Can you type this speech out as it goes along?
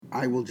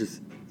I will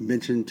just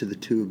mention to the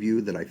two of you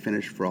that I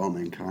finished For All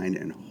Mankind,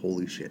 and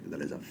holy shit, that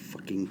is a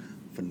fucking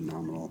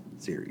phenomenal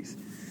series.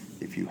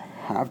 If you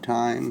have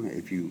time,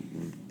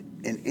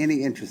 and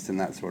any interest in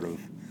that sort of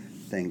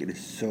thing, it is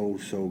so,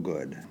 so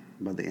good.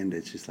 By the end,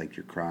 it's just like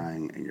you're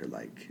crying and you're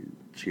like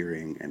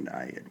cheering, and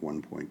I at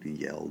one point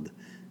yelled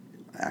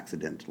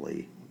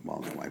accidentally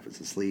while my wife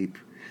was asleep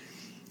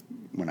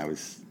when I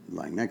was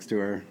lying next to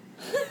her.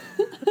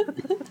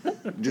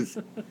 Just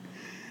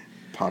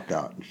popped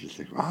out and just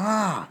like,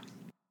 ah!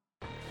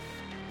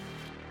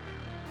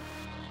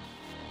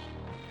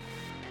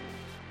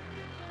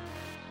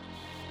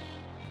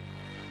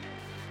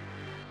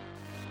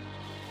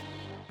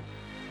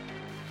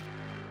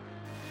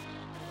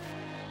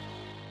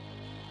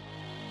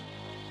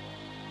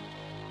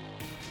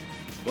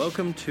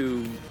 Welcome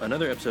to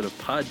another episode of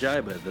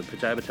Pajiba, the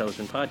Pajiba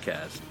Television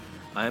Podcast.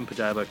 I'm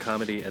Pajiba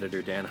comedy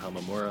editor Dan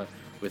Hamamura.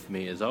 With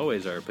me, as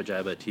always, our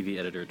Pajiba TV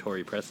editor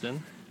Tori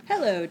Preston.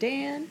 Hello,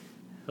 Dan.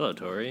 Hello,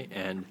 Tori.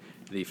 And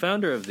the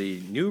founder of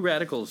the New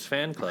Radicals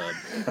fan club,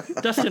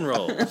 Dustin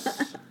Rolls.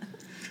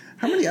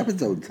 How many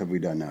episodes have we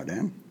done now,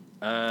 Dan?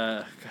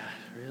 God,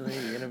 really?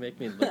 You're going to make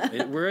me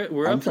look.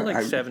 We're up to like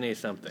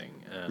 70-something.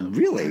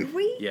 Really? Are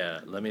we?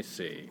 Yeah, let me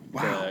see.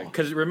 Wow.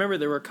 Because remember,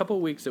 there were a couple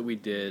weeks that we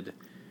did...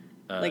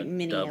 like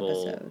mini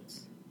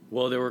episodes.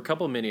 Well, there were a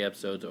couple mini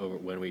episodes over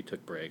when we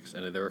took breaks,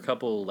 and there were a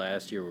couple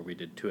last year where we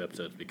did 2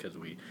 episodes because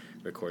we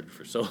recorded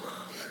for so long.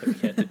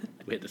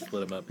 we had to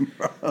split them up.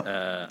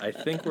 I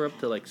think we're up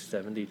to like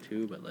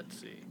 72, but let's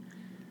see.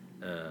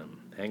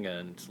 Hang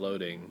on, it's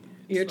loading.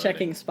 You're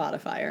checking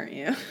Spotify, aren't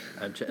you?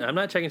 I'm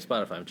not checking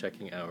Spotify. I'm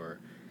checking our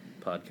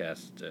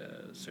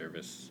podcast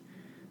service.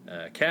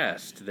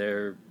 Cast.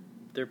 They're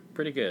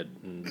pretty good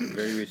and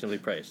very reasonably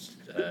priced.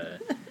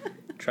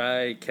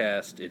 Try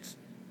Cast. It's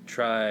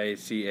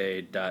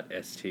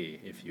tryca.st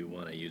if you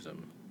want to use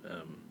them.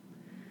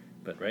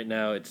 But right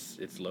now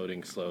it's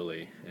loading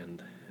slowly,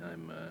 and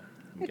I'm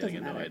getting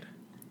annoyed.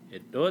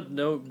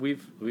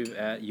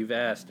 You've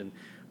asked, and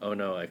oh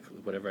no,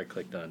 whatever I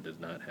clicked on does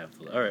not have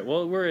the. All right,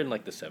 well we're in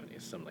like the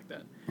 70s, something like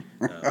that.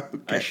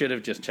 Okay. I should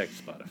have just checked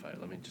Spotify.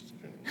 Let me just.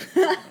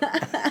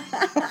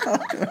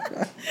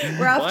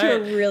 We're off to a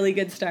really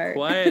good start.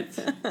 Quiet.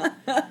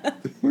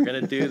 We're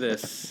gonna do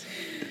this.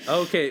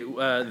 Okay,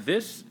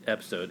 this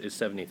episode is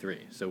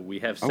 73, so we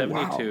have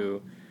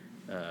 72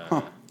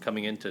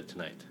 coming into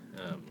tonight.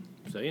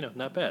 So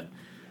not bad.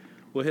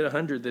 We'll hit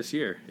 100 this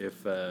year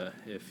if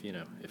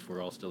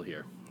we're all still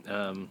here.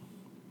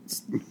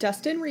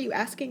 Dustin, were you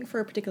asking for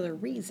a particular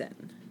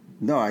reason?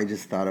 No, I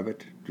just thought of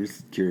it.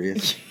 Just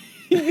curious.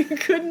 You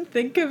couldn't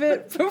think of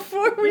it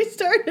before we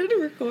started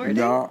recording?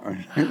 No.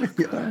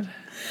 God.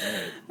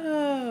 Right.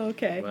 Oh,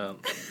 okay. Well.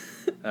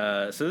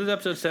 So this is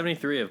episode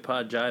 73 of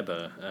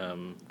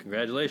Pajiba.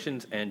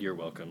 Congratulations, and you're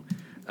welcome.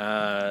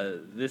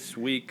 This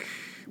week,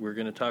 we're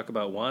going to talk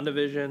about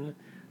WandaVision.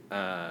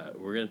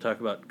 We're going to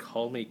talk about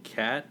Call Me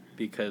Cat,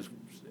 because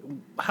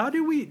how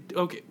do we...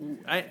 Okay,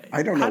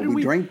 I don't know.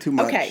 We drank too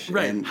much. Okay,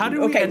 right. How did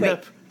we end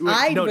up...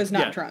 I was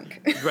not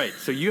drunk. Right,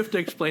 so you have to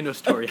explain the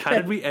story. Okay. How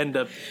did we end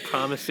up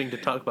promising to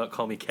talk about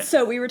Call Me Cat?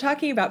 So we were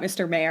talking about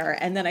Mr. Mayor,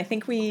 and then I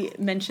think we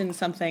mentioned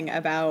something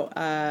about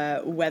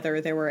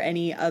whether there were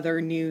any other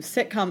new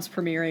sitcoms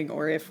premiering,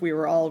 or if we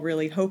were all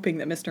really hoping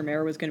that Mr.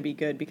 Mayor was going to be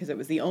good because it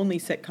was the only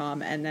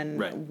sitcom, and then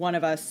one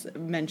of us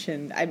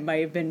mentioned, it might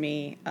have been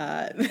me,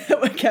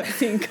 that kept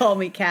seeing Call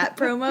Me Cat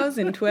promos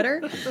in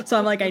Twitter. So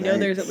I'm like, I know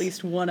there's at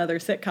least one other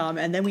sitcom,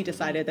 and then we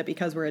decided that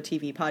because we're a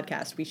TV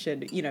podcast, we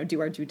should,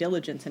 do our due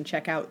diligence and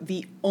check out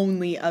the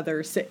only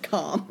other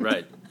sitcom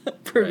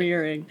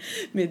premiering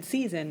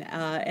mid-season.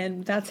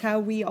 And that's how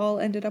we all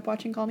ended up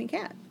watching Call Me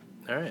Cat.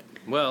 All right.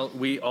 Well,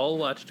 we all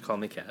watched Call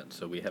Me Cat,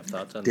 so we have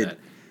thoughts on that.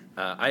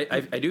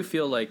 I do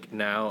feel like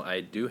now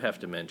I do have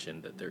to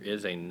mention that there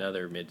is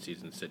another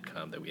mid-season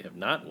sitcom that we have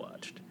not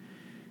watched,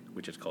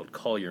 which is called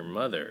Call Your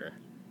Mother,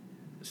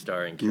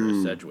 starring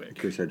Kira Sedgwick.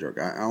 Kira Sedgwick.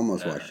 I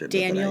almost watched it.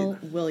 Daniel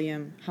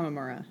William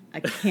Hamamura.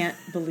 I can't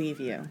believe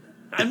you.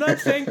 I'm not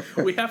saying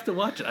we have to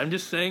watch it. I'm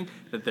just saying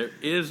that there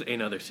is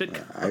another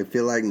sitcom. I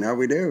feel like now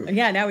we do.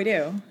 Yeah, now we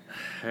do.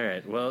 All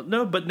right. Well,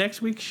 no, but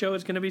next week's show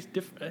is going to be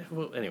different.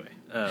 Well, anyway.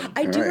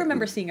 I do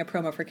remember seeing a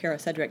promo for Kira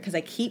Sedgwick because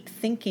I keep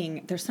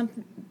thinking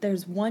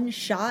there's one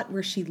shot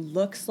where she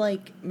looks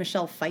like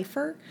Michelle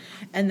Pfeiffer,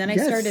 and then I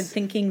started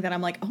thinking that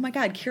I'm like, oh my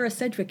God, Kira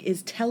Sedgwick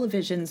is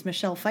television's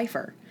Michelle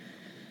Pfeiffer.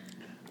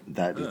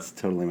 That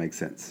totally makes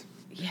sense.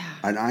 Yeah.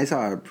 And I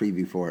saw a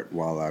preview for it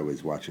while I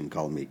was watching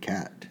Call Me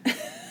Cat.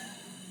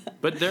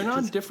 But they're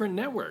on different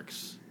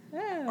networks.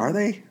 Oh. Are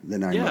they?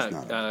 Then I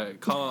must not.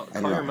 Call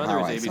Your Mother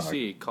is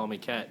ABC. Call Me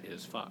Cat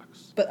is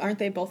Fox. But aren't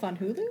they both on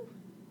Hulu?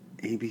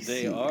 ABC.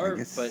 They are,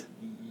 but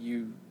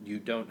you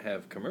don't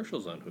have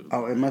commercials on Hulu.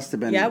 Oh, it must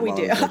have been. Yeah, we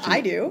do. I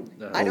do.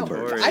 I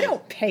Tori.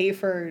 don't pay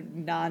for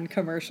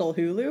non-commercial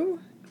Hulu.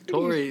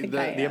 Tori,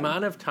 the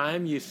amount of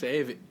time you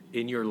save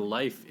in your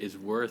life is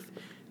worth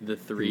the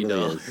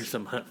 $3 a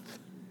month.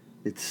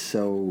 It's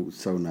so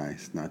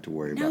nice not to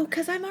worry about. No,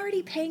 because I'm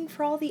already paying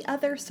for all the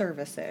other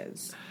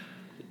services.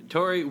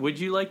 Tori, would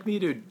you like me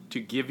to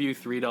give you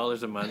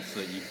 $3 a month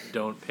so that you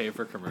don't pay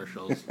for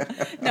commercials?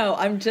 No,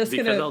 I'm just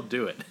because gonna. I'll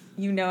do it.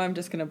 You know, I'm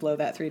just gonna blow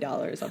that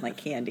 $3 on like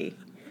candy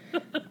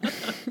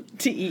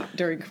to eat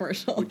during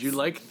commercials. Would you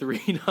like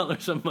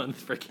 $3 a month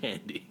for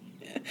candy?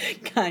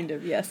 Kind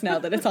of, yes. Now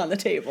that it's on the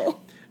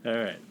table. All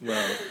right.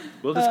 Well,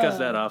 we'll discuss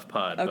that off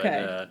pod.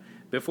 Okay. But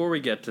before we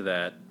get to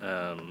that,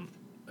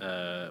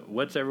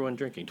 what's everyone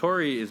drinking?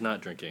 Tori is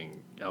not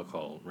drinking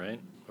alcohol,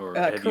 right? Or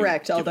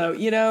correct.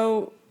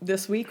 Although,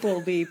 this week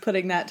we'll be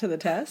putting that to the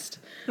test.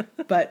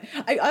 But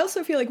I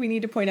also feel like we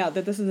need to point out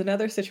that this is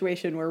another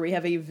situation where we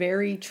have a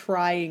very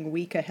trying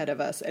week ahead of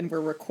us, and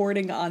we're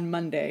recording on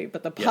Monday,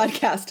 but the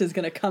podcast is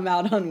going to come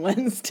out on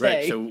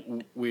Wednesday.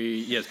 Right.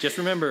 So just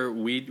remember,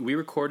 we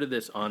recorded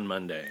this on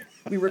Monday.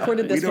 We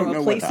recorded this from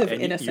a place of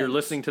innocence. You're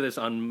listening to this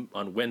on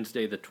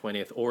Wednesday the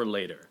 20th or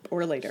later.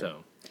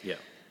 So, yeah.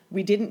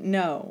 We didn't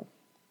know.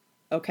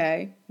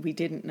 Okay? We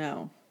didn't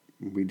know.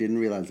 We didn't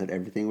realize that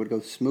everything would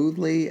go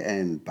smoothly,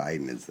 and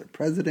Biden is the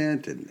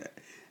president, and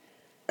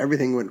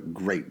everything went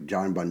great.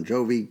 John Bon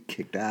Jovi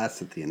kicked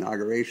ass at the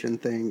inauguration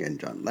thing, and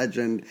John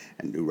Legend,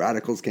 and New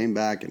Radicals came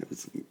back, and it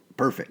was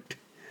perfect.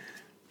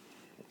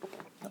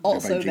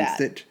 Also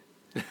that.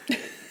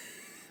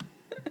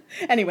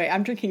 Anyway,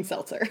 I'm drinking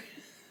seltzer.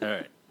 All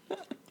right.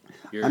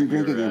 I'm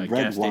drinking a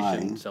red gas wine.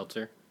 Station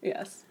seltzer?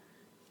 Yes.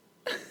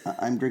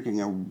 I'm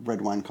drinking a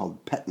red wine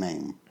called Pet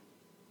Name.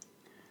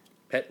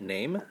 Pet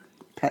Name?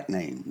 Pet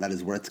Name. That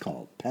is what it's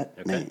called.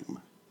 Pet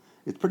Name.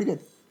 It's pretty good.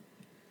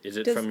 Is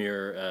it from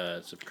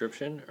your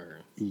subscription? Or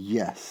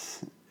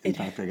Yes. In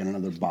fact, I got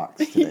another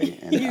box today.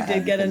 And You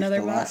did get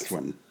another box? Last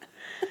one.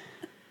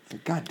 So,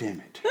 God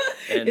damn it.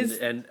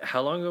 And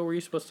how long ago were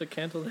you supposed to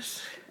cancel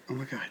this? Oh,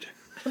 my God.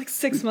 Like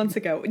 6 months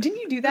ago. Didn't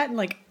you do that in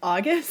like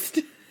August?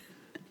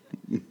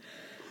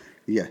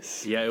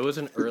 Yes. Yeah, it was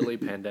an early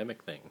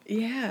pandemic thing.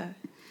 Yeah.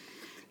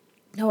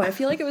 No, I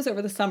feel like it was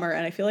over the summer,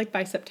 and I feel like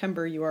by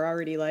September you are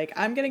already like,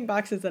 I'm getting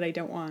boxes that I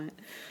don't want.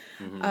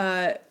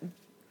 Mm-hmm.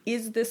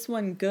 Is this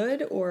one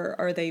good, or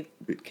are they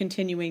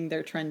continuing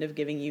their trend of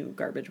giving you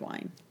garbage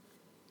wine?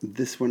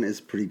 This one is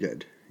pretty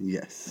good,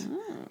 yes.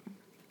 Oh.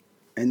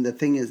 And the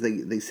thing is,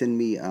 they send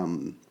me,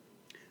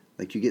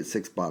 like you get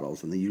 6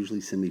 bottles, and they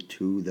usually send me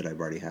 2 that I've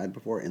already had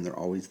before, and they're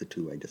always the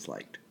 2 I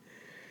disliked.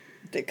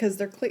 Because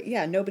they're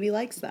nobody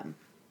likes them.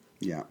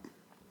 Yeah.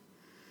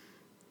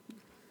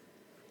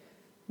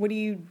 What are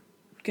you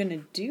gonna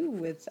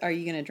do are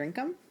you gonna drink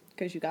them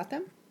because you got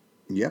them?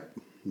 Yep.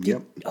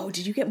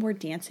 Did you get more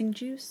dancing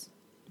juice?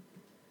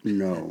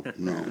 No.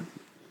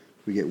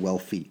 We get well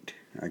feet,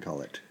 I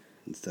call it,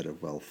 instead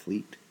of well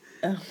fleet.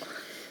 Oh.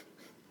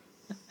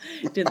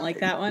 Didn't like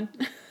that one?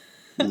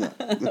 No.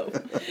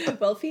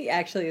 Well feet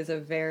actually is a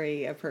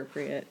very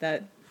appropriate,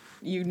 that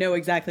you know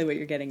exactly what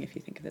you're getting if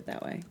you think of it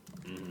that way.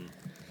 Mm-hmm.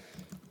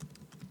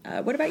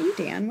 What about you,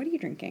 Dan? What are you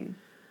drinking?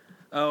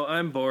 Oh,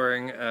 I'm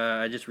boring.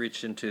 I just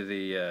reached into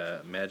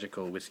the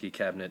magical whiskey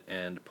cabinet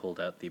and pulled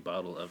out the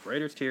bottle of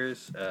Writer's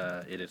Tears.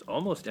 It is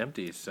almost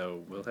empty,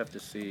 so we'll have to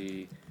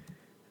see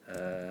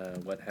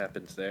what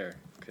happens there.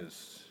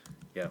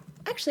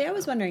 Actually, I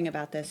was wondering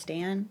about this,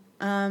 Dan.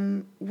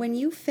 When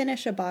you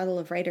finish a bottle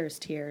of Writer's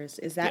Tears,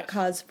 is that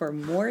cause for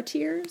more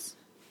tears?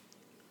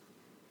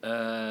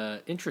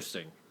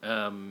 Interesting.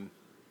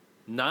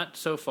 Not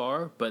so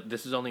far, but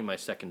this is only my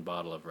second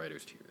bottle of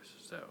Writer's Tears,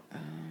 so...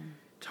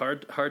 It's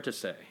hard to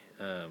say.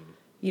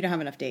 You don't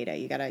have enough data.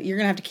 You're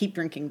gonna have to keep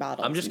drinking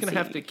bottles. I'm just gonna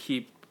have to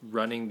keep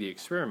running the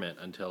experiment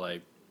until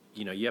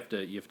you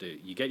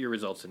get your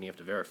results and you have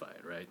to verify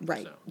it, right?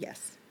 Right. So,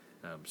 yes.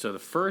 So the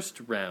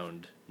first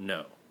round,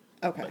 no.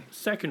 Okay. But the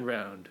second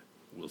round,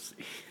 we'll see.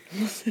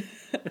 It's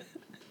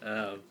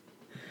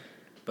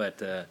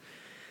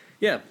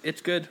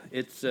good.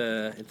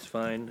 It's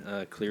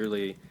fine.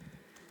 Clearly,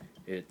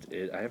 I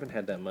haven't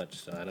had that much,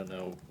 so I don't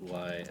know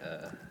why.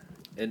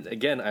 And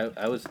again,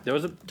 there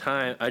was a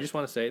time, I just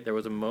want to say, there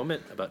was a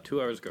moment about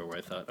 2 hours ago where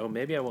I thought, oh,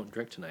 maybe I won't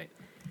drink tonight.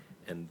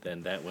 And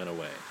then that went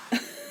away.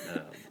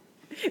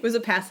 It was a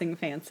passing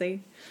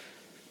fancy.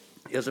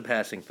 It was a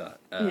passing thought.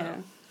 Yeah.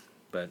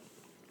 But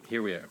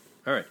here we are.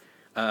 All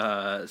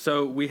right.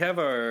 So we have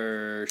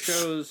our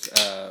shows.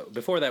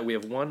 Before that, we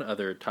have one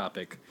other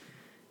topic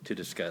to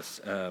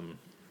discuss.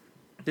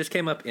 This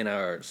came up in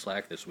our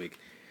Slack this week,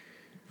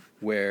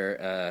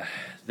 where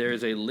there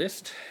is a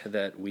list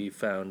that we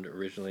found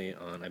originally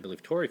on, I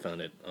believe Tori found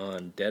it,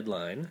 on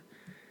Deadline.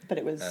 But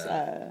it was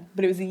a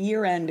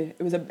year-end.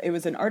 It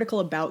was an article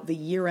about the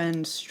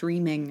year-end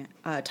streaming,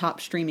 top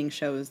streaming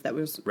shows that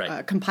was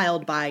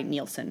compiled by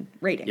Nielsen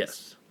ratings.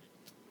 Yes.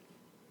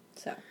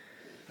 So.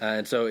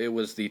 And so it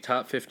was the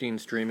top 15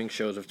 streaming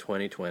shows of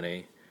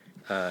 2020.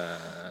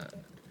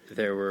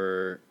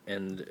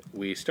 And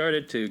we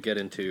started to get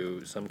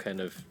into some kind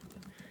of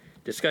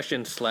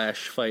discussion /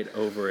 fight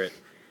over it,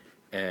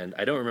 and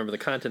I don't remember the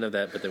content of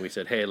that, but then we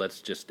said, hey, let's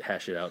just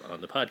hash it out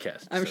on the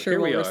podcast. I'm sure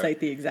we'll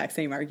recite the exact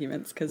same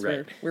arguments because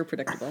we're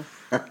predictable.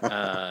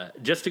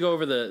 Just to go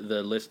over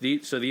the list,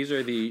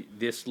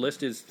 this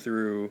list is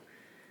through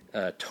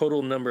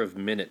total number of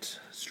minutes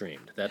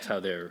streamed. That's how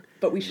they're.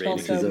 But we should rating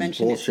also it.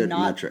 mention it's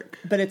not. Metric.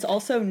 But it's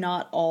also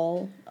not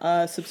all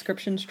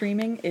subscription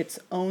streaming. It's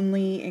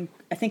only,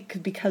 I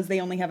think, because they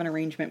only have an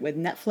arrangement with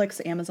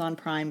Netflix, Amazon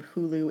Prime,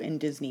 Hulu, and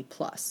Disney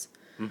Plus.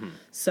 Mm-hmm.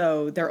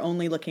 So they're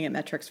only looking at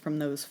metrics from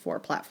those 4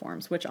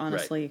 platforms, which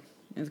honestly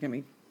is going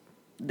to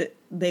be.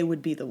 They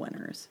would be the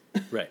winners.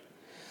 Right.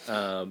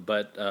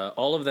 But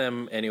all of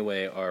them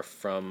anyway are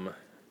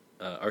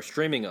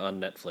streaming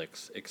on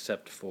Netflix,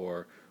 except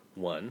for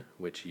one,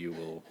 which you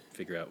will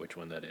figure out which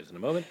one that is in a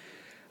moment.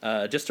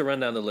 Just to run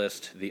down the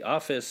list: The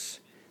Office,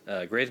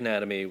 Grey's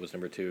Anatomy was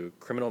number 2,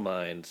 Criminal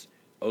Minds,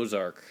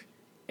 Ozark,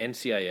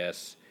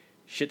 NCIS,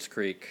 Schitt's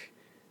Creek,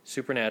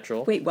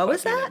 Supernatural. Wait, what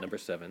was that? At number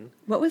 7.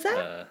 What was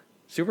that?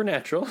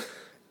 Supernatural.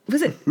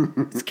 Was it?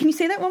 Can you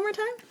say that one more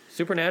time?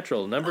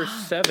 Supernatural, number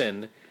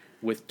 7,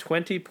 with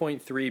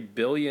 20.3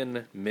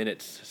 billion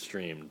minutes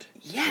streamed.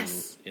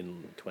 Yes.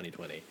 In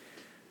 2020.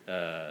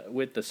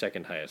 With the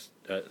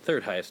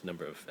third highest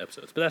number of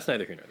episodes, but that's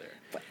neither here nor there.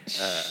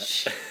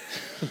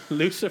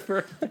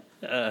 Lucifer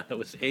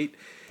was 8,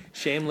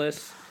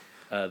 Shameless,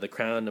 The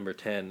Crown number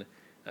 10,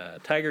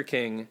 Tiger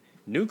King,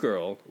 New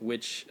Girl,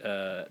 which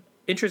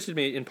interested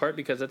me in part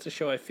because that's a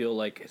show I feel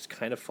like has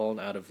kind of fallen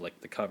out of like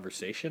the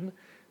conversation,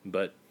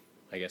 but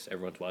I guess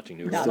everyone's watching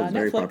New Girl. Still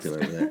very popular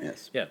with that,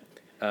 yes.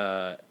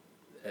 Yeah.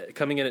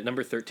 Coming in at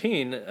number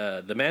 13,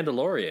 The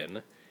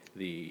Mandalorian.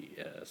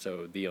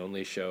 The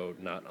only show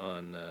not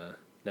on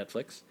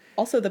Netflix.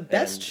 Also the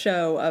best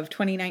show of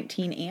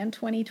 2019 and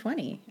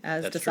 2020,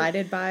 as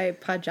decided by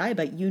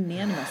Pajaiba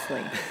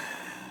unanimously.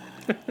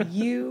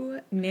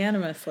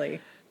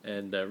 Unanimously.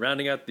 And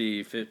rounding out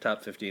the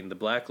top 15, The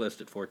Blacklist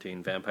at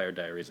 14, Vampire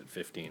Diaries at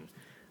 15.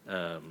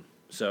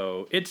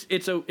 So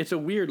it's a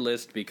weird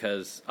list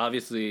because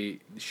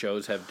obviously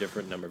shows have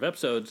different number of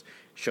episodes,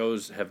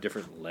 shows have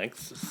different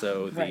lengths,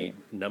 so the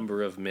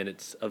number of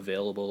minutes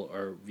available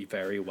are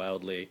vary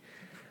wildly.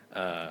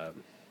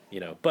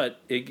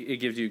 But it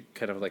gives you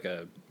kind of like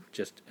at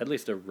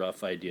least a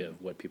rough idea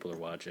of what people are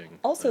watching.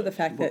 Also, the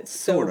fact that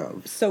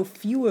so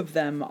few of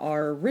them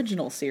are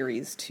original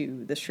series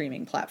to the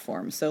streaming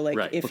platform. So,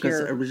 like,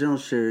 because original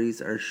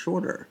series are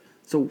shorter.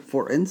 So,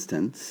 for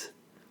instance,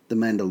 The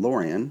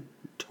Mandalorian,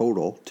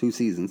 total 2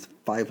 seasons,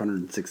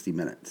 560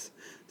 minutes.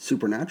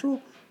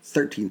 Supernatural,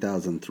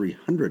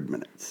 13,300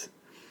 minutes.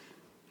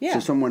 Yeah. So,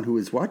 someone who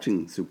is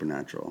watching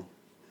Supernatural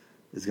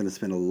is going to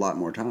spend a lot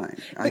more time.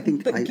 But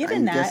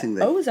given that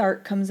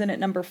Ozark comes in at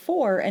number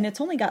 4, and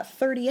it's only got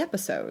 30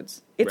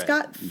 episodes. It's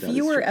got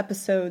fewer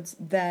episodes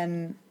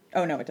than.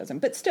 Oh no, it doesn't.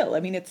 But still, I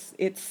mean,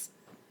 it's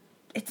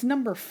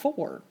number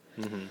 4.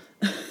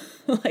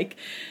 Mm-hmm.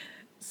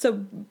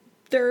 So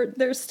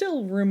there's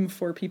still room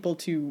for people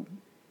to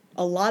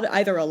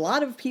either a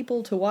lot of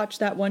people to watch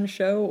that one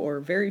show, or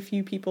very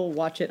few people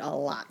watch it a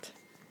lot.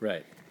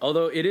 Right.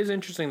 Although it is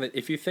interesting that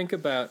if you think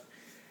about.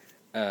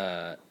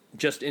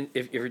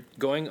 If you're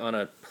going on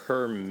a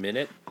per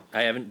minute,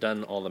 I haven't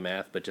done all the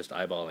math, but just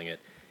eyeballing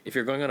it. If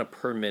you're going on a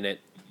per minute,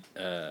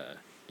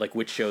 like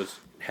which shows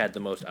had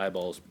the most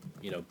eyeballs,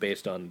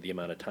 based on the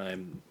amount of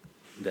time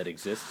that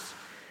exists,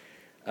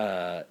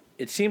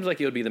 it seems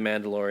like it would be The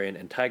Mandalorian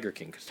and Tiger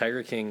King, because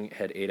Tiger King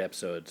had 8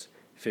 episodes,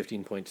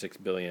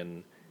 15.6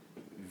 billion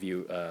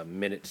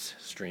minutes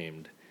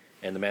streamed,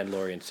 and The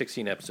Mandalorian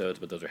 16 episodes,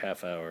 but those are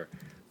half hour,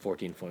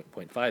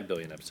 14.5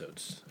 billion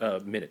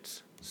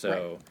minutes. So.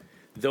 Right.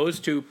 Those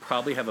two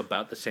probably have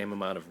about the same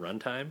amount of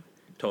runtime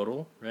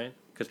total, right?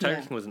 Because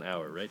Tiger King was an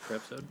hour, right, per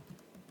episode?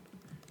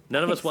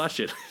 None of us watched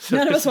it. So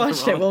none of us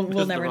watched it. We'll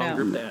never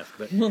know.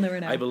 We'll never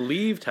know. I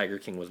believe Tiger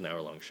King was an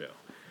hour-long show.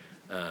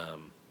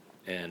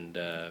 And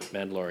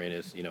Mandalorian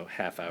is,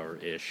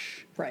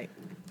 half-hour-ish. Right.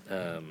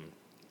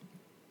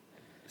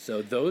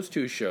 So those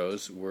two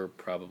shows were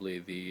probably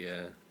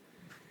the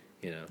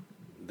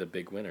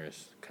big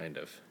winners, kind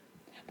of.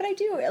 But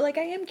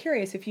I am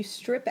curious, if you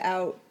strip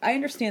out, I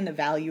understand the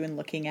value in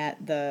looking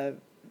at the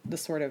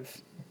sort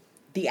of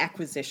the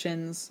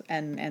acquisitions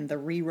and the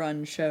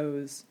rerun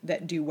shows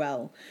that do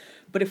well.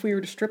 But if we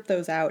were to strip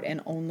those out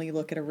and only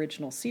look at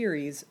original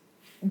series,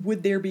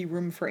 would there be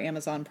room for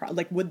Amazon?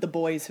 Would The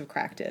Boys have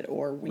cracked it?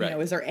 Or,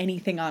 is there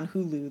anything on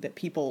Hulu that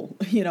people,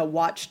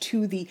 watch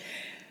to the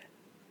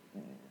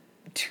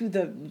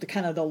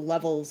kind of the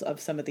levels of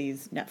some of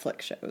these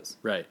Netflix shows?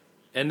 Right.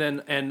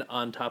 And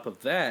on top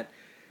of that,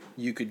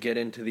 you could get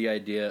into the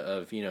idea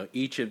of,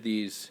 each of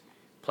these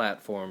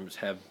platforms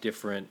have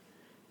different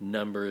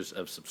numbers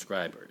of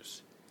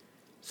subscribers.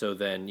 So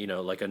then,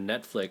 like a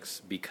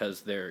Netflix,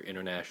 because they're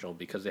international,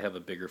 because they have a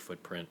bigger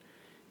footprint,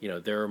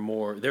 there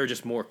are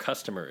just more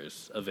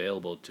customers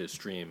available to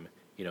stream,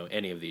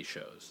 any of these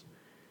shows.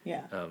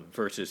 Yeah.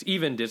 Versus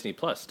even Disney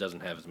Plus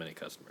doesn't have as many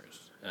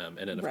customers. And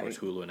then, of course,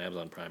 Hulu and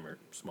Amazon Prime are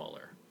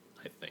smaller,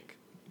 I think.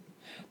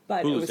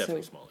 But Hulu's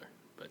definitely smaller.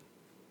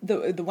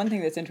 The one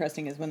thing that's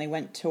interesting is when they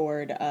went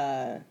toward,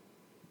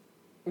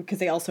 because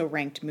they also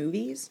ranked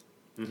movies.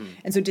 Mm-hmm.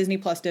 And so Disney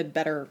Plus did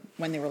better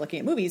when they were looking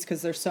at movies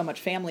because there's so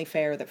much family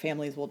fare that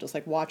families will just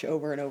watch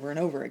over and over and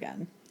over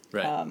again.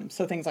 Right.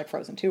 So things like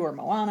Frozen 2 or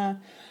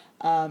Moana.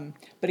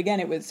 But again,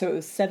 it was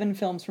 7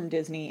 films from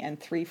Disney and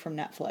 3 from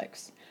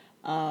Netflix.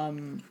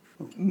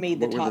 Made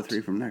the what top were the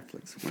 3 from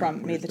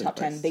Netflix? made the top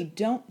 10. They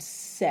don't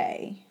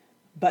say,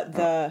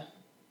 but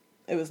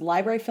it was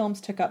library films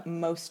took up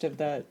most of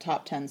the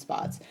top 10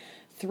 spots.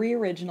 3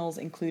 originals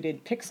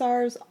included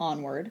Pixar's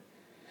Onward,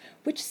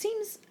 which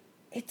seems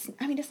it's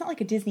not like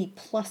a Disney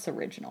Plus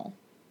original.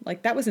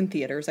 Like that was in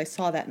theaters. I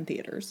saw that in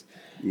theaters.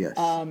 Yes.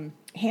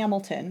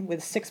 Hamilton with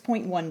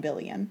 6.1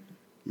 billion,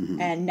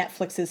 and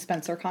Netflix's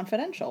Spencer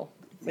Confidential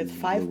with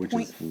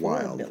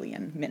 5.4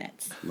 billion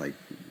minutes. Like,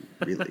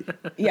 really?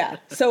 Yeah.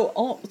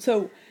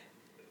 So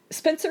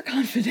Spencer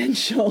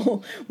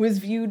Confidential was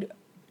viewed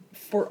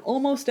for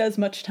almost as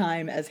much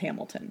time as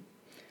Hamilton.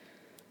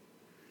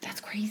 That's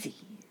crazy.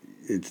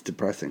 It's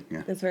depressing,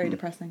 yeah. That's very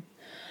depressing.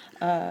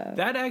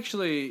 That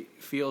actually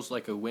feels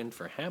like a win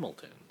for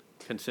Hamilton,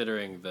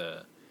 considering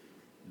the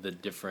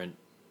different...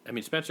 I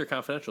mean, Spencer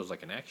Confidential is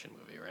like an action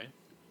movie, right?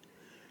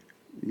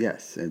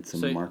 Yes, it's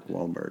Mark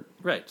Wahlberg.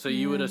 Right, so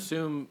you would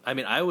assume... I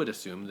mean, I would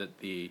assume that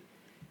the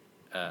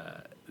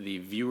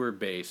viewer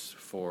base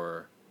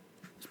for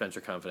Spencer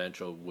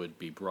Confidential would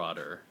be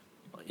broader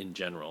in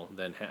general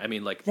than... Than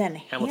Hamilton's a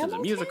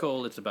Hamilton?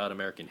 musical, it's about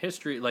American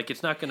history. Like,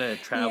 it's not going to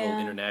travel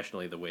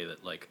internationally the way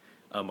that, like,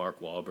 a Mark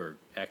Wahlberg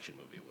action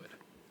movie would.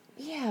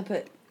 Yeah,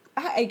 but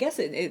I guess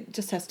it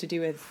just has to do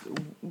with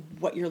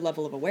what your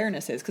level of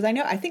awareness is. Because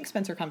I think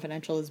Spencer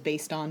Confidential is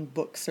based on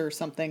books or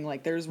something.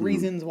 Like, there's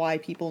reasons why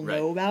people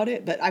know about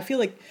it, but I feel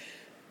like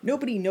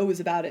nobody knows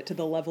about it to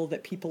the level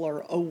that people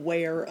are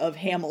aware of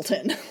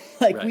Hamilton.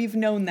 We've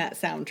known that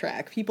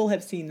soundtrack. People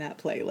have seen that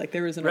play. Like,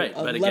 there is a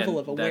level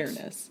of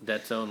awareness.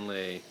 That's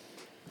only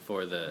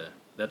for the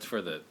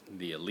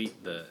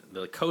elite,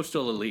 the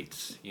coastal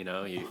elites. You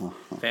know, you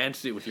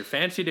fancy with your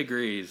fancy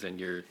degrees and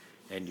your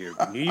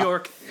New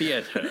York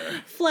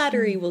theater.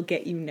 Flattery will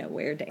get you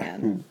nowhere,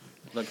 Dan.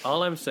 Look,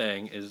 all I'm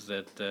saying is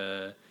that,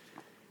 I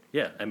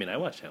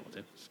watched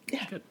Hamilton. It's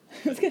good.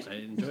 It was good. I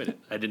enjoyed it.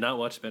 I did not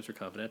watch Spencer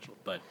Confidential,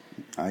 but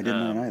I did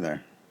not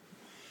either.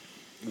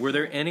 Were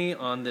there any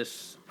on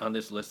this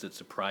list that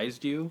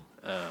surprised you?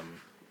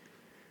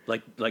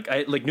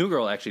 Like New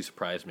Girl actually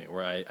surprised me,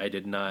 where I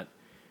did not.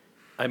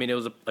 I mean, it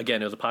was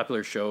a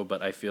popular show,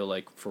 but I feel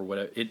like for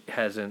what it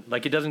hasn't,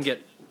 like, it doesn't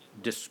get.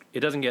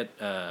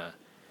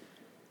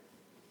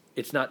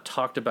 It's not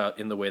talked about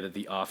in the way that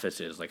The Office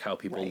is, like how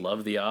people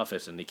love The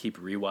Office and they keep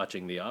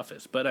rewatching The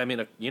Office. But I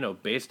mean,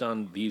 based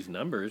on these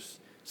numbers,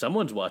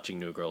 someone's watching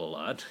New Girl a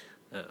lot.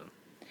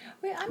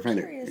 Wait, I find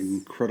it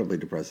incredibly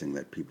depressing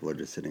that people are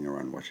just sitting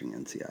around watching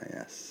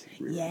NCIS.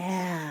 Really.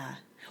 Yeah.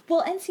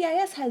 Well,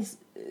 NCIS has,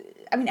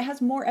 it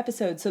has more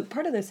episodes. So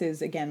part of this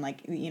is, again,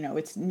 like,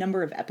 its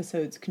number of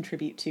episodes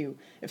contribute to,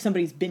 if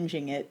somebody's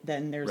binging it,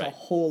 then there's a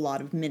whole lot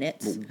of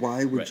minutes. But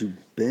why would you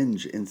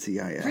binge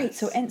NCIS? Right.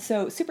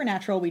 So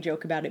Supernatural, we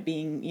joke about it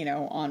being,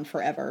 on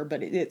forever,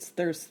 but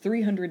there's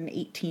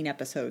 318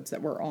 episodes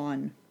that were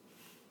on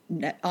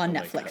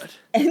Netflix.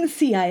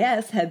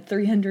 NCIS had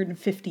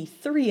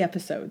 353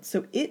 episodes.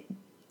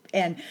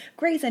 And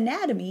Grey's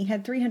Anatomy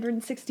had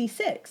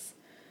 366.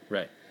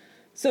 Right.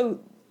 So,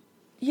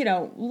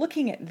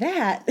 looking at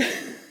that,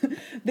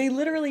 they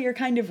literally are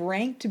kind of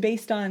ranked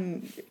based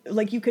on,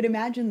 like, you could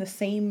imagine the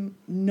same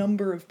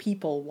number of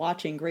people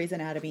watching Grey's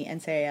Anatomy,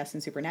 NCIS,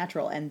 and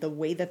Supernatural, and the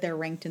way that they're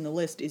ranked in the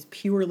list is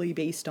purely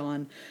based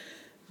on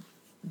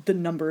the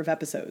number of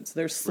episodes.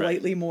 There's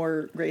slightly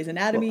more Grey's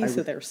Anatomy,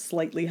 so they're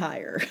slightly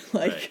higher.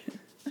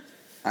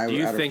 Do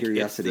you think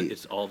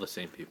it's all the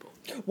same people?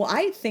 Well,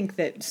 I think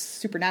that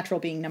Supernatural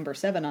being number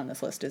 7 on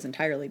this list is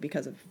entirely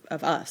because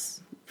of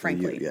us,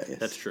 frankly. Yes.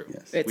 That's true.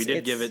 Yes. We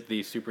did give it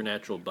the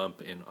Supernatural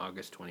bump in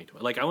August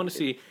 2012. Like, I want to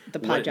see the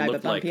what it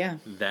looked bump,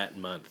 like that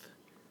month.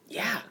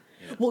 Yeah.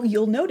 Well,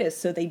 you'll notice,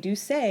 so they do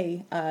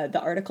say,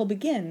 the article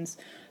begins,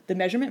 the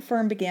measurement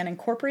firm began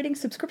incorporating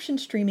subscription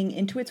streaming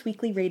into its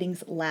weekly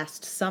ratings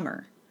last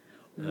summer.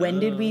 When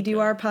did we do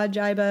our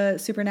Podjiba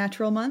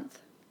Supernatural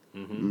month?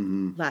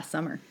 Last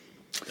summer.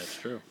 That's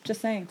true.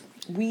 Just saying.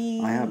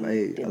 I have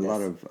a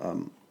lot of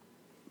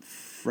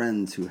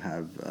friends who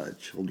have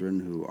children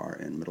who are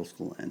in middle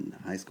school and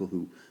high school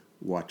who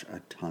watch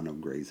a ton of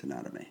Grey's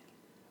Anatomy.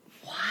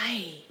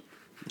 Why?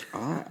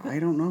 I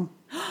don't know.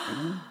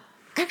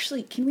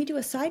 Actually, can we do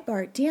a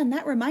sidebar? Dan,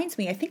 that reminds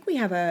me. I think we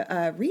have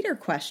a reader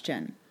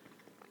question.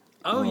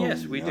 Oh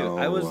yes, we do.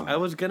 I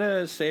was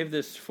gonna save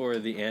this for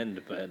the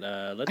end, but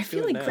let's. I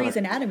feel do it like now. Grey's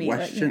Anatomy.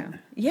 Question?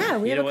 We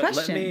have a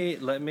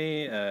question. Let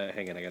me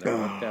hang on. I gotta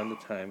write down the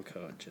time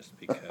code just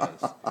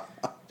because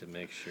to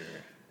make sure.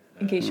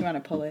 In case you want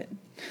to pull it.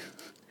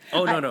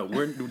 Oh no,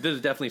 this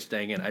is definitely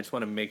staying in. I just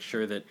want to make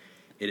sure that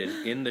it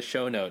is in the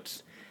show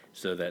notes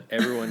so that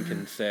everyone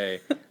can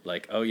say,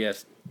 like, oh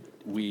yes,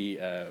 we.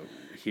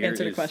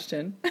 Answer the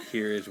question.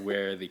 Here is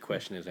where the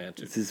question is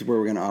answered. This is where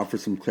we're going to offer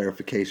some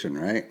clarification,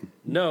 right?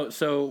 No,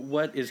 so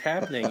what is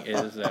happening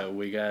is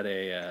we got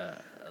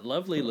a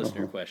lovely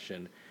listener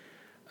question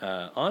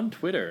on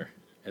Twitter,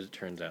 as it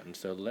turns out. And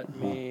so let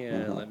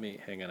me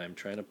hang on. I'm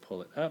trying to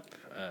pull it up.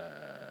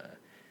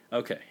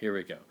 Okay, here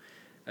we go.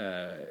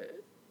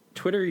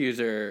 Twitter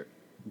user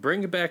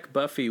Bring Back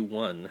Buffy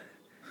 1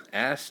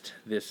 asked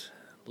this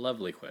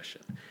lovely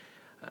question.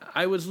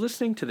 I was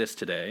listening to this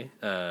today.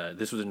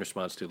 This was in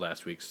response to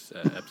last week's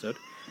episode.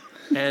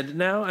 And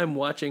now I'm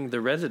watching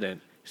The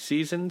Resident,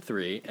 Season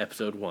 3,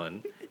 Episode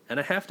 1. And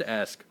I have to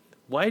ask,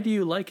 why do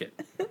you like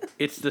it?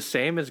 It's the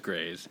same as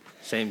Grey's.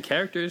 Same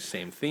characters,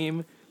 same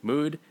theme,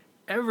 mood,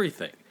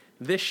 everything.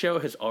 This show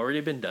has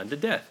already been done to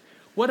death.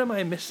 What am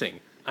I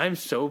missing? I'm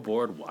so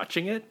bored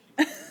watching it.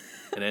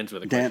 And ends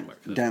with a question mark.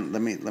 Dan,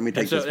 let me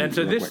take this. And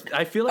so this, quick.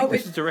 I feel like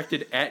this is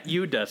directed at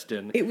you,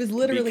 Dustin. It was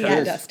literally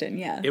at Dustin,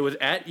 yeah. It was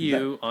at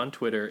you on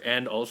Twitter,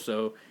 and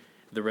also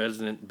The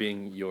Resident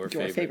being your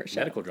favorite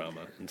medical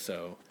drama. And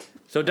so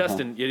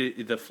Dustin,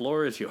 the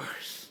floor is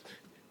yours.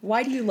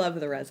 Why do you love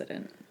The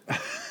Resident?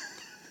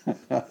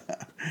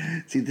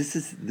 See, this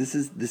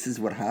is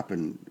what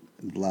happened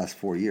in the last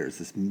 4 years.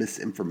 This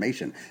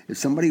misinformation. If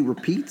somebody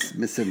repeats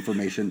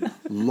misinformation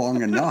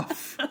long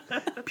enough,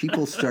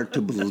 people start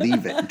to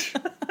believe it.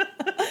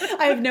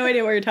 I have no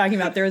idea what you're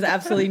talking about. There is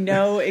absolutely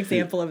no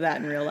example of that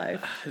in real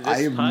life.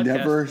 I have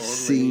never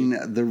seen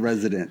The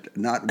Resident,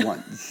 not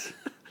once.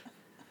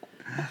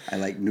 I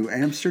like New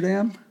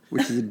Amsterdam,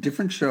 which is a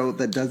different show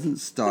that doesn't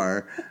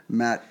star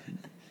Matt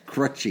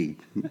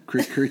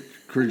Krzyzewski.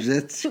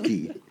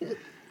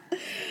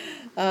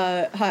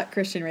 Hot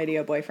Christian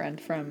radio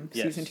boyfriend from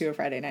season 2 of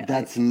Friday Night Lights.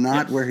 That's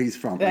not where he's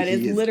from. That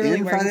is literally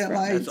in where Friday he's from.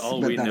 Lights, That's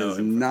all but we that know is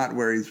him not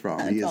where he's from.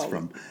 He is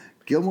from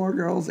Gilmore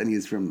Girls, and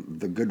he's from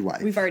The Good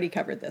Wife. We've already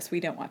covered this. We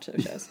don't watch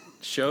those shows.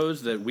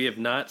 Shows that we have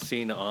not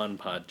seen on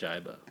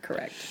Podjiba.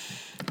 Correct.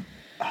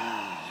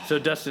 So,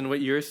 Dustin,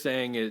 what you're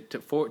saying is, to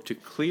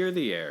clear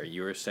the air,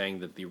 you were saying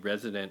that The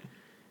Resident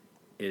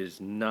is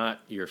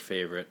not your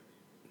favorite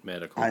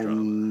medical drama. I've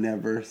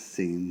never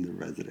seen The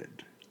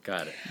Resident.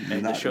 Got it.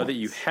 And the show that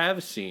you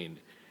have seen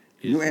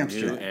is New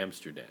Amsterdam. New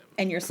Amsterdam.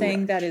 And you're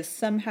saying that is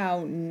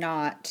somehow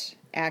not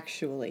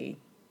actually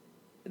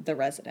The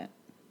Resident.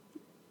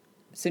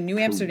 So New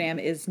Amsterdam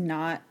is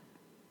not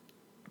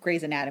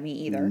Grey's Anatomy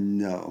either.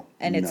 No.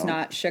 And it's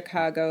not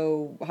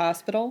Chicago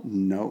Hospital?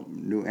 No.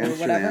 New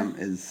Amsterdam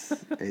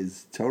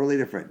is totally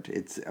different.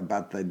 It's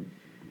about a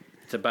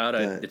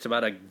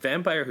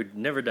vampire who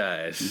never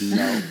dies.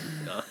 No.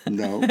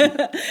 No.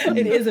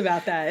 It is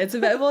about that. It's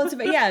about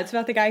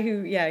the guy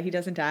who he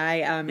doesn't die.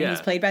 And he's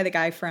played by the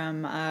guy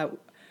from the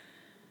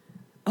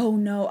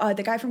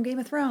guy from Game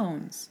of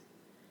Thrones.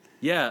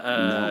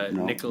 Yeah,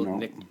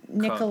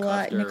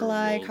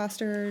 Nikolai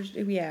Coster.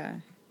 Yeah.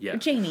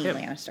 Jamie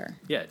Lannister.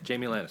 Yeah,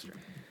 Jamie Lannister.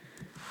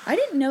 I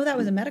didn't know that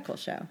was a medical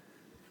show.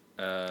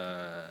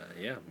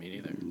 Yeah, me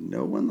neither.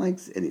 No one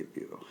likes any of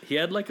you. He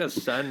had like a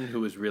son who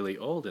was really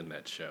old in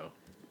that show.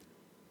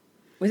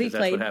 Was he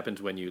played? That's what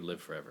happens when you live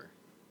forever.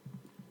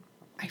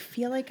 I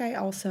feel like I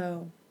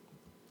also...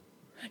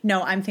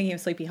 No, I'm thinking of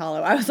Sleepy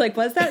Hollow. I was like,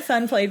 was that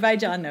son played by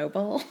John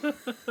Noble?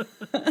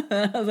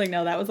 I was like,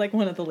 no, that was like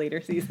one of the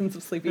later seasons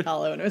of Sleepy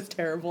Hollow, and it was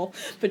terrible.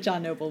 But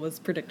John Noble was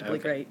predictably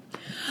great.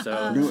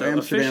 So, New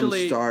Amsterdam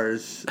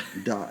stars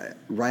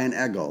Ryan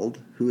Eggold,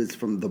 who is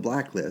from The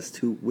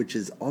Blacklist, which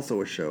is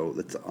also a show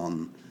that's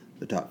on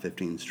the top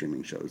 15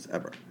 streaming shows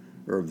ever,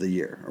 or of the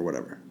year, or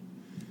whatever.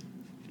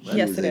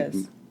 Yes, it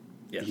is.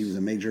 Yes. He was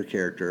a major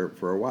character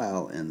for a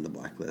while in The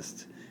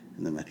Blacklist.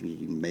 And then I think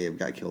he may have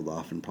got killed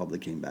off and probably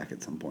came back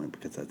at some point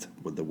because that's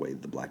the way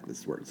The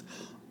Blacklist works.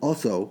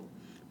 Also,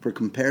 for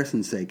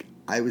comparison's sake,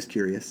 I was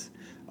curious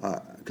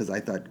because I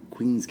thought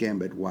Queen's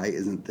Gambit, why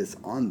isn't this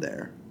on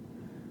there?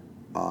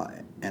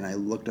 And I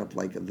looked up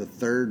like the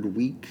third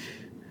week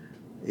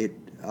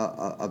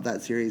of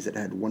that series. It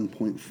had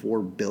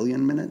 1.4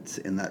 billion minutes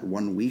in that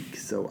 1 week.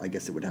 So I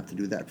guess it would have to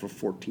do that for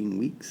 14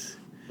 weeks.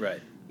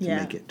 Right. To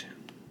make it.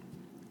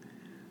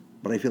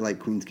 But I feel like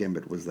Queen's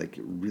Gambit was like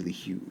really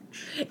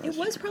huge. It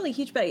was probably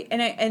huge, but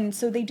and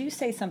so they do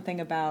say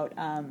something about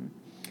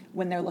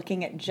when they're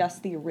looking at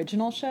just the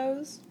original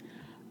shows,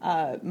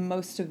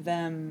 most of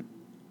them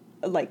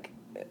I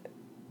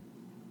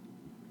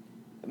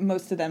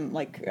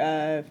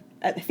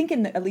think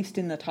at least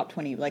in the top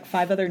 20, like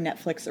 5 other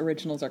Netflix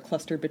originals are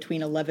clustered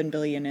between 11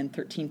 billion and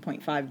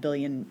 13.5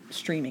 billion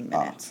streaming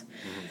minutes.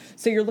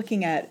 So you're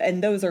looking at,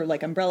 and those are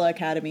like Umbrella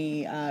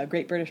Academy,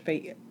 Great British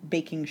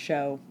Baking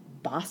Show,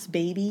 Boss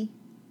Baby,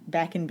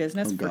 Back in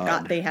Business.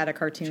 Forgot they had a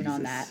cartoon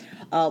on that.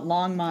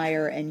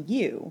 Longmire and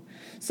You.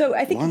 So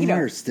I think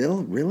Longmire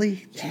still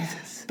really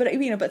Jesus. But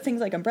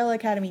things like Umbrella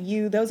Academy,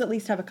 You, those at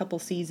least have a couple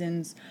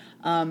seasons.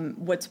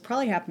 What's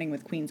probably happening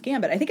with Queen's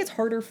Gambit, I think it's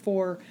harder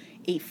for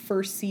a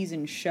first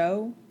season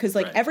show because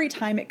every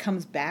time it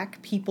comes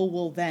back, people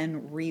will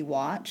then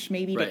rewatch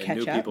maybe to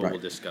catch up. People will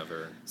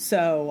discover.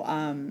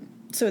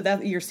 So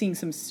that you're seeing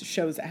some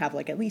shows that have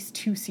like at least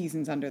 2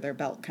 seasons under their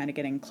belt kind of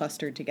getting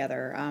clustered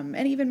together.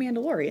 And even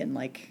Mandalorian,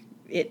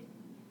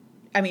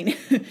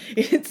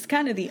 it's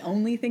kind of the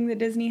only thing that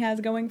Disney has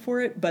going for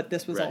it, but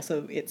this was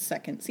also its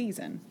second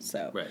season.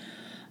 So,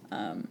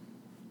 and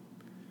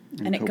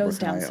it goes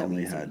down so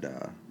only easy. had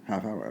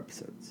half-hour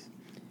episodes.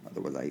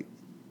 Otherwise,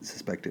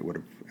 suspect it would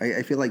have.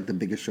 I feel like the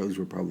biggest shows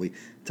were probably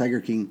Tiger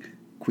King,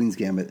 Queen's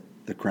Gambit,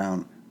 The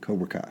Crown,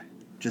 Cobra Kai,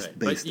 just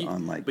based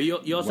on like. But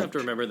you also have to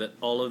remember that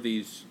all of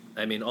these,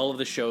 I mean, all of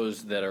the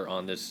shows that are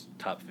on this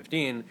top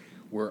 15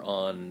 were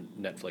on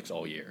Netflix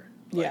all year.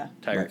 Like, yeah,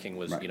 Tiger King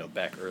was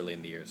back early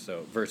in the year,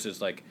 so versus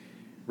like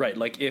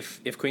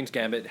if Queen's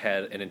Gambit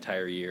had an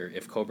entire year,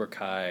 if Cobra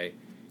Kai,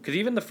 because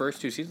even the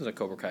first 2 seasons of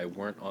Cobra Kai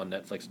weren't on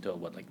Netflix until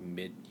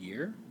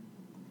mid-year.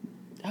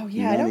 Oh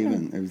yeah, I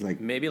don't know. It was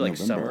like maybe like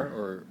summer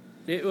or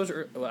it was.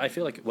 I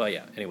feel like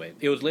Anyway,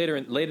 it was late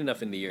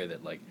enough in the year that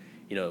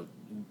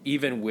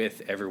even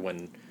with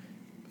everyone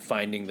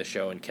finding the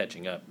show and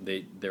catching up,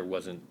 there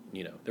wasn't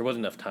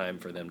enough time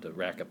for them to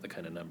rack up the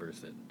kind of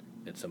numbers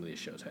that some of these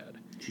shows had.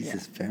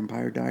 Jesus,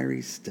 Vampire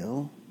Diaries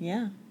still?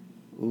 Yeah.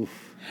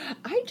 Oof.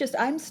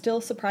 I'm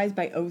still surprised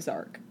by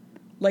Ozark.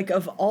 Like,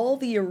 of all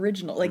the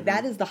original,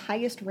 that is the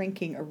highest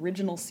ranking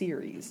original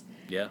series.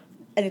 Yeah.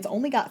 And it's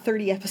only got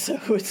 30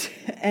 episodes.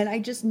 And I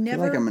just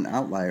never... I feel like I'm an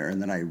outlier,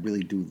 and then I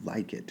really do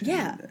like it.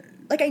 Yeah.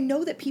 Like, I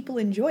know that people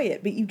enjoy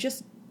it, but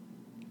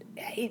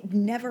it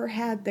never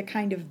had the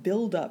kind of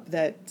build-up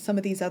that some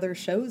of these other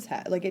shows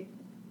had.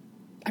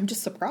 I'm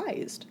just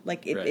surprised.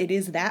 It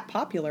is that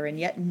popular, and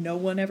yet no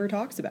one ever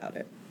talks about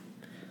it.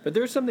 But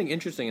there's something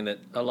interesting in that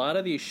a lot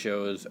of these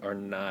shows are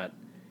not.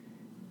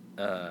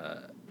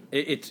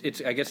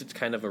 It's I guess it's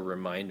kind of a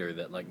reminder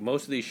that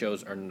most of these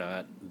shows are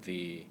not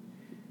the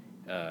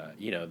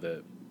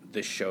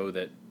show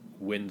that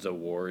wins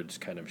awards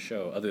kind of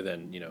show, other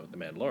than The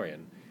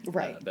Mandalorian,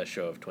 best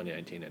show of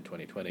 2019 and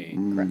 2020,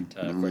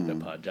 according to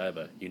Pod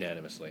Jaiba,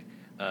 unanimously.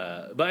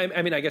 But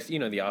I mean, I guess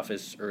The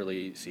Office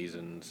early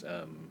seasons.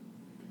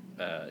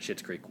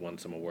 Schitt's Creek won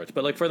some awards,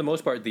 but for the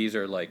most part, these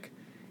are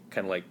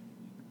kind of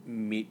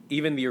meat.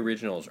 Even the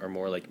originals are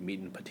more like meat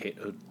and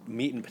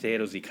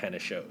potatoesy kind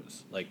of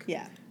shows. Like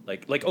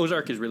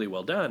Ozark is really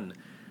well done,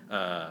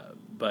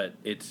 but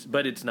it's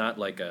not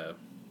like a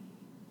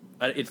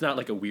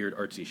weird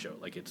artsy show.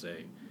 It's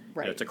a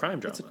it's a crime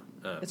drama.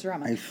 It's a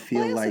drama. I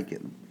feel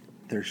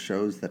there's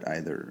shows that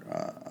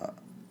either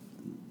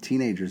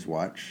teenagers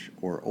watch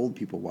or old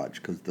people watch,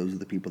 because those are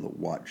the people that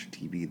watch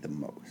TV the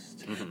most.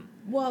 Mm-hmm.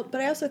 Well, but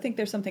I also think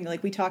there's something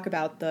we talk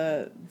about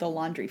the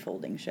laundry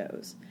folding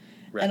shows.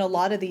 Right. And a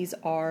lot of these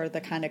are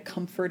the kind of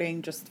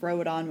comforting, just throw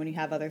it on when you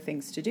have other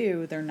things to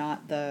do. They're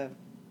not the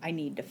I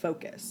need to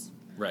focus.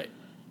 Right.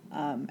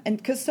 And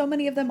because so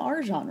many of them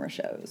are genre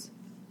shows.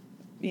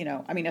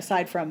 I mean,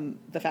 aside from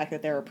the fact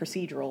that there are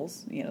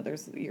procedurals,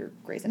 there's your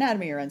Grey's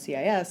Anatomy or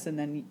NCIS, and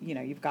then,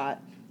 you've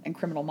got and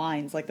Criminal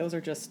Minds, those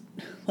are just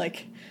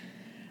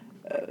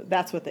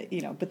that's what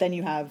but then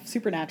you have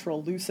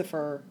Supernatural,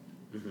 Lucifer,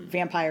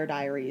 Vampire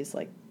Diaries,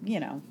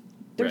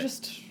 they're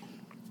just,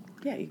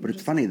 But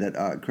it's funny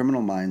that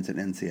Criminal Minds and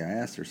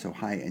NCIS are so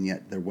high, and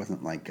yet there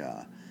wasn't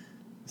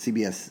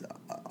CBS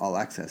All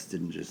Access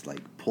didn't just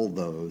pull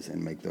those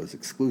and make those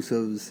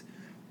exclusives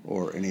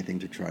or anything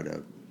to try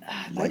to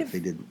they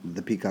did,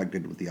 the Peacock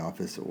did with The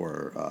Office,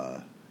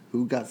 or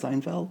who got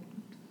Seinfeld?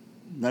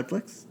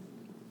 Netflix?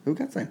 Who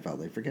got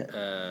Seinfeld? I forget.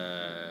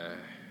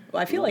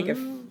 Well, I feel like if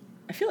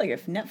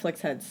Netflix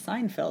had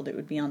Seinfeld, it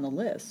would be on the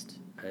list.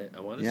 I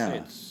want to say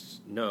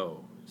it's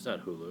not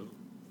Hulu.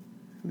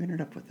 Who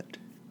ended up with it?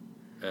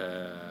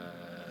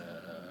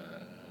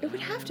 It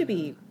would have to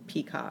be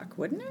Peacock,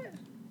 wouldn't it?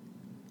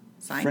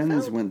 Seinfeld?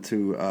 Friends went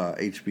to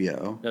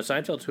HBO. No,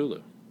 Seinfeld's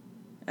Hulu.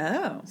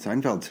 Oh.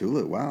 Seinfeld's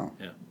Hulu, wow.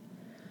 Yeah.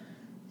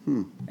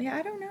 Yeah,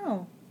 I don't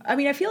know. I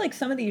mean, I feel like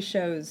some of these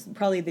shows,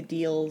 probably the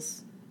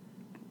deals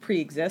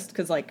pre-exist,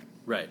 because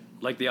Right.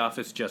 The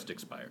Office just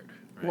expired.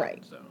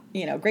 Right. So.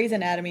 Grey's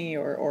Anatomy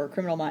or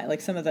Criminal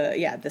Minds, some of the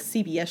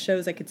CBS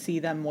shows, I could see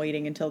them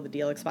waiting until the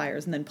deal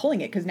expires and then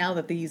pulling it, because now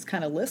that these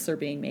kind of lists are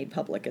being made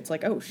public, it's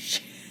oh,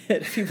 shit,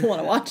 if people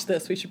want to watch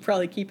this, we should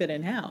probably keep it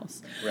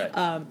in-house. Right.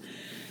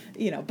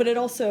 But it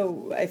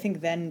also, I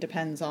think, then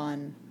depends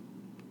on,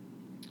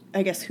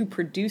 I guess, who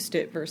produced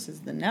it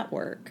versus the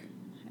network.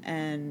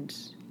 And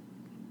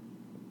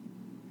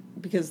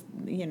because,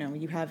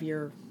 you have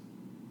your,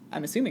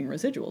 I'm assuming,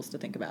 residuals to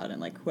think about,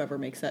 and whoever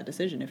makes that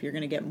decision, if you're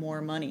going to get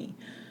more money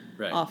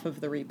off of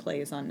the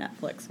replays on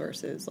Netflix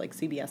versus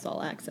CBS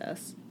All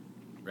Access.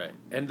 Right.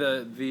 And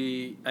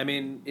the I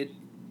mean,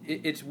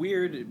 it's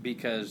weird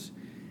because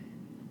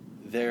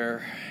a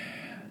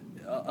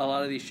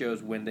lot of these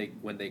shows, when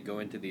they go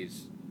into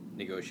these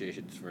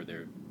negotiations for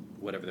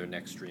whatever their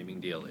next streaming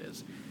deal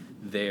is,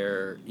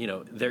 there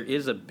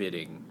is a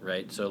bidding,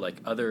 right? So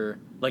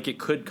it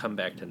could come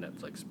back to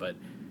Netflix, but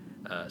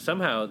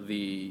somehow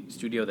the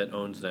studio that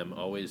owns them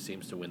always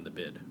seems to win the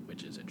bid,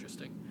 which is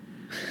interesting.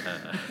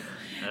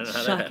 I don't know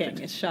how that happens.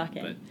 It's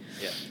shocking. But,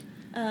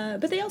 yeah.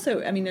 But they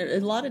also, I mean, a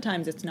lot of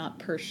times it's not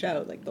per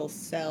show. They'll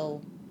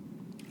sell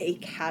a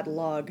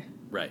catalog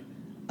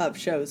of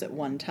shows at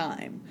one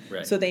time.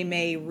 Right. So they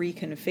may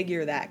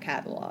reconfigure that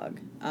catalog.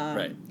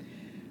 Right.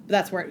 But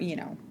that's where,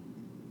 the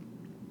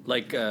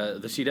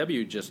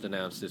CW just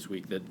announced this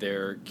week that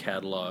their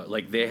catalog,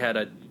 they had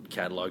a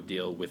catalog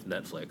deal with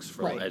Netflix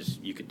for, as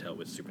you can tell,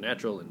 with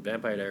Supernatural and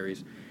Vampire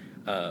Diaries,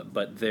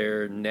 But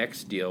their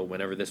next deal,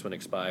 whenever this one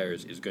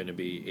expires, is going to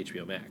be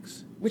HBO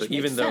Max. Which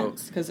makes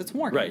sense, because it's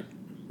Warner.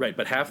 Right.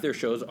 But half their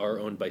shows are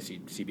owned by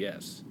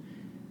CBS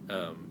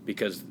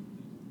because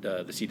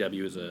the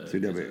CW is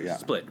a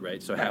split,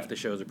 right? So half the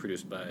shows are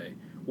produced by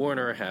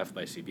Warner, half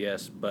by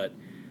CBS. But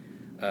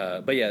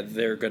yeah,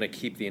 they're going to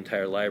keep the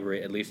entire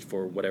library, at least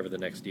for whatever the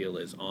next deal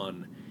is,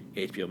 on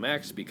HBO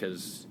Max,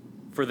 because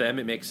for them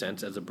it makes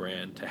sense as a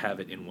brand to have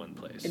it in one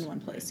place. In one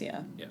place,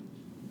 right? Yeah,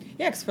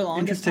 because for the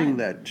longest Interesting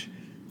time... that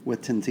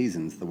with 10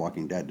 seasons, The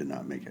Walking Dead did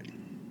not make it.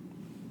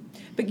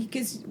 But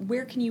because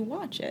where can you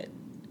watch it?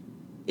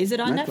 Is it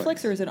on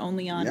Netflix or is it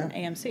only on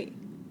AMC?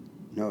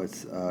 No,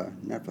 it's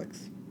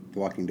Netflix. The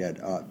Walking Dead.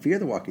 Fear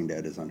the Walking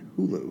Dead is on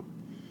Hulu.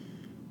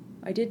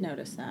 I did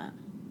notice that.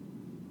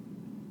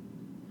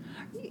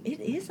 It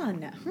is on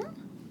Netflix. Huh?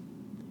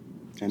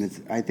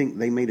 And I think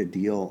they made a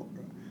deal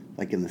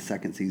like in the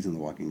second season of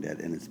The Walking Dead,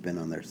 and it's been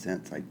on there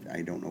since.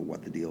 I don't know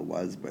what the deal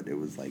was, but it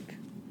was like,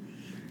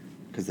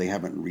 because they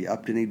haven't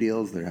re-upped any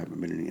deals, there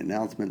haven't been any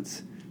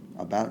announcements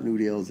about new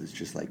deals. It's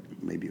just like,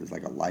 maybe it was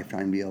like a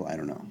lifetime deal. I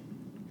don't know.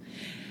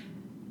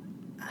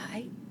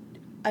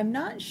 I'm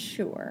not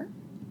sure,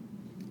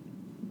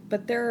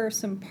 but there are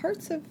some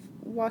parts of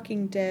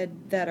Walking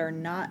Dead that are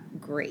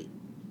not great.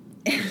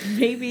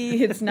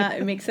 Maybe it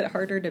makes it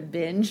harder to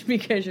binge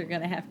because you're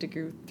going to have to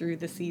go through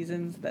the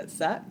seasons that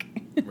suck.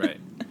 Right.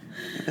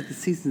 But the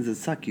seasons that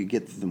suck, you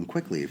get to them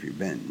quickly if you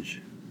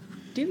binge.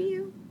 Do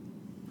you?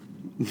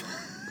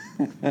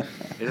 It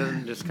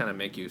doesn't just kind of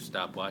make you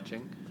stop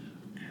watching?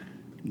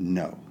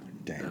 No.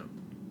 Damn.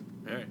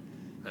 No. All right.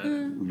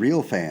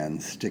 Real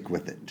fans stick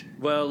with it.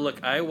 Well,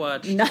 look, I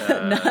watched... there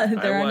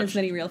aren't as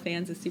many real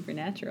fans as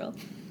Supernatural.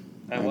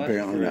 I watched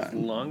for as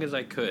long as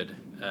I could,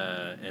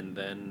 and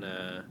then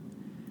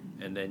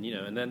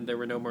there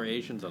were no more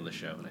Asians on the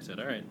show, and I said,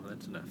 all right, well,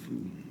 that's enough.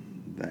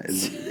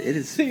 It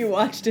is. So you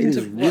watched into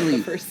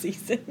the first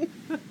season?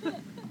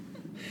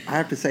 I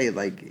have to say,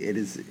 like, it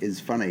is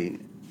funny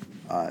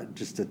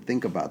just to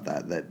think about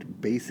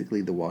that basically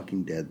The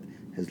Walking Dead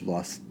has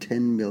lost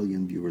 10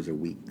 million viewers a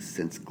week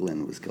since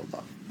Glenn was killed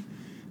off.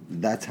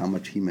 That's how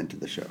much he meant to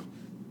the show.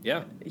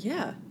 Yeah.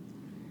 Yeah.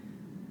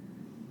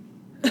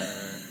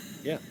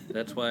 Yeah,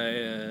 that's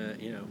why,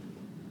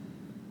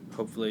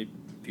 hopefully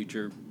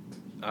future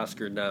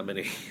Oscar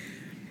nominee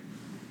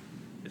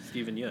is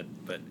Stephen Yeun.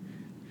 But,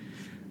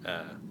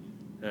 I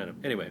don't know.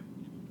 Anyway.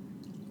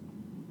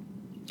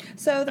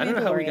 So The Mandalorian. I don't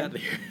know how we got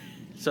there.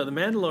 So The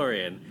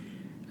Mandalorian,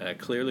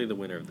 clearly the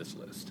winner of this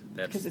list.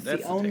 Because it's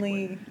the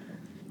only...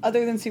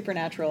 Other than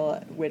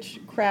Supernatural, which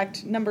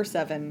cracked number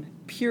 7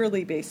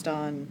 purely based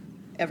on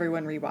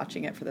everyone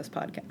rewatching it for this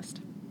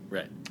podcast.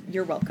 Right.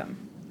 You're welcome.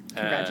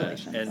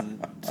 Congratulations.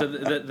 And so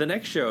the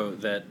next show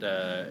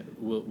that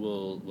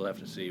we'll have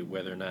to see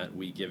whether or not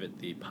we give it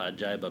the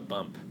Pajiba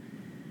bump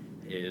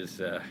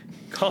is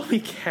Call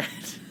Me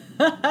Kat,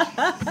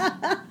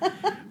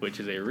 which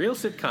is a real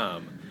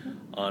sitcom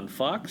on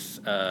Fox.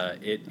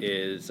 It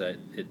is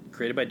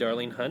created by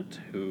Darlene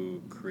Hunt,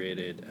 who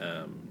created...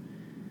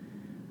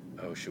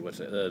 what's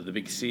it? The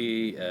Big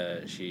C.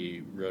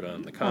 She wrote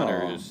on The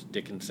Connors,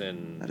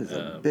 Dickinson. That is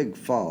a big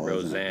fall.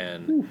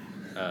 Roseanne.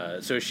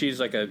 So she's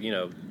like a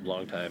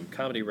longtime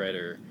comedy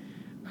writer,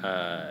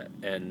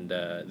 and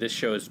this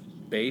show is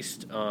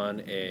based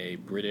on a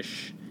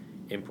British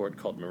import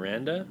called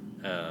Miranda.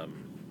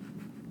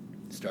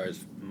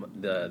 Stars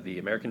the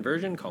American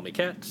version, Call Me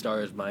Kat.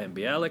 Stars Mayim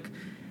Bialik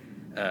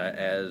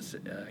as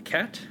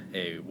Kat,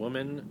 a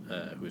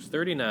woman who's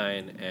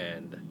 39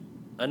 and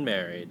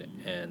unmarried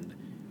and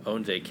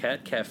owns a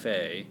cat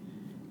cafe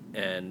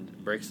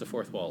and breaks the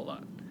fourth wall a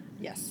lot.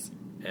 Yes.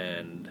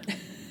 And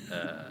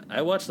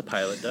I watched the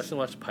pilot. Dustin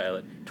watched the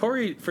pilot.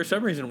 Tori, for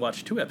some reason,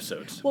 watched 2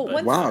 episodes.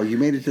 Well, wow, you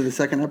made it to the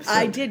second episode.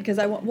 I did, because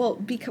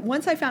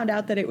once I found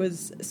out that it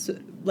was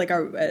like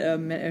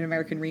an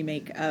American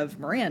remake of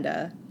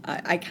Miranda,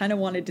 I kind of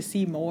wanted to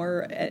see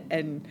more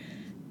and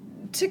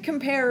to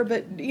compare,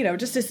 but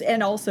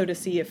and also to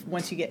see if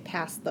once you get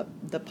past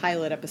the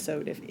pilot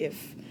episode,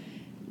 if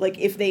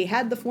they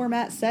had the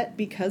format set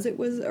because it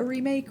was a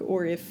remake,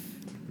 or if,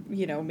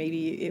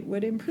 maybe it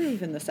would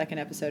improve in the second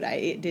episode.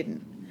 It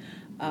didn't.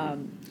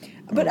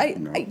 But I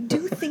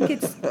do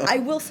think I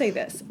will say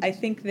this. I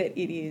think that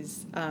it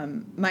is,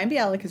 Mayim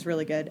Bialik is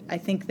really good. I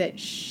think that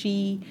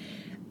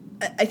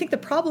I think the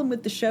problem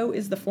with the show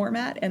is the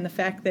format and the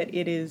fact that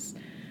it is,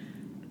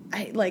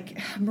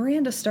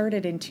 Miranda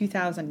started in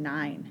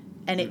 2009.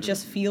 And it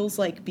just feels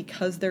like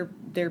because they've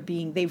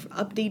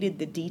updated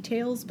the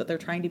details, but they're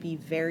trying to be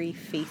very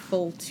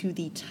faithful to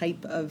the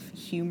type of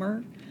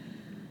humor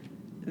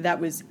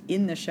that was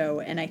in the show.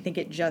 And I think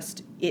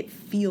it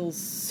feels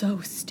so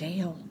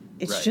stale.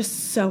 It's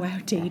just so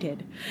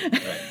outdated.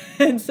 Right.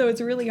 And so it's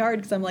really hard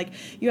because I'm like,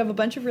 you have a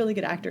bunch of really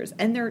good actors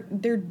and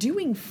they're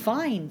doing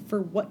fine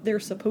for what they're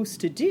supposed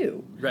to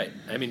do. Right.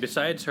 I mean,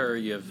 besides her,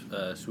 you have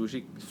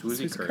Swoozie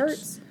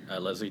Kurtz.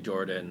 Leslie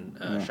Jordan,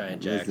 Cheyenne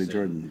Jackson. Leslie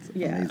Jordan's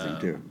amazing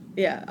too.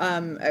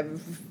 Yeah.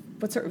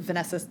 What's her,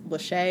 Vanessa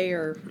Lachey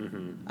or?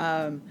 Mm-hmm.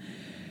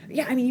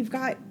 I mean, you've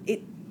got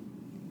it.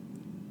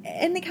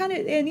 And they kind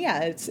of, and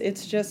yeah,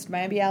 it's just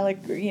Mayim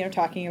Bialik,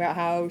 talking about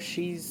how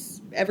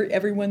she's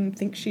everyone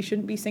thinks she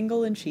shouldn't be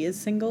single, and she is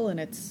single, and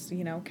it's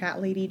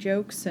cat lady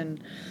jokes,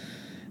 and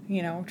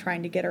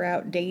trying to get her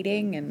out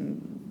dating,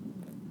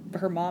 and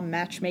her mom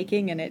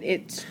matchmaking, and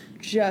it's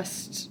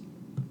just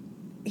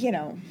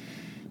and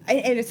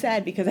it's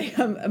sad because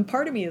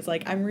part of me is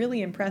like, I'm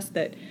really impressed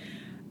that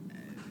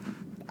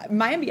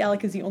Mayim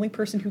Bialik is the only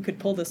person who could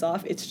pull this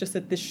off. It's just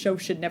that this show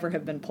should never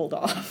have been pulled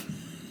off.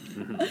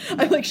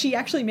 I'm like, she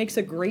actually makes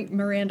a great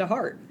Miranda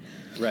Hart.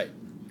 Right.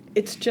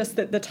 It's just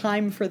that the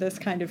time for this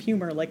kind of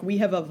humor, like, we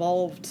have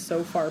evolved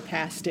so far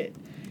past it,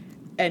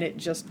 and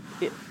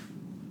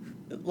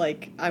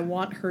I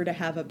want her to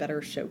have a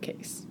better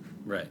showcase.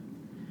 Right.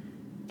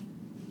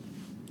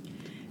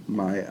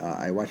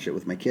 I watched it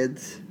with my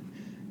kids,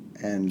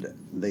 and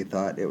they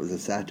thought it was a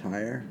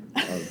satire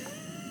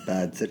of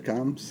bad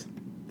sitcoms.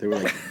 They were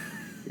like,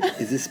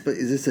 "Is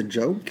this a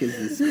joke?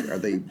 Are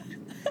they?"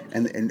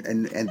 And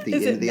at the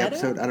end of the meta?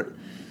 episode,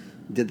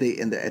 did they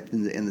in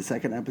the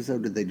second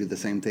episode, did they do the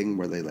same thing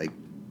where they like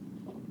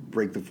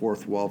break the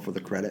fourth wall for the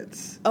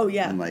credits? Oh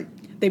yeah, and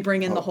they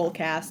bring in the whole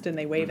cast and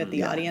they wave at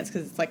the audience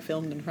because it's like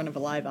filmed in front of a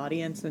live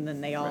audience, and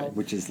then they all,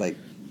 which is like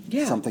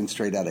something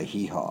straight out of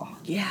Hee Haw.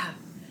 Yeah,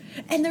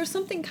 and there's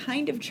something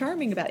kind of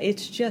charming about it.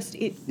 It's just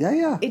it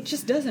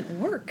just doesn't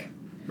work.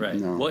 Right.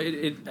 No. Well,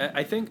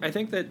 I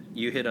think that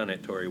you hit on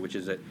it, Tori, which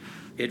is that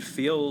it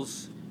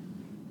feels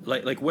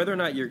like whether or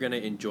not you're going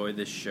to enjoy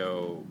this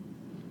show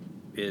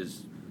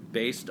is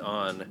based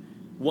on,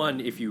 one,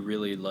 if you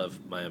really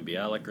love Mayim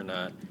Bialik or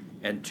not,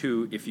 and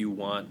two, if you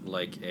want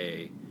like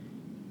a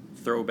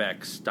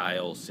throwback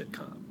style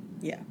sitcom.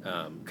 Yeah.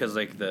 Because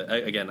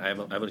again, I've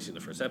only seen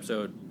the first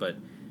episode, but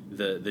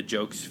the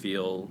jokes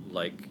feel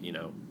like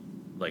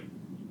like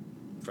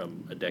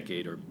from a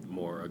decade or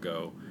more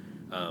ago.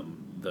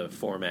 The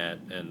format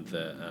and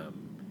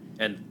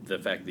the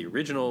fact the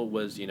original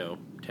was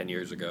 10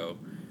 years ago.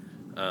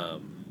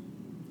 So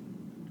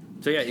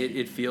yeah,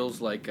 it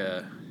feels like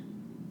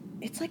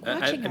it's like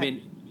watching.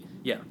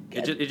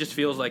 It just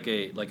feels like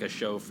a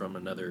show from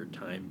another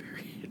time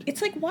period.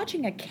 It's like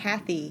watching a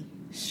Kathy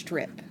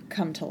strip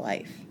come to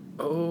life.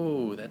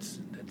 Oh, that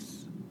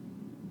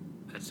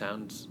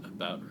sounds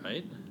about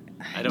right.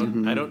 I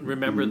don't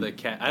remember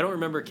I don't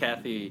remember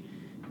Kathy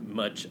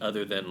much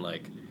other than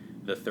like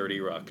the 30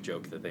 Rock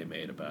joke that they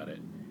made about it.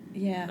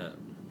 Yeah.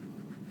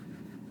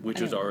 Which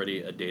was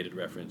already a dated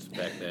reference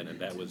back then, and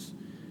that was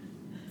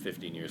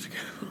 15 years ago.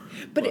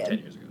 But 10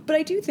 years ago. But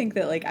I do think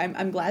that, like,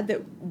 I'm glad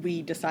that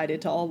we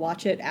decided to all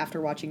watch it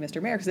after watching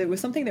Mr. Mayor, because it was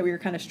something that we were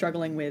kind of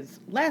struggling with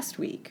last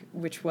week,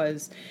 which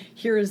was,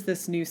 here is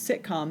this new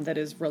sitcom that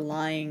is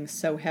relying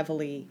so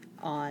heavily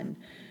on,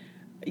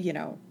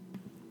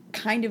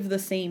 kind of the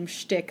same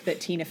shtick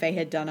that Tina Fey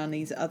had done on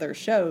these other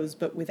shows,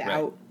 but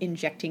without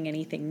injecting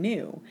anything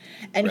new.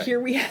 And here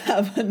we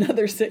have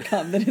another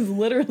sitcom that is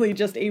literally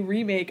just a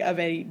remake of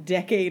a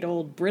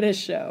decade-old British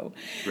show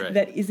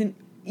that isn't,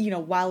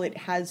 while it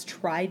has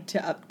tried to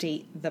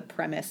update the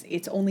premise,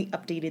 it's only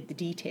updated the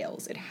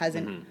details. It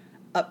hasn't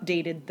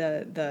updated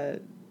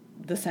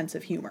the sense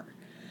of humor.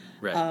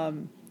 Right.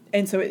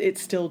 And so it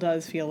still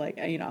does feel like,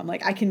 I'm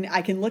like, I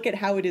can look at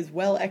how it is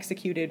well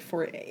executed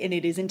and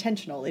it is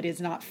intentional. It is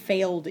not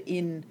failed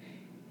in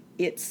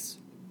its,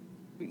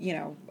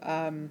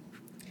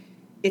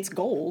 its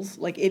goals.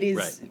 Like, it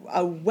is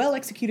a well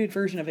executed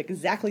version of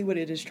exactly what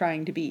it is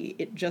trying to be.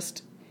 It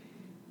just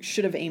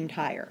should have aimed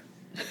higher.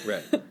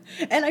 Right.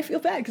 And I feel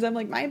bad because I'm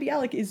like, Mayim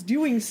Bialik is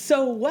doing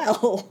so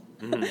well.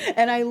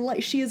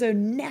 And she is a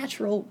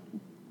natural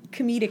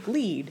comedic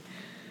lead.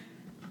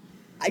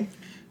 I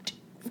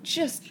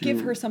just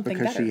give her something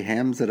because better. She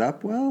hams it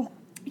up well?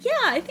 Yeah,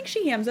 I think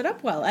she hams it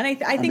up well. And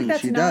I think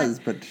that's she does,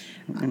 but,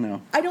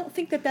 I don't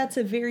think that that's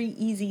a very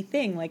easy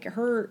thing. Like,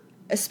 her,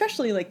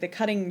 especially, like, the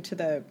cutting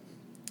to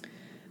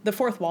the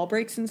fourth wall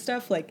breaks and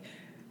stuff, like,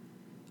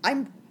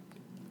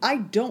 I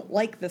don't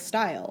like the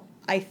style.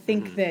 I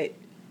think that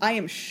I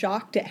am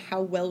shocked at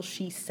how well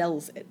she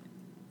sells it.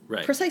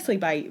 Right. Precisely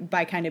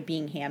by kind of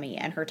being hammy,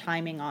 and her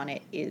timing on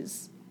it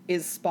is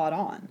spot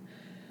on.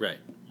 Right.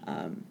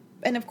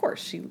 And of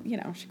course, she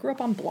grew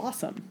up on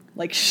Blossom,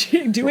 like,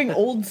 she doing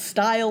old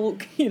style,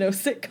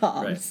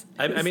 sitcoms.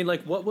 Right. I mean,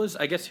 like, what was?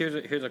 I guess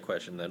here's a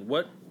question then.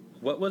 What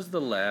was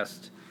the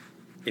last?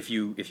 If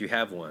you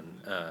have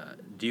one,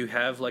 do you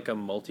have like a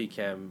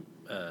multicam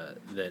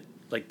that,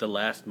 like, the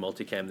last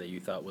multicam that you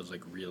thought was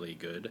like really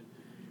good,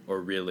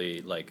 or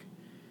really like?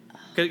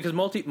 Because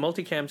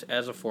multicams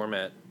as a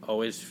format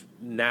always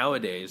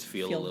nowadays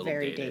feel a little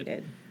very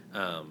dated.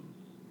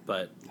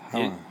 But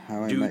How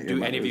I Met Your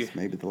Mother is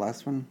maybe the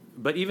last one.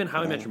 But even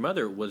How I Met Your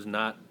Mother was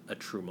not a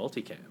true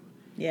multicam.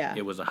 Yeah,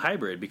 it was a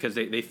hybrid because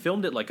they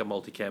filmed it like a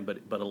multicam,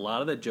 but a lot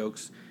of the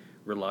jokes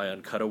rely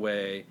on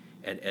cutaway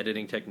and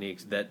editing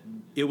techniques that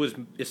it was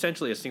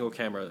essentially a single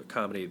camera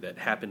comedy that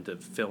happened to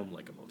film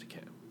like a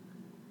multicam.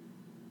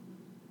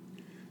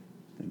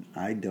 Then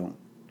I don't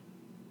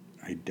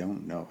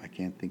know. I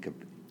can't think of.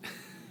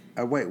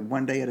 Wait,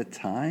 One Day at a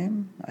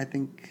Time? I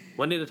think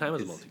One Day at a Time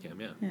was a multicam.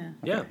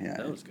 Yeah. Okay,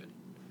 That was good.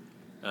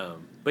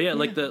 But yeah,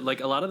 like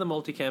a lot of the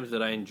multicams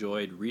that I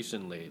enjoyed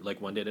recently,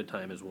 like One Day at a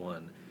Time is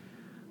one.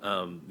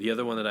 The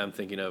other one that I'm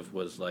thinking of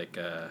was like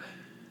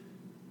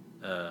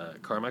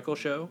Carmichael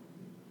Show,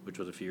 which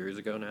was a few years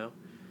ago now.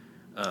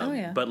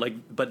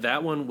 But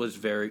that one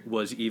was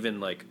even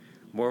like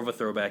more of a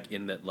throwback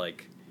in that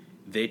like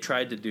they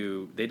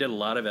did a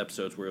lot of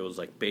episodes where it was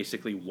like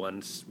basically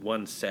one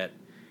set,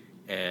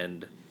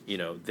 and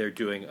they're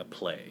doing a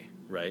play,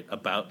 right,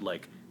 about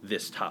like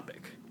this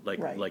topic, like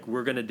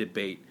we're going to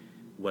debate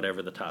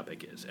whatever the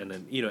topic is, and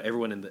then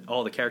everyone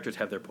all the characters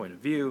have their point of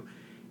view,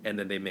 and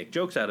then they make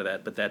jokes out of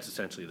that, but that's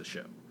essentially the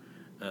show.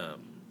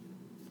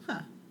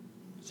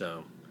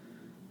 So,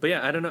 but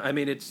yeah, I don't know. I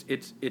mean, it's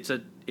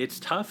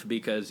tough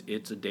because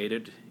it's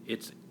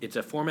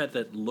a format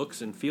that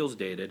looks and feels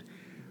dated,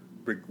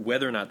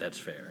 whether or not that's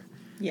fair.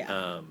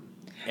 Yeah.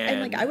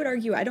 And like I would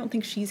argue, I don't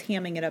think she's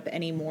hamming it up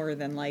any more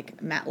than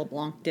like Matt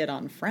LeBlanc did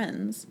on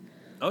Friends.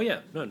 Oh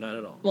yeah, no, not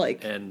at all.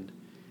 And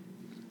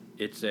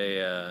it's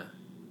a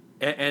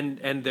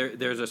and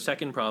there's a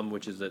second problem,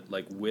 which is that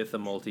like with a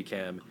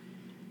multicam,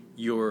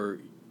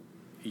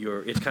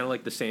 it's kind of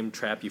like the same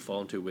trap you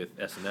fall into with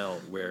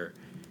SNL, where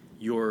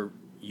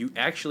you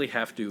actually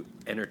have to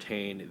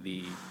entertain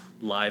the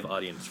live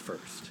audience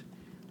first.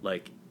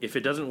 Like if it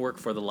doesn't work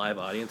for the live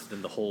audience,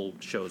 then the whole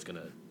show is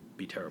gonna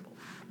be terrible.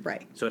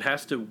 Right. So it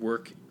has to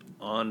work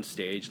on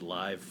stage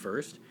live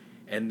first,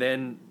 and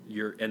then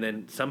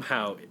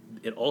somehow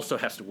it also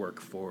has to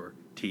work for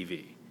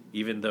TV,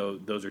 even though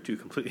those are two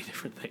completely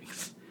different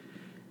things.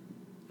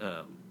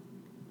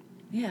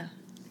 Yeah.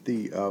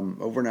 The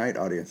overnight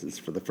audiences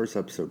for the first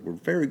episode were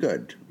very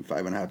good,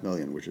 5.5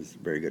 million, which is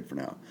very good for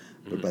now.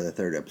 But by the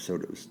third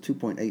episode, it was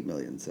 2.8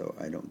 million. So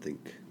I don't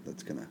think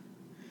that's gonna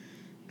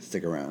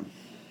stick around.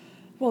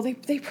 Well,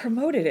 they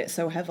promoted it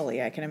so heavily.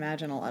 I can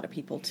imagine a lot of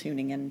people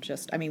tuning in.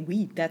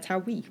 That's how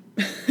we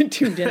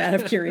tuned in out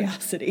of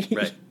curiosity.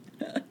 Right.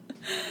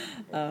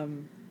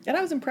 And I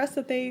was impressed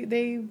that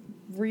they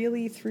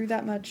really threw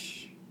that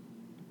much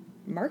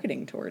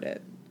marketing toward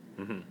it.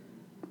 Mm-hmm.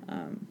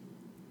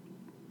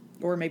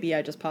 Or maybe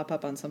I just pop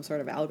up on some sort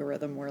of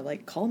algorithm where,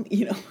 like, call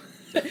me,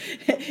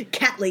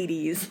 cat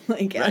ladies.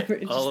 Like,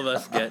 right. All of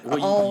us get.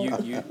 Well,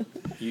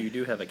 you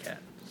do have a cat.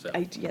 So.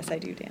 Yes, I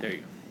do, Dan. There you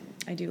go.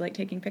 I do like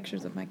taking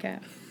pictures of my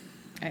cat.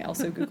 I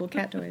also Google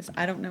cat toys.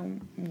 I don't know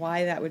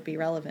why that would be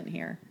relevant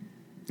here.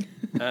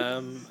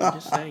 I'm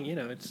just saying,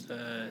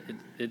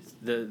 it's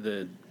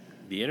the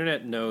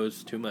internet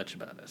knows too much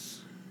about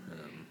us.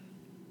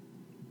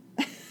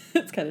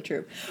 It's kind of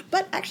true.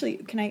 But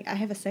actually, I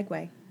have a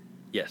segue.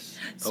 Yes.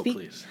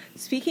 Please.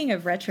 Speaking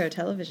of retro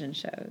television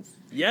shows.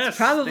 Yes. It's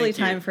probably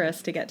time for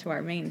us to get to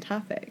our main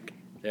topic.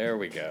 There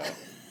we go.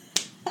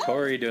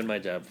 Tori doing my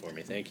job for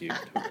me. Thank you,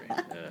 Tori.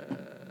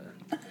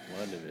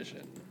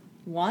 WandaVision.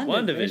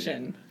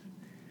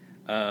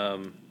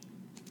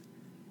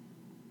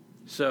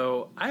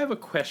 So I have a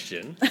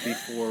question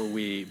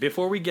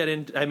before we get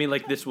into. I mean,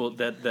 like this will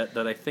that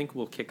I think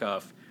will kick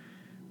off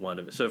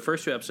WandaVision. So the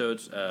first two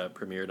episodes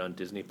premiered on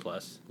Disney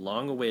Plus.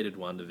 Long-awaited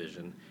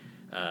WandaVision.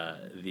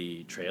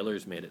 The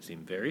trailers made it seem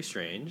very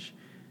strange.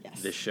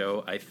 Yes. This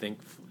show, I think,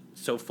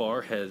 so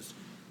far has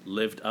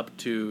lived up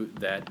to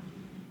that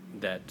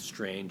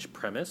strange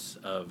premise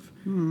of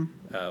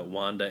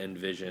Wanda and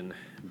Vision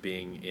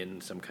being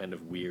in some kind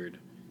of weird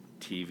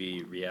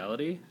TV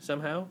reality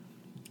somehow.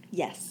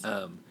 Yes.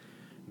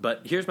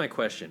 But here's my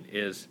question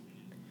is,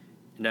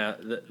 now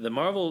the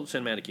Marvel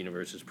Cinematic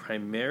Universe is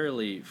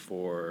primarily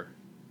for,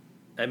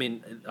 I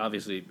mean,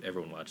 obviously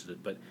everyone watches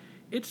it, but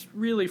it's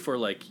really for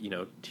like,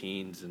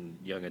 teens and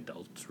young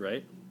adults,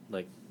 right?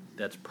 Like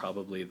that's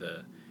probably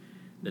the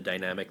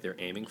dynamic they're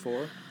aiming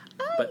for.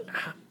 But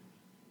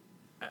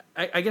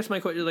I guess my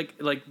question,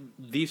 like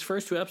these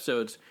first two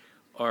episodes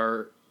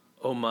are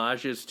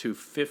homages to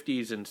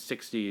 50s and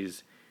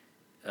 60s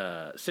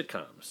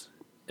sitcoms,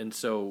 and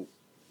so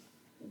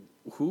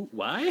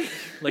why?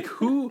 Like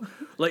who?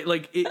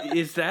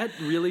 Is that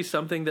really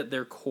something that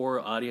their core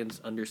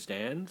audience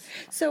understands?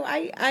 So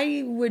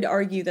I would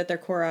argue that their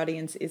core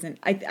audience isn't.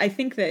 I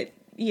think that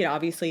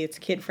obviously it's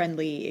kid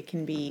friendly. It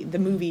can be the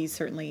movies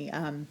certainly,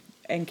 and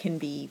can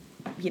be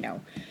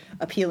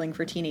appealing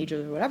for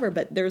teenagers or whatever,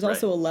 but there's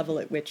also a level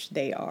at which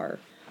they are,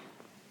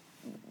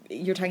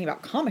 you're talking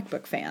about comic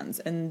book fans,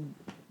 and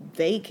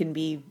they can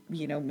be,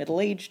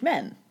 middle-aged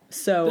men.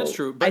 So that's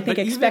true. I think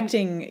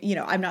expecting,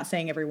 I'm not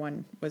saying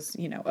everyone was,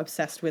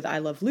 obsessed with I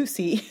Love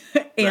Lucy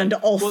and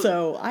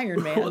also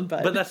Iron Man,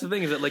 but that's the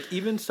thing is that like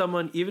even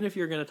if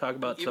you're going to talk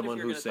about someone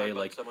who say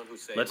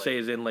let's say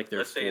is in like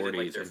their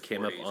 40s and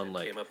came up on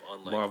like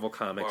Marvel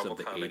comics of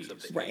the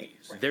 80s, right?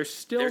 They're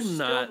still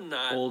not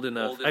old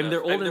enough. I mean,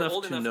 they're old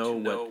enough to know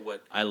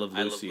what I Love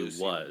Lucy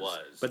was,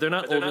 but they're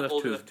not old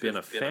enough to have been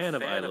a fan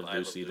of I Love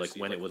Lucy like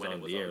when it was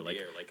on the air.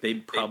 Like they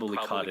probably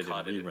caught it in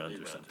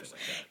reruns or something like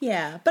that.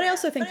 Yeah, but I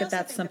also think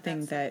that's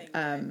something that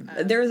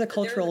there is a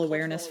cultural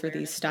awareness for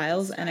these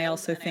styles, and I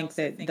also think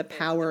that the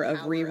power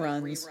of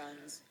reruns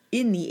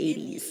in the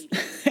 80s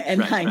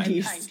and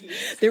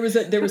 90s.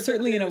 There was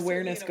certainly an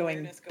awareness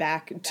going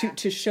back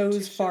to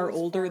shows far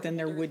older than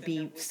there would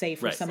be, say,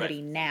 for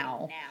somebody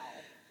now.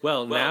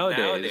 Well,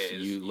 nowadays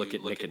you look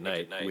at Nick at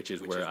Night, which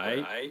is where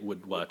I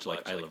would watch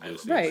like I Love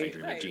Lucy, and St.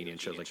 Virginia, and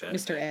shows like that.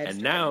 Mr. Ed.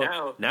 And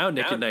now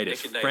Nick at Night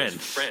is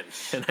Friends,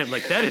 and I'm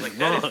like, that is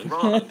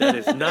wrong. That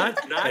is not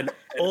an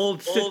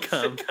old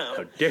sitcom.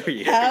 How dare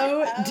you?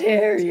 How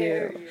dare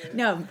you?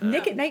 No,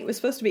 Nick at Night was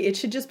supposed to be. It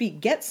should just be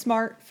Get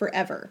Smart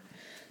Forever.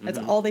 That's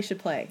all they should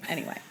play.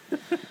 Anyway,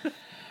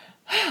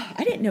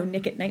 I didn't know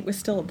Nick at Night was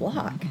still a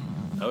block.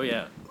 Oh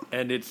yeah.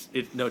 And it's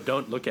no,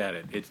 don't look at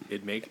it.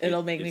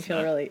 It'll make me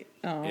feel really.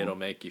 Oh. It'll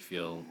make you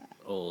feel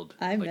old.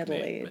 I'm like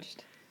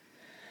middle-aged.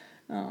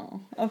 Oh,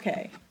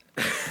 okay.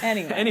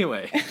 Anyway.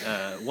 Anyway,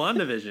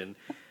 WandaVision.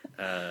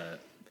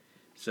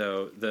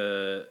 So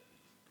the.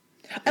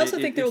 I also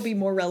think there will be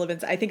more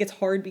relevance. I think it's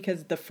hard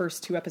because the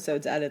first 2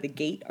 episodes out of the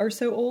gate are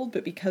so old,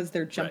 but because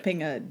they're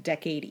jumping a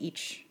decade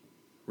each.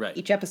 Right.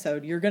 Each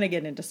episode, you're going to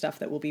get into stuff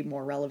that will be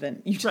more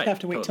relevant. You just have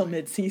to wait till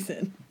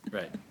mid-season.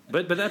 Right.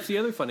 But that's the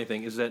other funny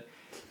thing is that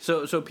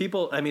so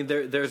people, I mean,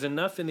 there's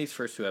enough in these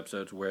first 2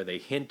 episodes where they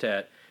hint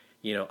at,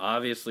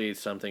 obviously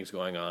something's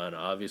going on.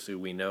 Obviously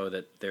we know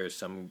that there's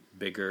some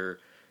bigger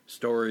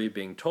story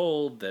being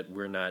told that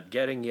we're not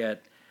getting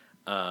yet.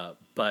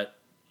 But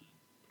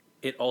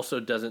it also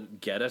doesn't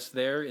get us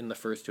there in the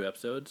first 2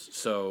 episodes.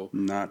 So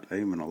not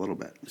even a little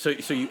bit. So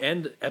you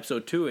end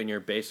episode 2 and you're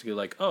basically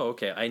like, oh,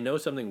 okay, I know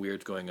something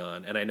weird's going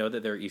on, and I know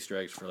that there are Easter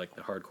eggs for like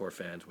the hardcore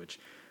fans,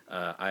 which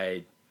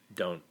I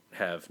don't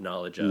have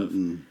knowledge of.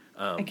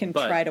 I can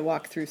try to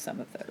walk through some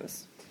of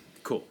those.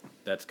 Cool,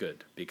 that's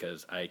good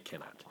because I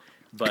cannot.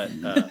 But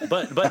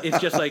it's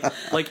just like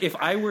if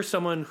I were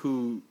someone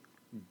who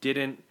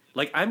didn't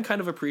like, I'm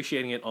kind of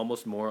appreciating it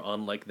almost more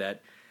on like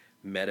that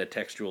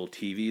metatextual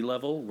TV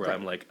level where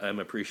I'm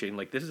appreciating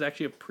like this is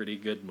actually a pretty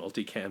good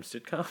multicam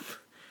sitcom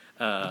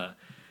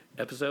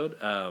episode.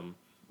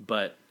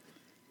 But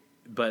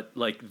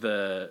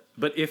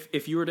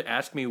if you were to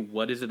ask me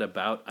what is it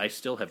about, I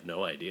still have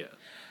no idea.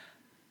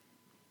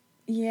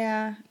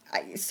 Yeah.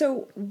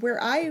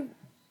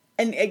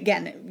 And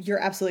again, you're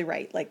absolutely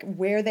right. Like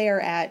where they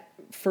are at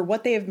for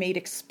what they have made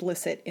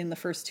explicit in the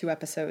first 2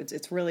 episodes,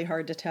 it's really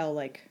hard to tell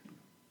like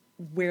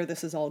where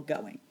this is all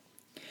going.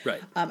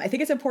 Right. I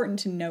think it's important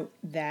to note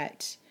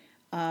that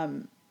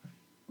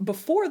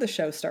before the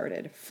show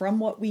started, from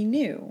what we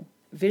knew,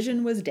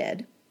 Vision was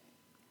dead.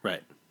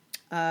 Right.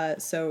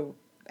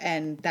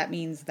 And that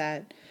means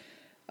that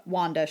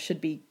Wanda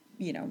should be,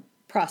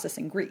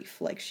 processing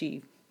grief. Like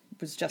she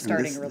was just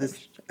starting a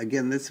relationship.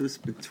 This was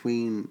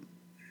between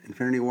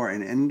Infinity War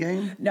and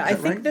Endgame? No, I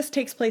think this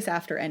takes place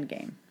after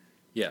Endgame.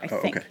 Yeah. I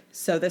think. Okay.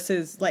 So this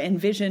is like, and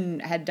Vision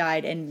had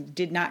died and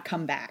did not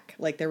come back.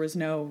 Like there was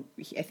no,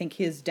 I think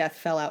his death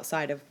fell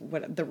outside of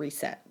what the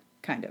reset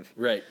kind of.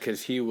 Right.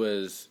 Cause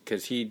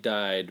he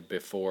died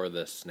before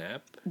the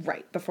snap.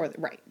 Right.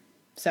 Right.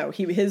 So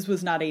his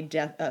was not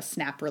a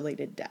snap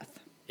related death.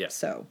 Yeah.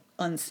 So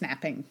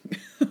unsnapping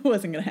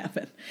wasn't going to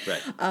happen.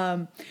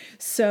 Right.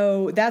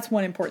 So that's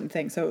one important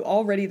thing. So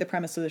already the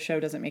premise of the show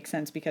doesn't make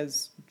sense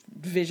because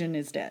Vision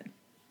is dead.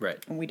 Right.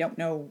 And we don't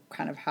know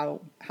kind of how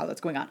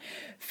that's going on.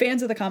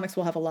 Fans of the comics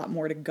will have a lot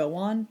more to go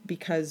on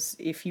because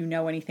if you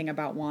know anything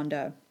about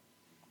Wanda,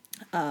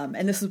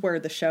 and this is where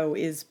the show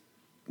is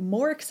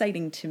more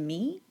exciting to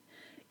me,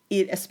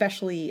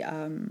 especially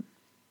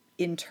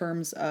in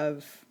terms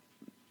of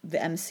the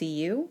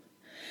MCU,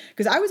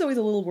 because I was always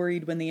a little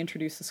worried when they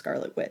introduced the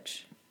Scarlet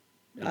Witch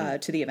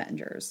to the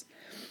Avengers,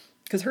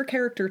 because her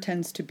character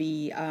tends to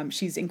be,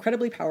 she's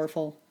incredibly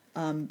powerful.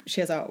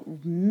 She has a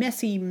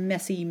messy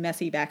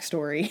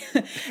backstory,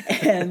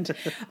 and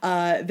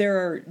there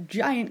are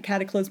giant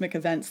cataclysmic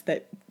events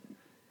that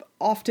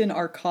often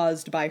are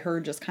caused by her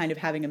just kind of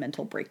having a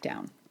mental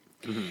breakdown.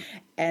 Mm-hmm.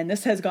 And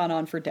this has gone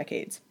on for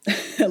decades.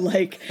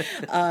 And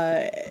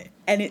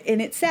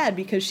it's sad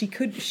because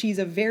she's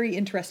a very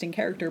interesting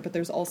character, but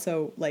there's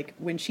also like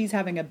when she's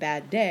having a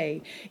bad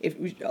day,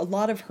 a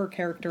lot of her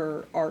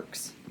character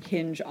arcs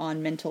hinge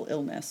on mental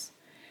illness.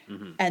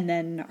 Mm-hmm. And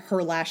then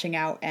her lashing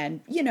out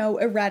and,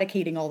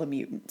 eradicating all the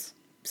mutants,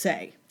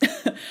 say.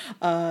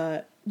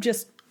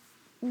 Just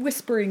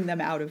whispering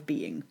them out of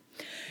being.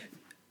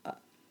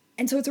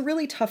 And so it's a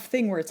really tough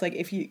thing where it's like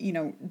if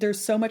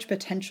there's so much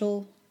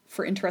potential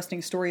for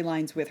interesting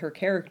storylines with her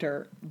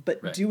character,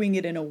 but doing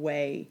it in a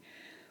way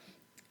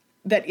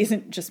that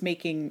isn't just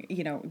making,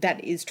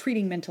 that is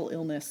treating mental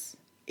illness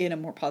in a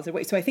more positive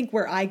way. So I think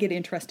where I get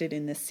interested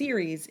in this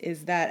series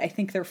is that I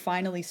think they're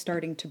finally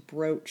starting to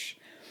broach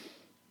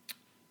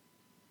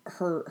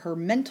her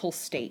mental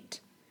state,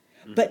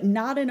 but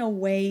not in a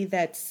way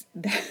that's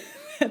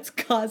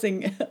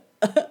causing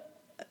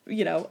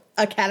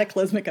a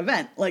cataclysmic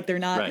event. Like they're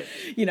not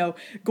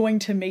going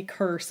to make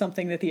her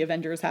something that the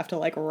Avengers have to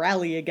like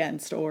rally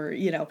against, or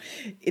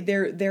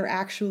they're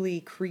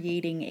actually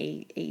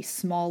creating a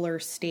smaller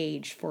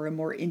stage for a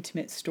more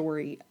intimate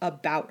story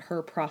about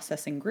her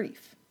processing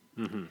grief.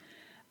 Mm-hmm.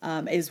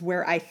 is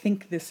where I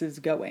think this is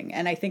going.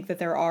 And I think that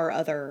there are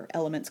other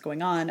elements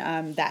going on.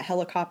 That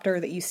helicopter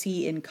that you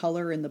see in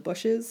color in the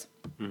bushes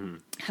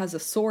has a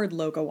sword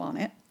logo on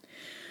it,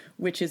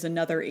 which is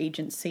another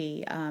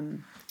agency.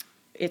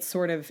 It's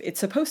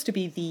supposed to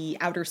be the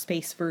outer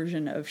space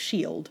version of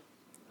S.H.I.E.L.D.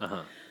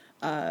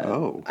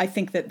 I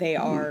think that they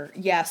are,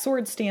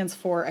 SWORD stands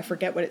for, I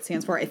forget what it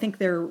stands for. I think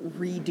they're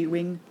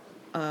redoing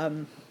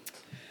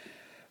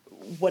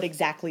what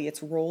exactly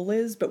its role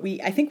is, but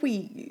I think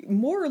we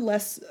more or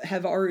less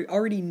have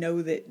already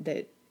know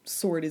that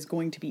SWORD is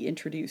going to be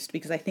introduced,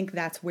 because I think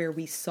that's where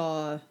we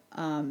saw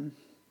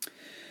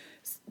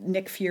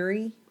Nick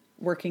Fury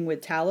working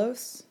with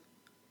Talos.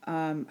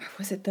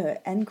 Was it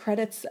the end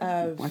credits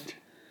of... What?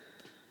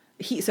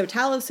 So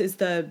Talos is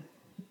the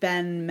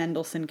Ben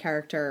Mendelsohn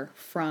character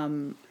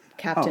from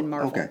Captain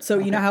Marvel. Okay. So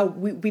you know how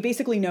we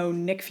basically know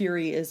Nick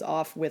Fury is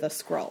off with a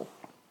Skrull.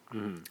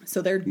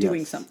 So they're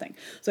doing something.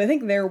 So I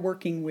think they're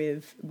working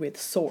with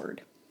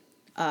SWORD,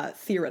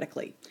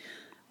 theoretically.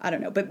 I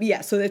don't know. But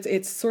yeah, so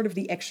it's sort of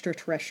the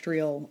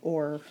extraterrestrial,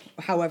 or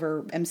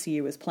however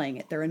MCU is playing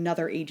it. They're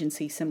another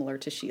agency similar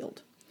to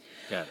S.H.I.E.L.D.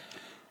 Got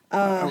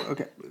it.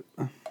 Okay.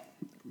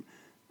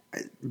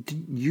 Do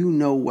you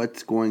know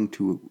what's going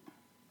to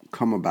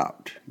come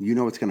about? You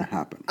know what's going to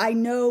happen? I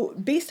know,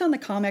 based on the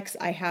comics,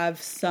 I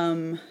have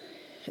some...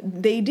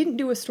 They didn't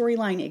do a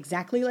storyline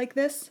exactly like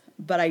this,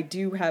 but I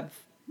do have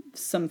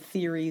some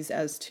theories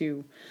as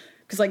to...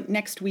 Because, like,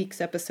 next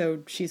week's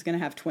episode, she's going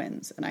to have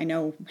twins, and I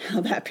know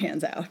how that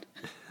pans out.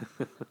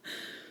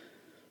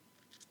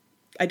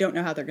 I don't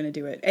know how they're going to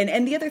do it.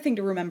 And the other thing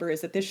to remember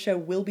is that this show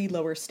will be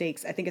lower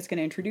stakes. I think it's going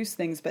to introduce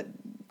things, but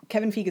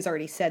Kevin Feige has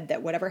already said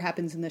that whatever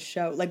happens in this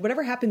show, like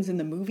whatever happens in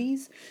the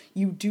movies,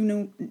 you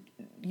do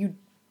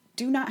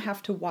not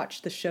have to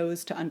watch the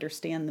shows to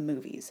understand the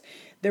movies.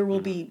 There will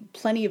be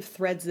plenty of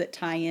threads that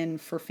tie in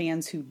for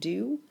fans who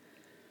do,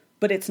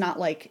 but it's not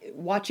like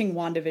watching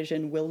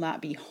WandaVision will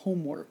not be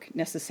homework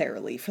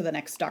necessarily for the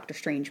next Doctor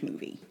Strange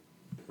movie.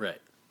 Right.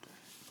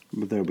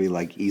 But there'll be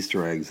like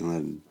Easter eggs and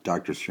then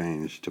Doctor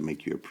Strange to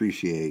make you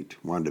appreciate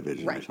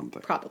WandaVision or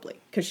something. Probably,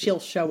 because she'll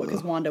show it,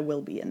 because Wanda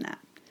will be in that.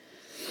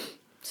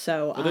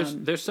 So well,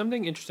 there's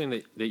something interesting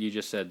that you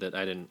just said that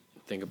I didn't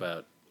think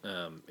about.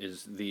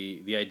 Is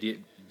the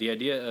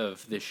idea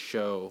of this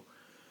show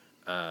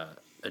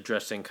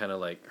addressing kind of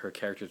like her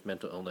character's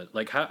mental illness?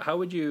 Like how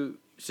would you,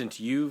 since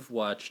you've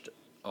watched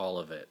all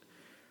of it,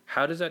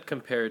 how does that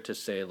compare to,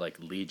 say, like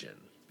Legion?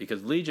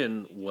 Because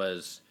Legion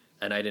was,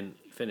 and I didn't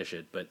finish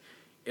it, but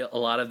a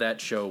lot of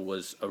that show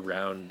was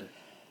around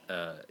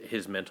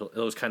his mental... It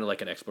was kind of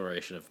like an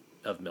exploration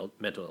of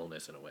mental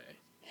illness in a way,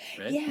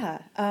 right?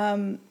 Yeah,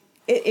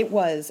 it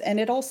was. And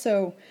it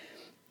also...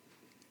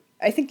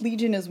 I think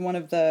Legion is one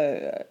of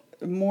the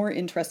more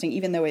interesting,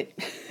 even though it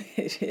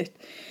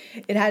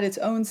had its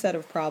own set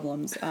of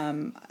problems.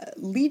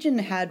 Legion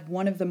had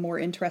one of the more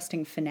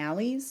interesting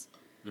finales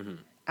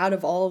out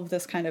of all of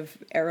this kind of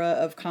era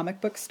of comic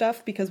book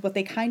stuff, because what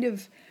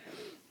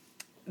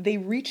they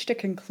reached a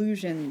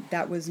conclusion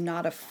that was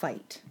not a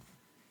fight.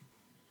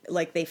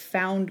 Like, they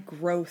found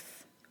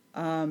growth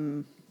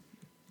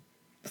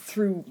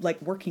through,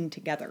 like, working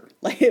together.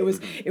 Like, it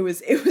was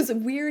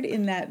weird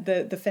in that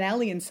the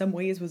finale in some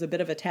ways was a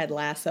bit of a Ted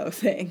Lasso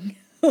thing.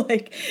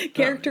 Like,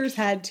 characters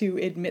had to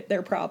admit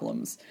their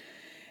problems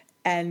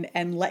and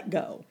let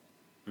go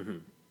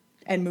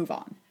and move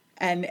on.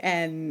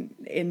 And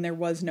there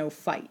was no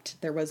fight.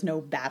 There was no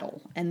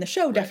battle. And the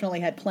show definitely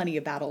had plenty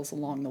of battles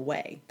along the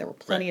way. There were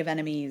plenty of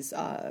enemies.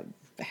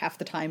 Half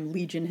the time,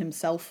 Legion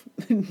himself,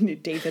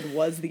 David,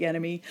 was the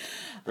enemy.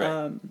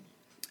 Right.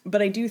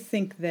 But I do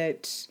think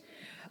that...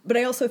 But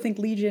I also think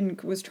Legion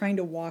was trying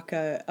to walk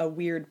a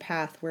weird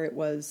path where it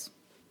was...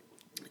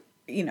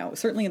 You know,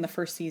 certainly in the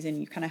first season,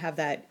 you kind of have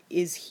that,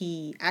 is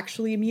he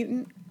actually a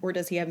mutant, or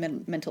does he have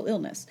mental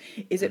illness?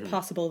 Is it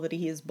possible that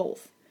he is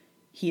both?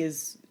 He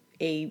is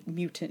a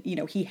mutant, you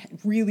know, he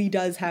really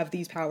does have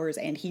these powers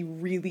and he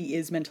really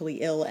is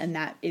mentally ill, and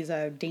that is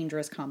a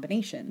dangerous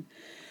combination.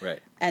 Right.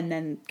 And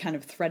then kind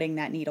of threading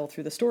that needle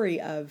through the story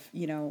of,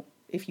 you know,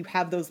 if you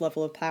have those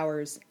level of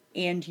powers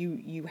and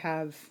you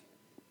have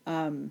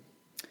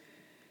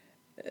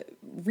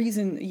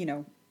reason, you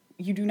know,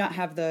 you do not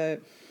have a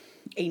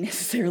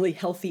necessarily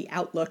healthy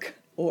outlook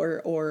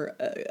or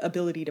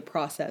ability to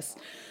process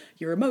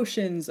your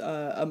emotions,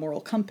 a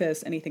moral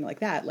compass, anything like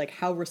that. Like,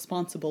 how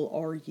responsible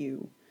are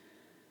you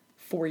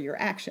for your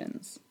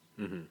actions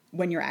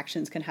when your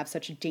actions can have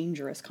such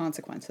dangerous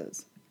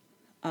consequences?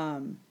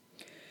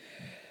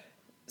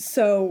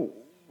 So,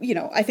 you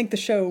know, I think the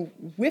show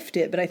whiffed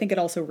it, but I think it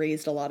also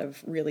raised a lot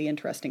of really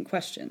interesting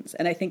questions.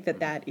 And I think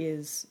that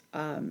is,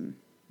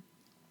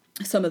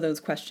 some of those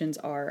questions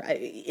are,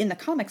 in the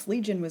comics,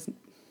 Legion was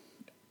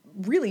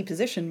really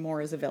positioned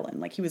more as a villain.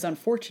 Like, he was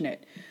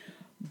unfortunate,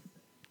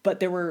 but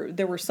there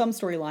were some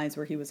storylines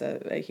where he was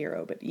a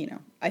hero. But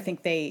I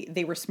think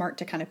they were smart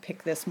to kind of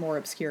pick this more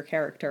obscure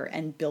character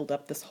and build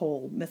up this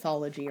whole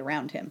mythology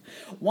around him.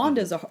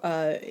 Wanda's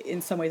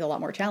in some ways a lot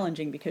more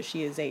challenging because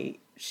she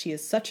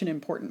is such an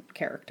important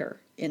character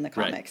in the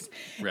comics.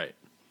 Right.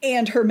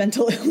 And her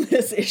mental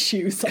illness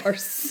issues are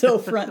so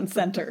front and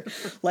center.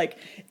 Like,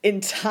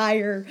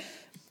 entire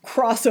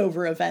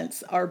crossover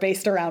events are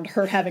based around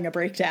her having a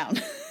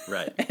breakdown.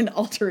 Right. And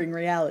altering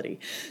reality.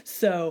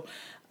 So,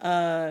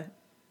 and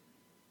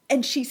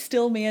she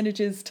still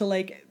manages to,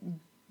 like,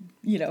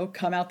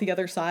 come out the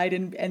other side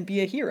and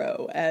be a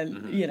hero.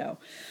 And,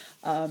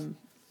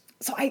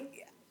 so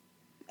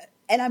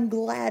I'm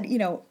glad,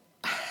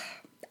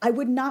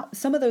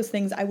 some of those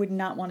things I would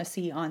not want to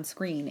see on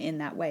screen in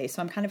that way.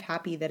 So I'm kind of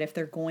happy that if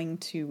they're going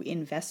to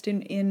invest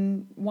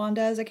in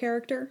Wanda as a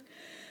character,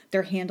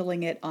 they're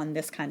handling it on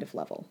this kind of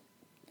level.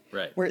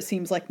 Right. Where it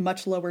seems like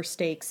much lower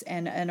stakes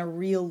and a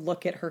real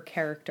look at her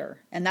character.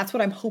 And that's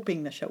what I'm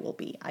hoping the show will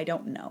be. I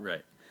don't know.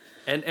 Right.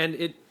 And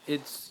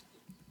it's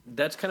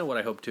that's kind of what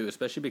I hope too,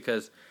 especially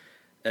because,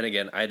 and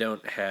again, I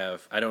don't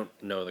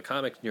know the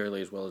comics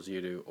nearly as well as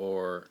you do,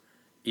 or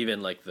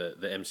even like the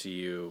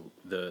MCU,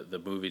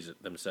 the movies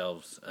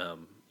themselves.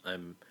 I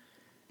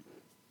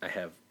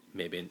have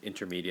maybe an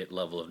intermediate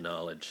level of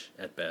knowledge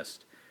at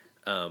best.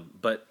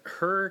 But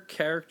her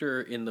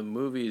character in the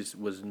movies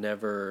was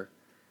never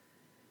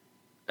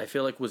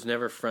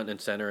front and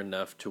center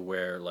enough to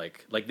where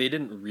like they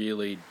didn't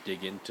really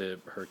dig into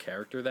her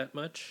character that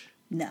much.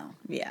 No.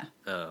 Yeah.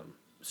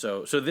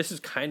 So this is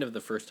kind of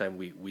the first time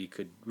we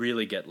could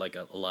really get like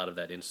a lot of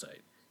that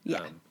insight.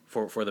 Yeah.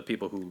 For the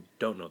people who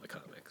don't know the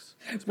comics.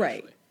 Especially.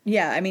 Right.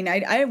 Yeah. I mean,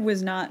 I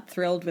was not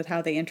thrilled with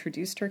how they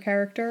introduced her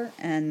character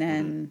and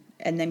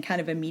then kind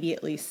of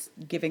immediately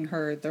giving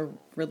her the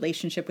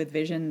relationship with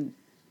Vision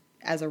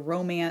as a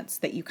romance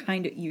that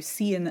you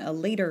see in a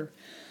later,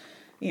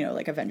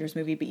 like Avengers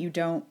movie, but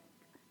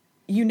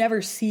you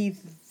never see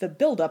the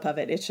buildup of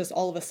it. It's just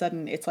all of a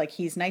sudden it's like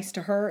he's nice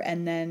to her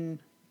and then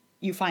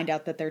you find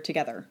out that they're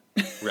together.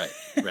 Right.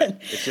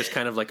 It's just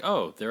kind of like,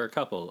 oh, they're a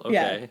couple. Okay.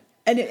 Yeah.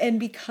 And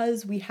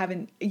because we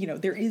haven't,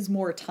 there is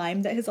more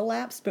time that has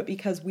elapsed, but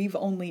because we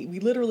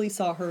literally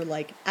saw her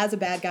like as a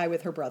bad guy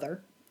with her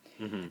brother,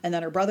 and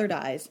then her brother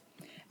dies,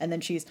 and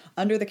then she's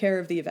under the care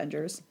of the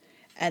Avengers,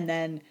 and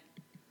then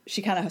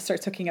she kind of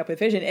starts hooking up with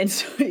Vision, and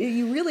so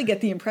you really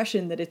get the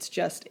impression that it's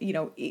just,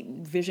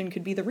 Vision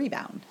could be the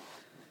rebound.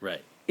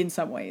 Right. In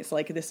some ways,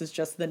 like this is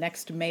just the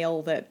next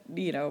male that,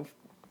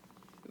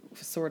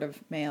 sort of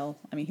male.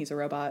 I mean, he's a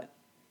robot.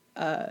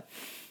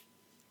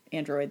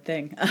 Android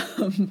thing,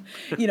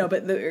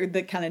 but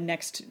the kind of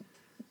next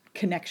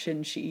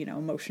connection she,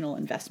 emotional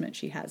investment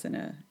she has in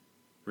a,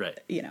 right.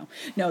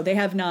 No, they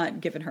have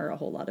not given her a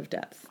whole lot of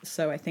depth.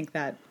 So I think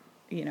that,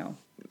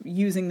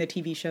 using the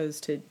TV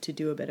shows to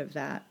do a bit of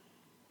that,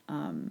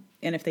 and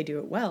if they do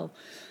it well,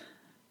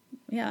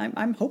 yeah,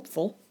 I'm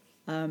hopeful.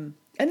 And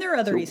there are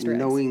other Easter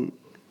eggs.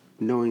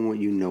 Knowing what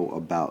you know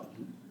about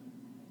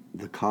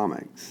the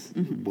comics,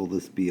 will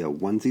this be a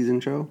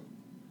one-season show?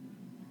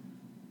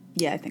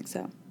 Yeah, I think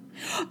so.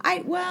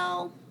 I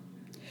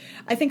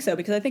think so,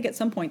 because I think at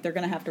some point they're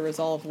going to have to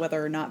resolve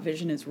whether or not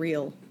Vision is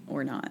real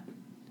or not.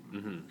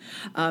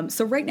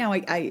 So right now,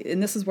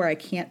 and this is where I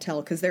can't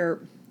tell, because there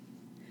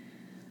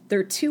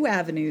are two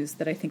avenues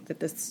that I think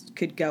that this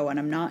could go, and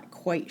I'm not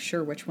quite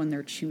sure which one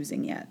they're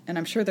choosing yet. And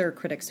I'm sure there are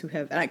critics who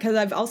have, because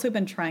I've also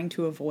been trying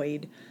to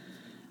avoid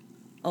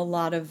a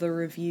lot of the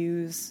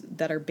reviews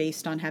that are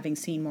based on having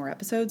seen more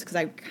episodes,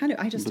 because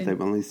But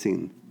they've only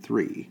seen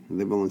 3.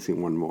 They've only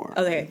seen one more.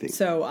 Okay,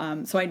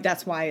 so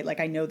that's why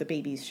I know the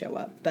babies show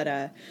up.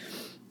 But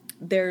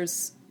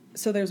there's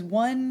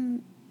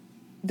one.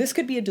 This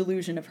could be a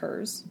delusion of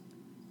hers,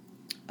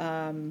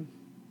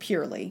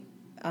 purely,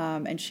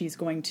 and she's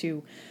going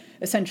to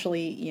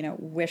essentially,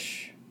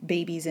 wish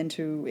babies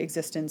into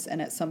existence,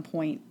 and at some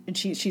point, and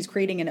she's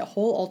creating a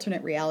whole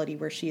alternate reality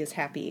where she is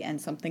happy,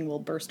 and something will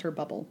burst her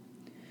bubble.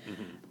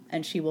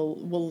 And she will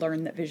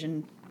learn that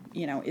Vision,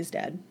 is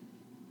dead.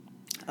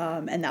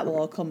 And that will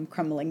all come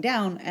crumbling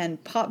down.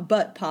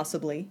 But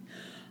possibly,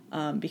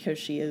 because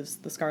she is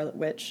the Scarlet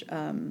Witch,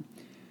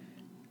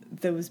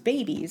 those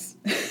babies,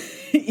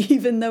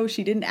 even though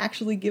she didn't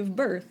actually give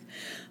birth,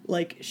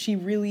 like, she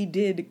really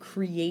did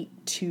create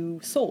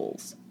 2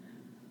 souls.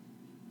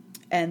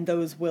 And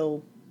those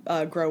will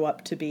grow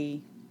up to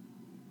be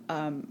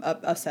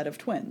a set of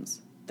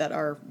twins that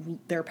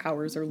their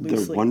powers are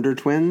loosely... The Wonder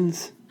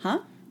Twins? Huh?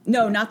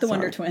 No, not the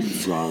Wonder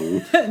Twins.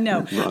 Wrong.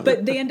 No,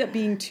 but they end up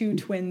being 2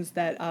 twins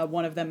that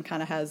one of them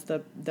kind of has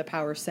the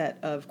power set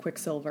of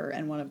Quicksilver,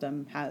 and one of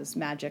them has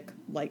magic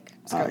like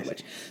Scarlet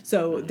Witch.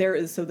 So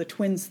the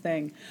twins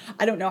thing.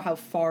 I don't know how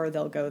far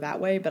they'll go that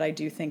way, but I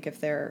do think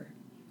if they're,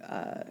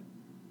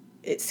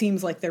 it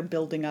seems like they're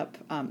building up,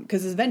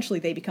 because eventually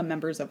they become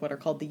members of what are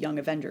called the Young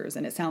Avengers,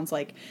 and it sounds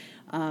like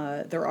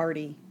they're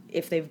already,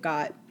 if they've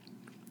got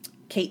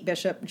Kate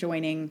Bishop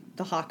joining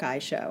the Hawkeye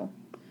show,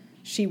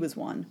 she was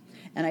one.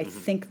 And I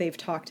think they've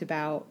talked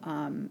about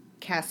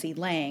Cassie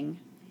Lang,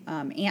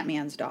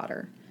 Ant-Man's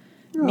daughter,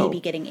 maybe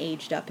getting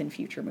aged up in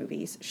future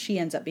movies. She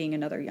ends up being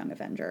another Young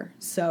Avenger.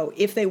 So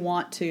if they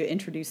want to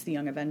introduce the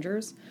Young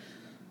Avengers,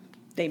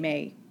 they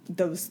may...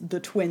 the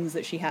twins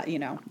that she had,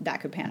 that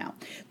could pan out.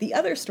 The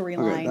other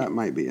storyline... that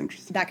might be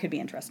interesting. That could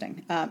be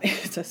interesting.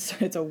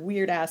 It's a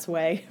weird-ass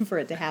way for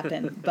it to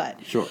happen,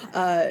 but... Sure.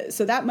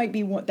 So that might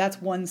be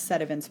that's one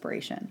set of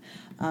inspiration.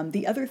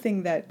 The other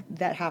thing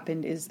that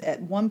happened is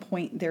at one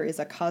point there is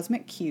a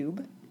cosmic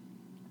cube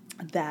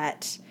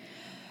that...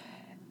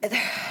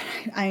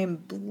 I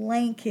am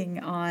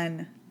blanking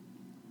on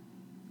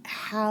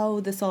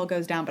how this all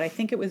goes down, but I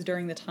think it was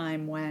during the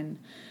time when...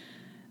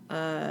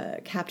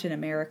 Captain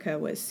America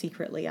was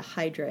secretly a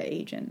Hydra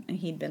agent, and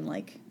he'd been,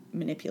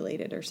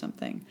 manipulated or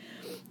something.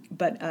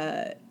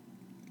 But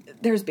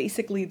there's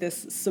basically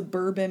this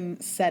suburban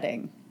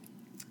setting,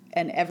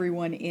 and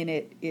everyone in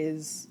it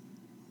is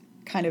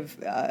kind of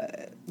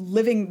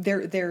living,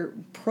 they're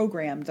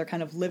programmed, they're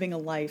kind of living a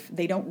life.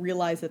 They don't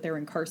realize that they're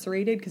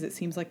incarcerated, because it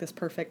seems like this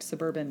perfect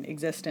suburban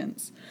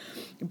existence,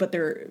 but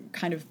they're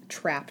kind of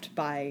trapped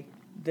by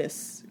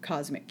this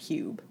cosmic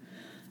cube.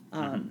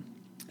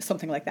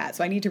 Something like that.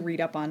 So I need to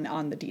read up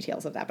on the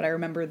details of that, but I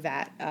remember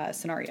that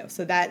scenario.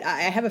 So that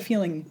I have a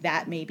feeling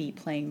that may be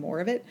playing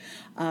more of it.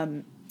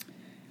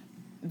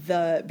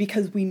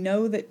 Because we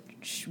know that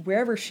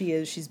wherever she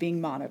is, she's being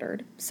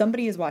monitored.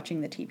 Somebody is watching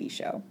the TV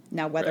show.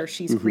 Now, whether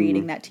she's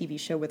creating that TV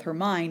show with her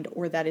mind,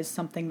 or that is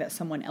something that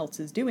someone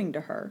else is doing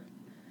to her,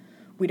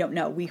 we don't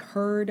know. We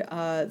heard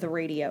the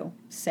radio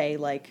say,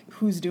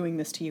 who's doing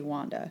this to you,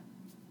 Wanda?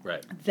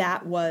 Right.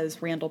 That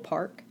was Randall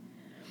Park.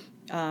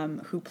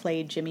 Who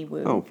played Jimmy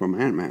Woo. Oh, from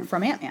Ant-Man.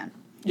 From Ant-Man,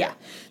 yeah.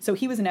 So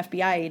he was an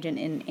FBI agent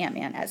in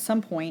Ant-Man. At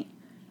some point,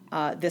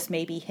 this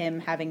may be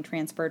him having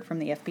transferred from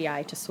the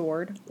FBI to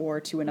SWORD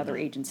or to another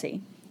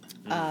agency.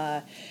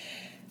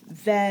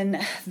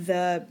 Then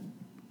the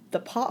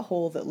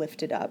pothole that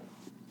lifted up,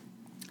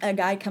 a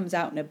guy comes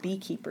out in a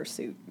beekeeper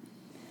suit.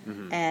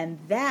 And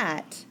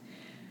that,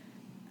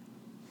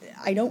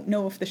 I don't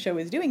know if the show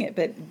is doing it,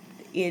 but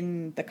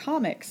in the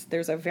comics,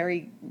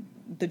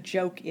 the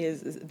joke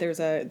is there's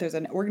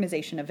an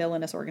organization, a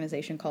villainous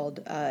organization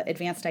called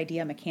Advanced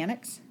Idea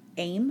Mechanics,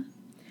 AIM,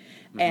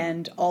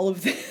 and all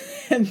of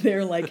and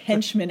their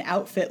henchman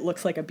outfit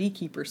looks like a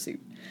beekeeper suit.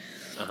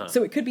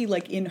 So it could be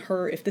in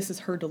her, if this is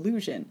her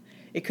delusion,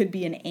 it could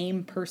be an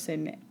AIM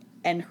person,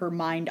 and her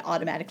mind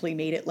automatically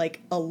made it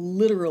a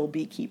literal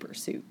beekeeper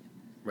suit.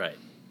 Right.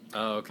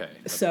 Oh, okay.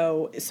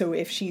 So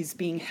if she's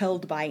being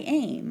held by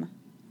AIM,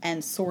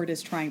 and SWORD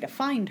is trying to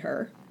find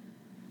her,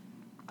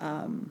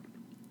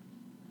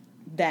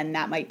 then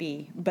that might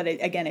be, but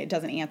it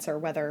doesn't answer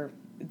whether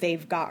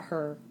they've got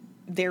her,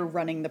 they're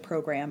running the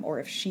program,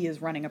 or if she is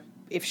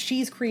if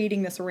she's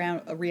creating this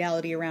around a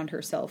reality around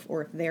herself,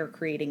 or if they're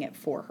creating it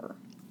for her.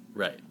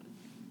 Right.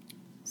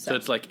 So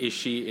it's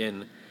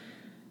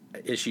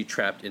is she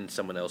trapped in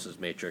someone else's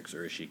matrix,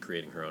 or is she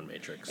creating her own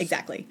matrix?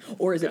 Exactly.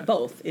 Or is it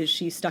both? Is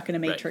she stuck in a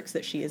matrix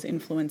that she is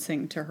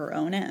influencing to her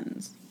own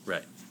ends?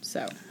 Right.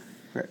 So.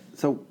 Right.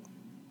 So,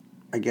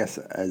 I guess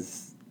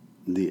as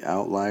the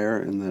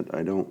outlier in that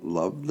I don't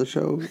love the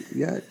show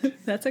yet.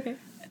 That's okay.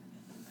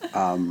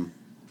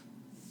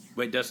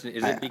 Wait, Dustin,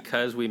 is it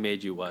because we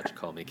made you watch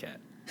Call Me Kat?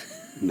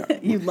 No.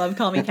 You love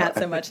Call Me Kat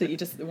so much that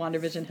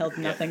WandaVision held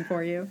nothing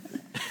for you?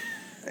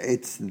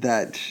 It's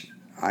that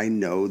I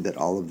know that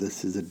all of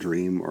this is a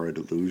dream or a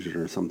delusion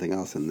or something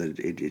else, and that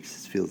it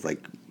just feels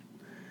like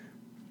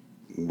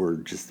we're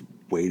just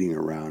waiting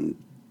around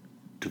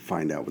to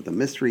find out what the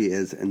mystery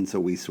is, and so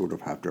we sort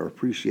of have to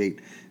appreciate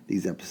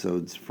these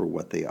episodes for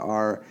what they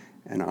are.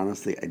 And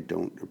honestly, I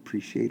don't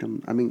appreciate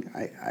them. I mean,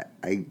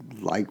 I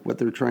like what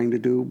they're trying to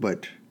do,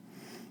 but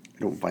I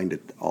don't find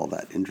it all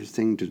that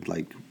interesting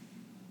to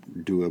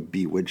do a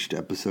Bewitched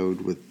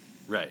episode with.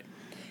 Right.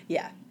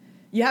 Yeah,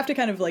 you have to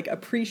kind of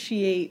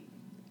appreciate,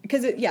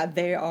 because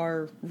they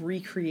are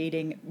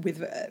recreating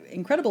with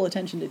incredible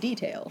attention to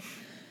detail.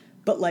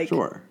 But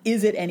sure.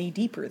 Is it any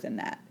deeper than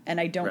that? And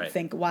I don't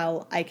think,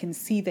 while I can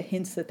see the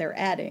hints that they're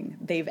adding,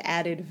 they've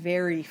added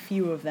very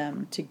few of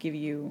them to give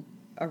you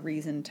a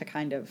reason to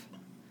kind of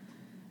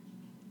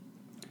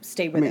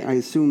stay with it. I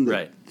assume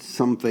that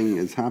something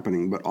is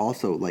happening, but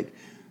also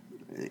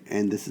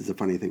and this is a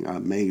funny thing,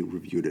 May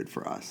reviewed it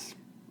for us.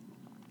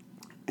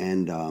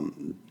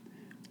 And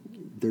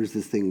there's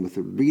this thing with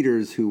the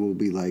readers who will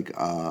be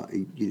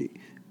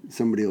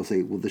somebody will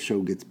say, well, the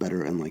show gets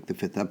better in the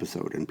fifth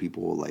episode, and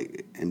people will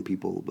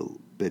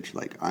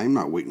bitch I'm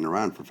not waiting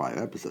around for 5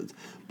 episodes.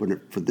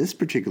 But for this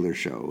particular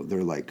show,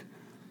 they're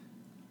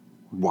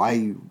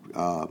why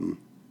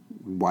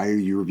are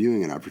you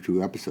reviewing it after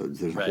 2 episodes?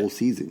 There's a whole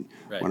season.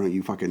 Why don't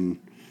you fucking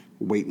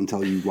wait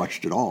until you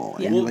watched it all?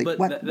 Yeah. And well, you're but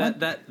what?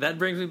 That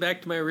brings me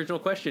back to my original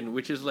question,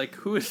 which is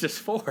who is this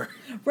for?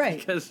 Right.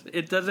 Because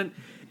it doesn't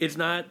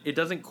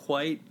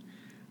quite.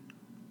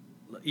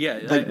 Yeah,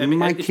 I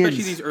mean,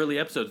 especially these early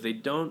episodes, they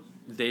don't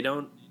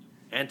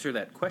answer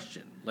that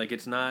question.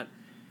 It's not.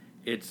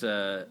 It's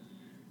the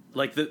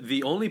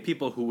only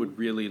people who would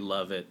really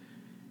love it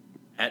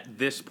at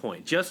this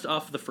point, just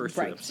off the first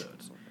 2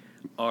 episodes,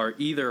 are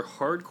either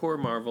hardcore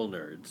Marvel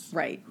nerds,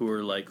 right, who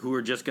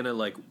are just gonna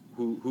like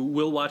who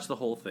will watch the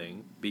whole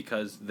thing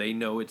because they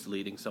know it's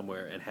leading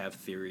somewhere and have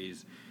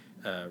theories,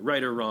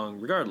 right or wrong,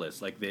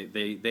 regardless. Like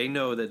they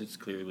know that it's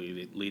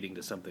clearly leading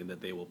to something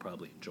that they will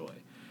probably enjoy,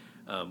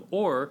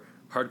 or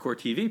hardcore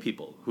TV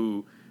people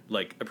who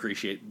like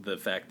appreciate the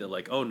fact that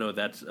like, oh no,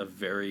 that's a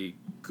very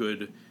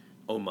good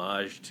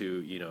homage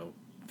to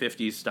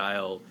 50s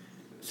style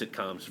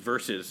sitcoms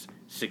versus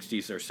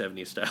 60s or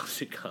 70s style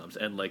sitcoms,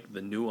 and like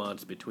the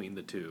nuance between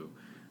the two,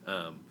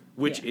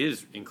 which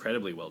is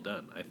incredibly well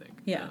done, I think.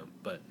 Yeah.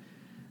 But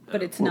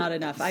it's not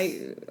enough.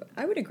 I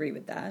would agree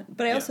with that,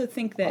 but I also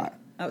think that.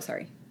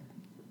 Sorry.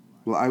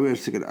 Well, I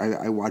was thinking.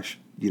 I watched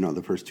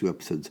the first 2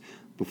 episodes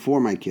before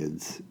my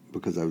kids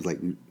because I was like,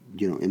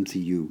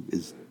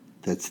 MCU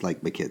that's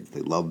like my kids.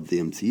 They love the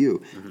MCU.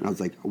 Mm-hmm. And I was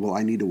like, well,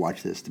 I need to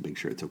watch this to make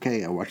sure it's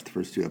okay. I watched the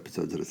first 2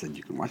 episodes and I said,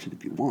 you can watch it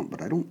if you want,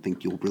 but I don't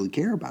think you'll really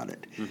care about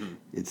it. Mm-hmm.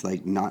 It's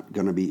like not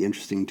going to be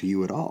interesting to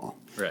you at all.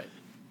 Right.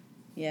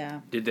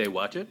 Yeah. Did they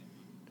watch it?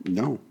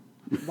 No.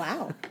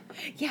 Wow.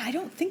 Yeah, I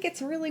don't think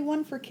it's really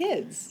one for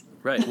kids.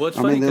 Right. Well, it's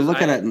I funny. mean, they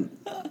look at it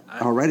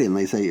already and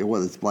they say,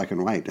 well, it's black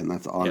and white, and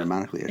that's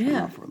automatically a turn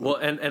off for them. Well,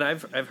 and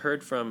I've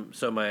heard from,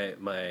 so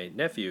my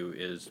nephew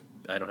is,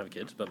 I don't have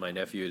kids, but my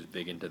nephew is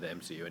big into the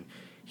MCU, and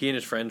he and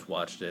his friends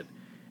watched it,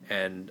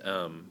 and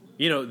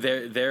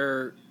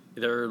they're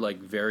like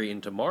very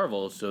into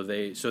Marvel, so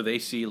they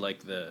see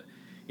like the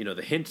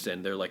the hints,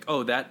 and they're like,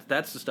 oh,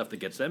 that's the stuff that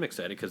gets them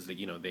excited because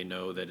they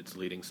know that it's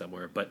leading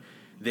somewhere, but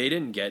they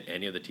didn't get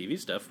any of the TV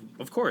stuff,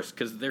 of course,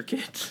 because they're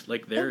kids,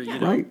 like they're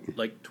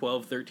like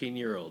 12,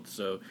 13-year-olds,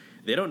 so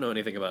they don't know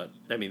anything about.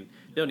 I mean,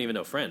 they don't even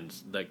know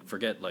Friends. Like,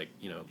 forget like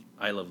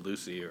I Love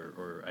Lucy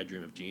or I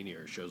Dream of Jeannie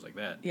or shows like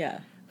that. Yeah.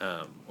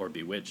 Or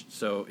Bewitched.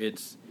 So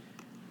it's,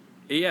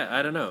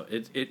 I don't know.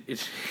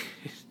 It's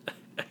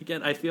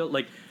again, I feel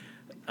like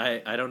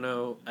I don't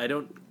know. I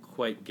don't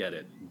quite get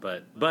it,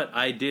 but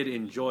I did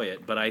enjoy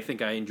it. But I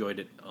think I enjoyed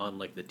it on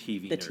like the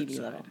TV TV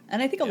side. level,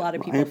 and I think a lot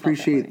of people. I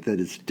appreciate that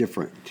it's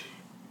different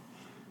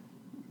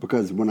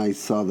because when I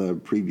saw the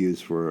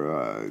previews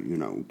for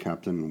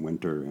Captain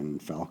Winter and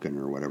Falcon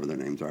or whatever their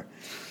names are,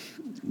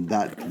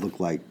 that looked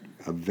like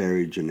a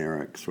very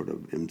generic sort of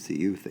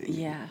MCU thing.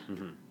 Yeah.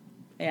 Mm-hmm.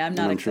 Yeah, I'm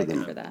not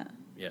excited for that.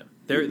 Yeah.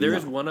 There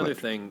is one other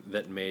thing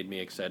that made me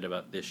excited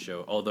about this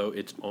show, although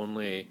it's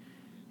only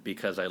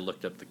because I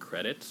looked up the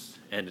credits,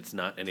 and it's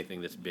not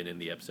anything that's been in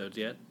the episodes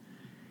yet.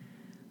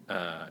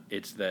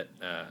 It's that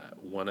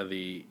one of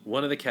the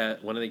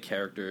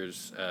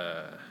characters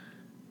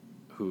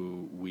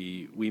who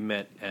we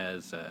met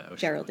as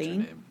Geraldine.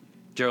 What's her name?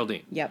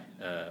 Geraldine.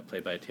 Yep.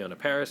 Played by Tiona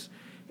Paris,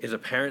 is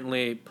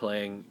apparently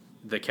playing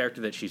the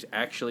character that she's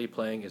actually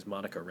playing is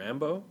Monica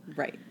Rambeau.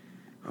 Right.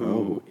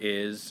 Who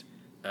is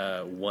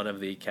one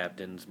of the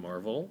Captains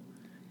Marvel.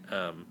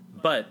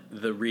 But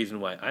the reason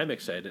why I'm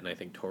excited, and I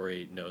think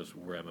Tori knows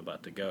where I'm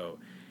about to go,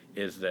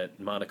 is that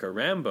Monica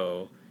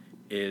Rambeau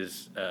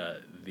is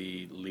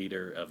the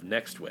leader of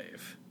Next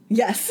Wave.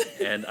 Yes.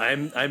 And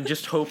I'm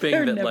just hoping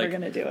they're that never like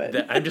gonna do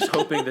it. I'm just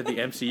hoping that the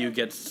MCU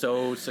gets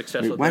so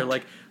successful. They're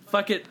like,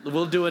 fuck it,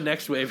 we'll do a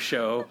Next Wave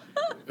show.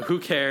 Who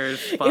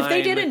cares? Fine. If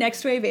they did a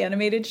Next Wave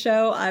animated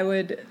show, I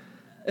would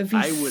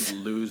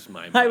lose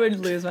my mind. I would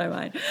lose my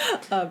mind.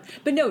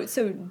 But no,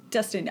 so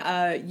Dustin,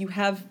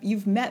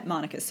 you've met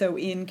Monica. So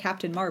in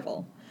Captain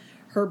Marvel,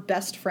 her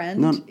best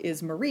friend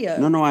is Maria.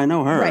 No, I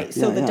know her. Right.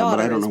 So the daughter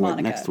but I don't is know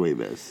Monica. what Next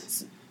Wave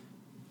is.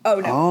 Oh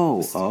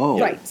no. Oh.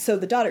 Right. So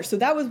the daughter. So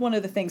that was one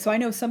of the things. So I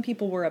know some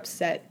people were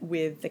upset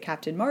with the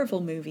Captain Marvel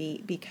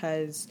movie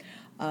because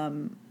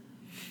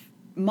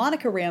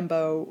Monica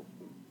Rambeau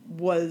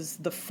was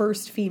the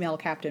first female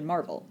Captain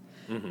Marvel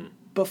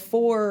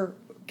before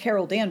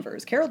Carol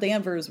Danvers. Carol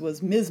Danvers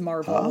was Ms.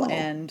 Marvel,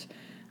 and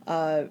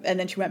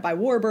then she went by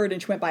Warbird, and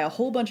she went by a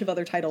whole bunch of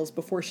other titles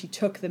before she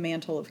took the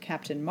mantle of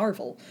Captain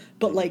Marvel.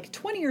 But like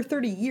 20 or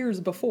 30 years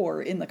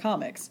before in the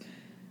comics,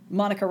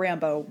 Monica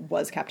Rambeau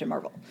was Captain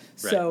Marvel.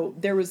 Right. So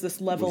there was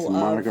this level of...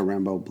 Was Monica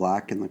Rambeau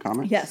black in the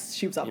comics? Yes,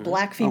 she was a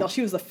black female.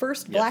 She was the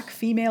first black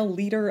female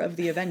leader of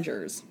the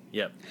Avengers.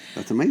 Yep.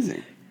 That's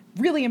amazing.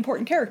 Really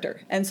important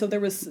character. And so there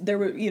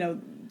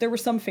were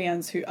some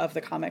fans of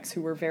the comics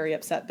who were very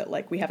upset that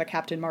like we have a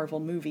Captain Marvel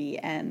movie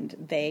and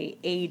they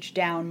age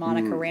down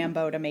Monica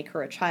Rambeau to make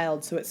her a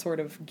child, so it sort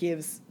of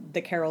gives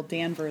the Carol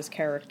Danvers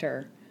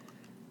character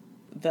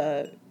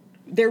I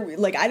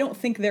don't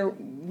think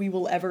we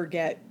will ever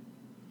get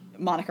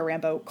Monica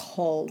Rambeau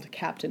called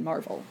Captain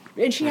Marvel.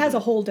 And she has a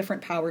whole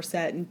different power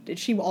set, and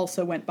she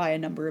also went by a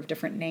number of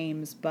different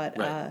names,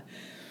 but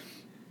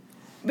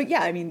but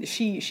yeah, I mean,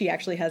 she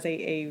actually has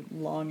a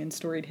long and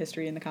storied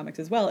history in the comics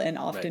as well, and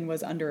often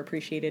was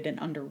underappreciated and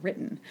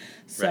underwritten.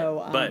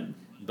 So,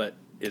 but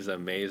is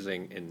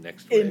amazing in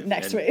Next Wave. In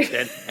Next Wave.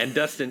 And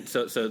Dustin,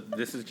 so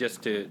this is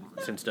just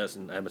since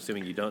Dustin, I'm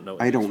assuming you don't know.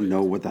 I don't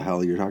know what the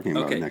hell you're talking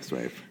about. Next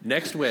Wave.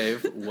 Next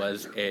Wave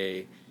was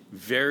a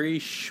very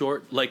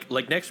short,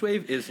 like Next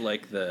Wave is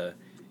like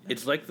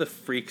It's like the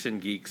freaks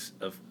and geeks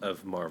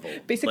of Marvel.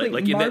 Basically,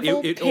 like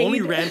Marvel it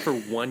only ran for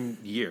 1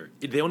 year.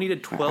 They only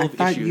did 12 issues. I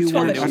thought you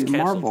were and it was a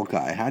canceled. Marvel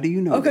guy. How do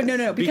you know? Okay, this?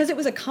 no. Because it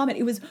was a comic.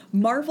 It was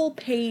Marvel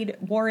paid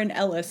Warren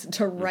Ellis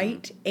to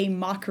write a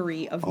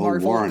mockery of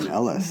Marvel. Warren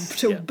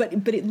Ellis. But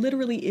it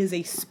literally is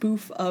a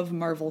spoof of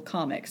Marvel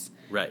comics.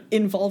 Right.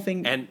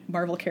 Involving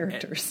Marvel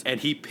characters. And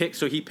he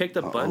picked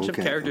a bunch of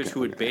characters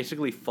who had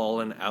basically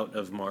fallen out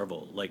of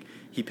Marvel. Like,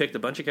 he picked a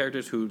bunch of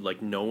characters who,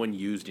 like, no one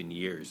used in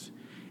years,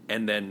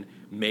 and then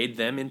made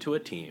them into a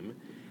team.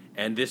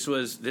 And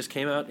this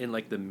came out in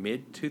like the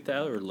mid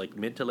 2000s or like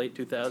mid to late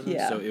 2000s.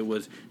 Yeah. So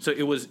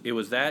it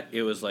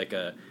was like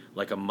a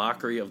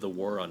mockery of the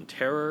war on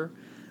terror.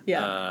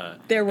 Yeah.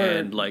 There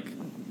were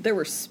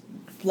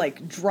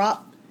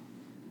drop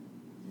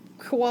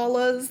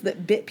koalas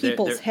that bit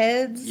people's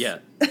heads. Yeah.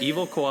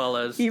 Evil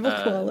koalas.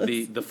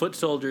 The foot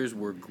soldiers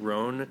were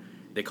grown.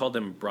 They called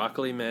them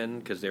broccoli men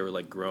because they were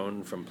like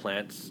grown from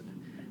plants.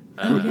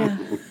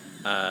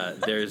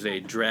 There's a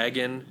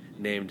dragon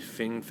named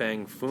Fing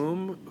Fang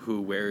Foom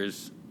who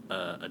wears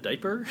a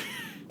diaper.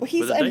 Well,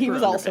 he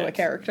was also a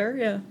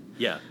character,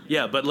 yeah.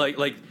 Yeah, but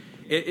like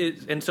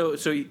it and so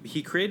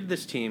he created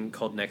this team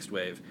called Next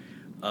Wave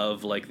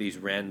of like these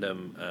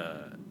random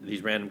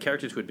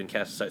characters who had been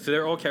cast aside. So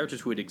they're all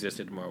characters who had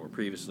existed in Marvel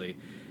previously,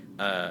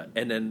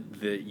 and then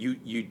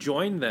you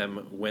join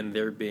them when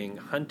they're being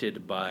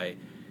hunted by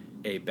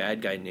a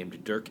bad guy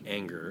named Dirk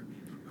Anger,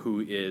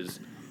 who is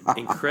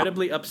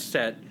incredibly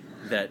upset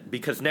that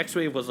because Next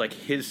Wave was like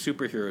his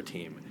superhero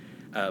team,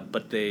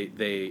 but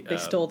they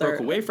stole broke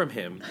away from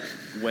him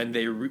when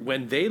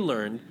they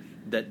learned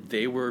that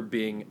they were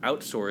being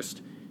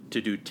outsourced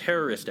to do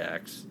terrorist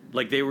acts.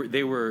 Like they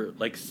were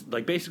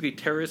like basically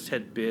terrorists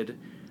had bid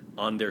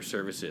on their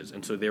services,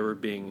 and so they were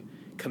being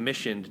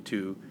commissioned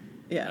to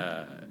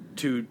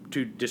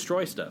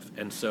destroy stuff.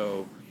 And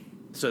so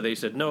they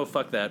said, no,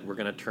 fuck that. We're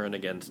going to turn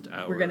against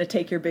our. We're going to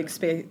take your big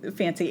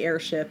fancy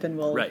airship, and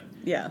we'll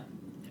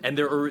And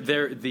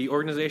the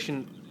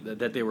organization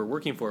that they were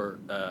working for,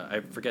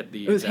 I forget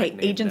the. It was exact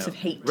name Agents now. of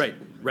Hate.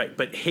 Right.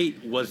 But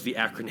Hate was the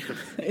acronym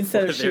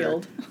instead of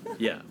Shield.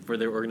 For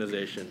their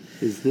organization.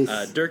 Is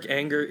this Dirk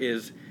Anger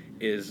is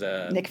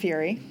Nick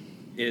Fury?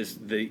 Is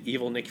the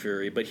evil Nick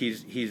Fury, but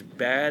he's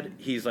bad.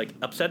 He's like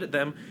upset at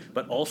them,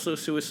 but also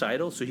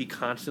suicidal. So he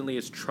constantly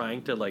is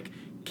trying to like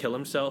kill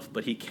himself,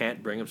 but he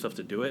can't bring himself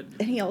to do it.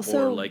 And he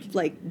also like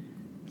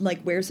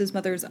wears his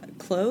mother's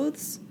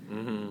clothes.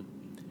 Mm-hmm.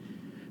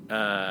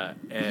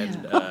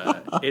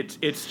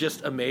 It's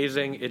just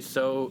amazing. It's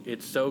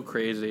so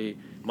crazy.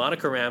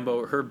 Monica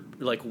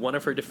Rambeau, one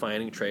of her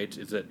defining traits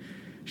is that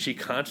she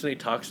constantly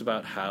talks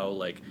about how,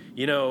 like,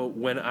 you know,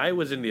 when I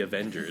was in the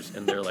Avengers,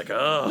 and they're like,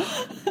 oh,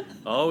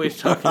 always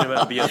talking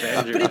about the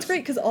Avengers. But it's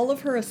great because all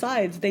of her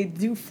asides, they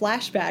do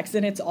flashbacks,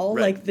 and it's all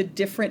like the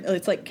different.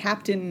 It's like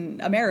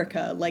Captain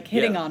America, like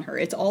hitting on her.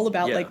 It's all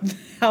about like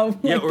how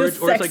or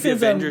it's like the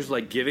Avengers,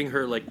 like giving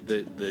her like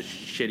the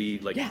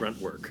shitty like grunt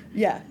work.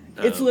 Yeah,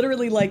 it's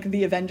literally like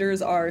the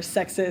Avengers are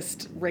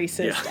sexist,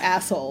 racist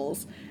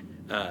assholes.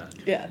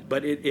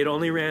 But it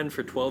only ran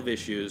for 12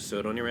 issues, so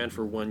it only ran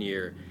for 1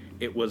 year.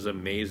 It was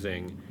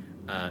amazing.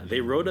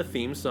 They wrote a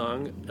theme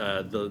song,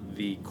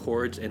 the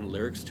chords and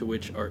lyrics to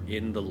which are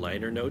in the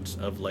liner notes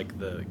of like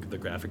the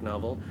graphic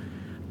novel.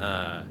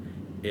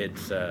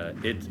 It's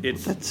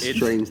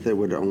strange that it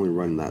would only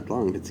run that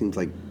long. It seems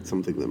like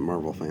something that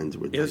Marvel fans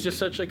would. It was just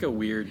such like a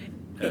weird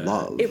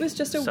love. It was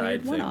just a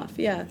weird one-off,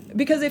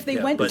 because if they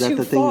went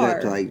too far,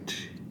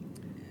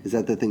 is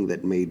that the thing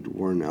that made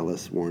Warren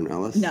Ellis?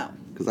 No,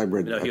 because I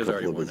read. No, he was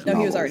already Warren Ellis. No,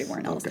 he was already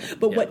Warren Ellis. Okay.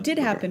 But what did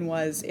happen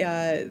was.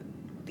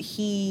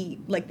 They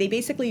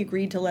basically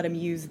agreed to let him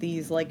use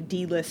these like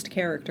D-list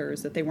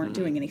characters that they weren't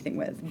doing anything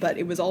with, but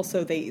it was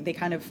also they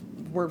kind of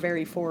were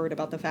very forward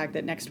about the fact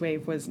that Next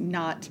Wave was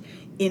not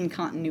in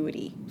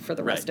continuity for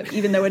the rest of,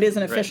 even though it is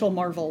an official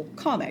Marvel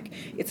comic,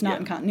 it's not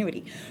in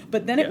continuity.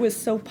 But then it was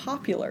so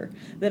popular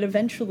that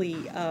eventually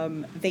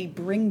they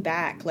bring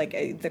back like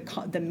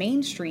the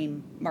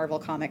mainstream Marvel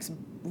comics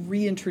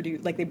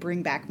reintroduce, like they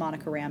bring back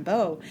Monica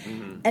Rambeau,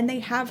 and they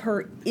have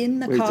her in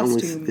the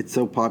costume. It's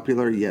so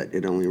popular, yet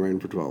it only ran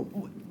for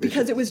 12.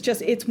 Because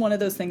it's one of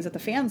those things that the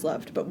fans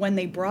loved. But when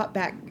they brought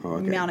back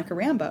Monica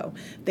Rambeau,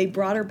 they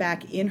brought her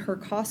back in her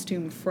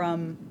costume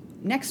from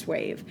Next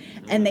Wave,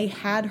 and they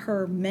had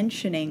her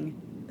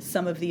mentioning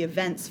some of the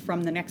events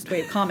from the Next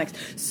Wave comics.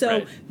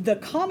 So the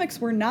comics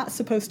were not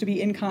supposed to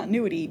be in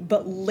continuity,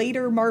 but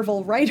later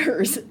Marvel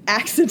writers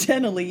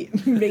accidentally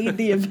made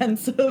the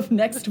events of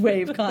Next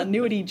Wave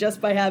continuity just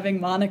by having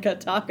Monica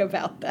talk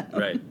about them.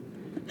 Right.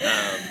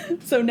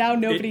 So now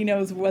nobody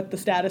knows what the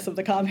status of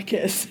the comic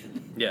is.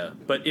 Yeah,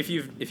 but if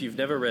you've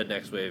never read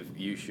Next Wave,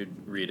 you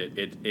should read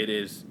it.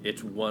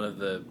 It's one of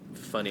the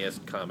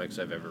funniest comics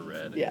I've ever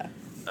read. Yeah.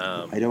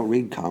 I don't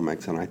read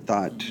comics, and I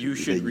thought you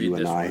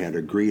and I had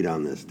agreed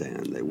on this,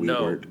 Dan, that we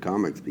weren't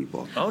comics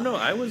people. Oh, no,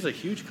 I was a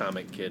huge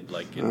comic kid,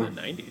 like, in the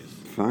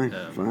 90s.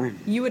 Fine.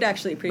 You would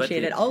actually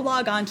appreciate it. I'll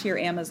log on to your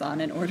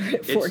Amazon and order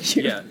it for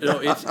you. Yeah,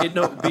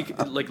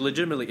 like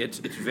legitimately, it's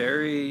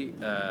very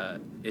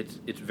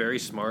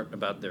smart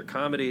about their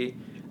comedy.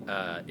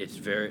 It's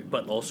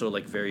but also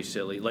like very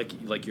silly.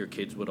 Like your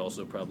kids would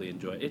also probably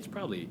enjoy. It's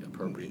probably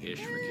appropriate-ish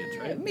for kids,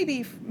 right?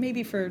 Maybe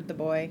for the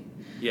boy.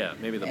 Yeah,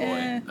 maybe the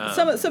boy.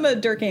 Some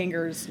of Dirk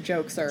Anger's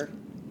jokes are.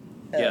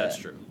 Yeah, that's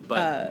true.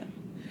 But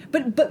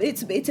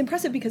it's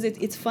impressive because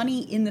it's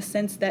funny in the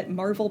sense that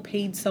Marvel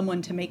paid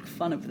someone to make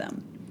fun of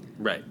them.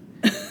 Right.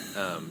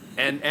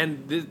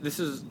 And this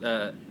is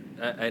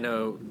I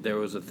know there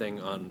was a thing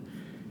on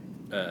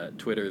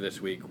Twitter this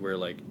week where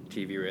like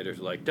TV writers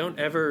were like, don't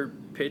ever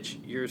pitch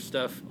your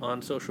stuff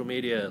on social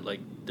media, like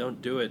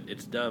don't do it,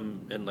 it's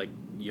dumb, and like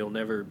you'll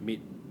never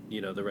meet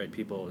the right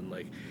people, and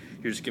like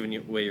you're just giving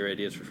away your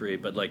ideas for free.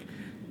 But like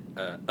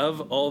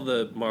of all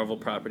the Marvel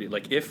property,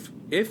 like if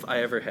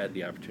I ever had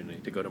the opportunity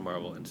to go to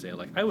Marvel and say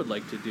like I would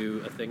like to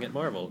do a thing at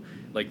Marvel,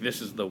 like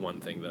this is the one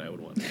thing that I would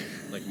want to do.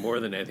 Like more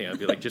than anything, I'd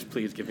be like, just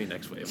please give me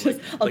Next Wave.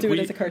 I'll do it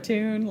as a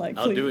cartoon.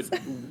 I'll do it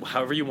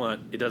however you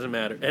want. It doesn't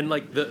matter. And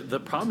like the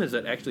problem is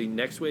that actually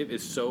Next Wave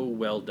is so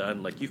well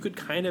done. Like you could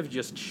kind of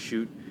just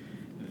shoot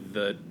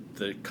the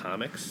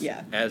comics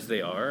as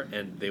they are,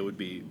 and they would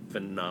be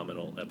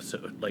phenomenal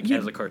episode. Like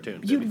as a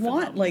cartoon, you'd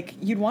want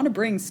to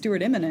bring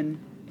Stuart Immonen.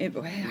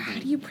 How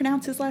do you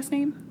pronounce his last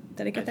name?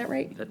 Did I get that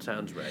right? That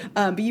sounds right.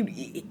 But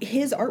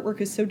his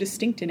artwork is so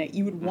distinct in it.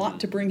 You would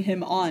want to bring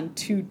him on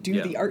to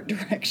do the art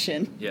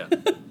direction. Yeah.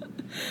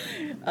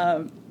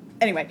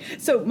 Anyway,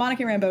 so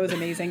Monica Rambeau is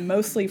amazing,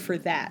 mostly for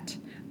that.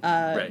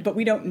 Right. But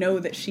we don't know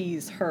that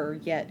she's her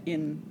yet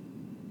in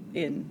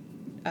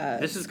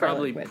this is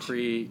Scarlet probably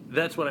Witch.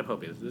 That's what I'm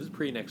hoping. This is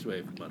pre-Next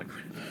Wave Monica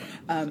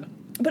Rambeau.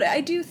 But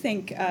I do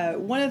think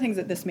one of the things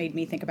that this made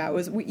me think about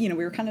was, we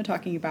were kind of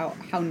talking about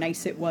how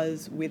nice it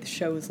was with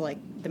shows like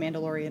The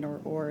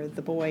Mandalorian or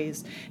The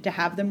Boys to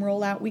have them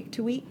roll out week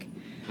to week,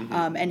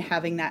 and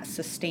having that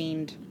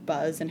sustained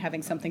buzz and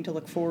having something to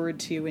look forward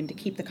to and to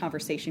keep the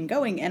conversation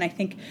going. And I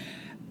think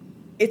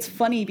it's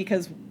funny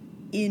because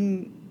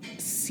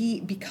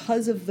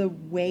because of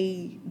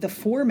the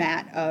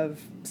format of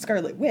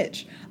Scarlet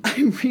Witch,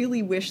 I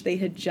really wish they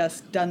had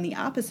just done the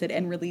opposite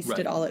and released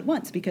it all at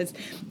once, because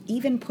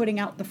even putting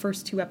out the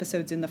first 2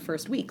 episodes in the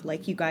first week,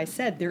 like you guys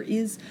said, there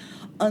is,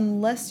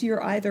 unless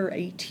you're either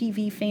a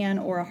TV fan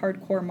or a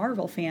hardcore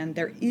Marvel fan,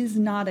 there is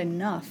not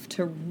enough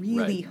to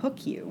really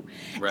hook you.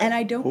 Right. And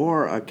I don't...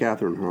 Or a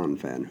Catherine Hahn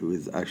fan who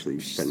is actually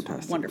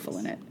fantastic. Wonderful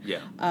in it. Yeah.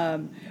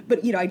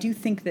 But, I do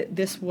think that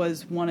this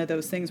was one of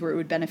those things where it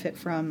would benefit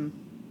from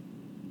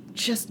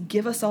just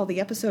give us all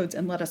the episodes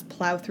and let us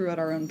plow through at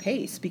our own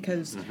pace,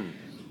 because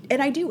and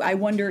I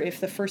wonder if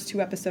the first 2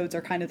 episodes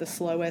are kind of the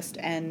slowest,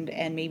 and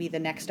maybe the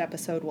next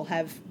episode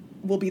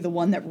will be the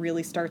one that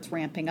really starts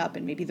ramping up,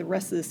 and maybe the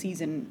rest of the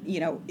season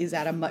is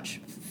at a much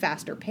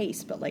faster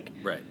pace. But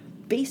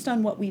based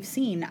on what we've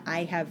seen,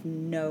 I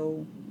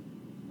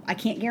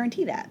can't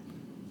guarantee that.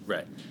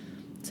 Right.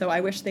 So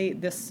I wish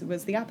this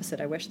was the opposite.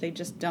 I wish they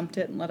just dumped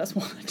it and let us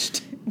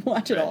watch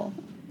it all.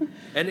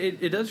 And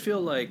it does feel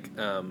like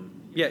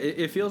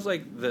it feels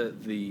like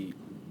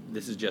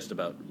this is just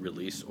about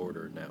release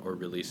order now, or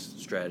release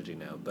strategy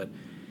now. But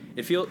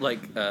it feels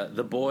like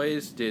The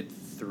Boys did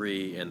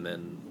 3 and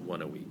then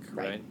 1 a week,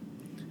 right?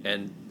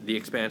 And The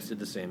Expanse did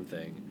the same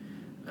thing.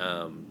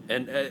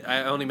 And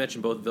I only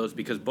mention both of those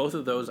because both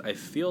of those I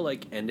feel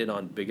like ended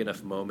on big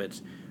enough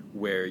moments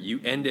where you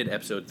ended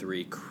episode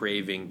 3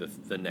 craving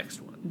the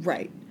next one.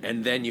 Right.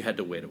 And then you had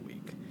to wait a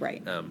week.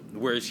 Right.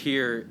 Whereas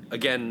here,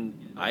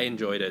 again, I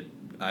enjoyed it.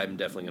 I'm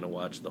definitely going to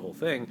watch the whole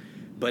thing.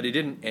 But it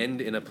didn't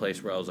end in a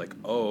place where I was like,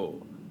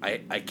 oh,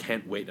 I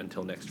can't wait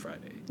until next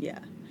Friday. Yeah.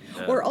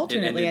 Or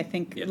alternately, I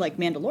think, like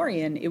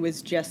Mandalorian, it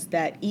was just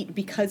that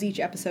because each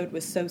episode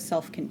was so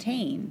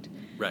self-contained,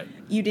 right?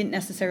 You didn't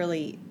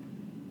necessarily,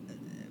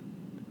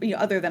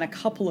 other than a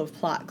couple of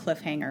plot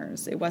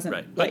cliffhangers, it wasn't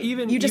right. But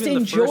you just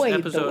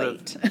enjoyed the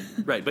wait.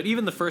 Right, but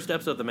even the first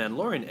episode of The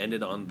Mandalorian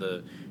ended on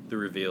the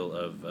reveal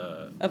of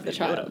the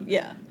child.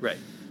 Yeah. Right.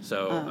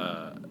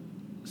 So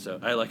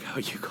so I like how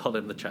you called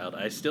him the child.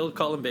 I still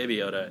call him Baby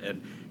Yoda,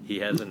 and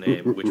he has a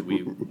name which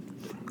we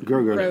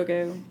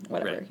Grogu,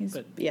 whatever. Right. He's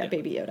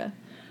Baby Yoda.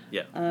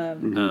 Yeah.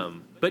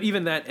 But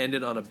even that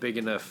ended on a big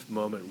enough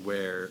moment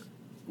where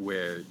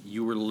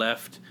you were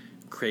left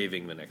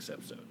craving the next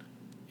episode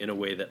in a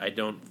way that I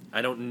don't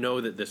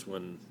know that this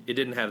one, it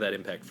didn't have that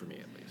impact for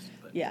me at least.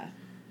 But, yeah.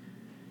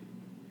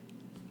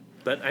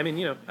 But I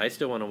mean, I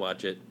still want to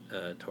watch it.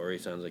 Tori,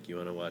 sounds like you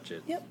want to watch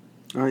it. Yep.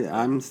 Oh, yeah,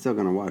 I'm still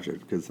going to watch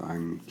it because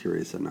I'm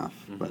curious enough.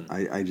 But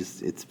I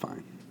just, it's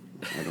fine.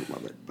 I don't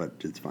love it, but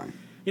it's fine.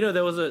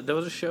 There was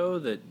a show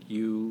that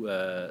you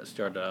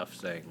started off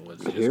saying was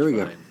just Here we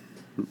fine.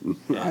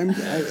 Go.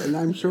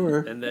 I'm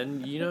sure. And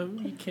then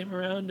you came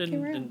around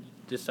and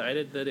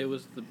decided that it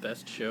was the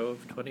best show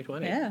of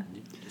 2020. Yeah.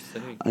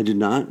 I did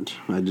not.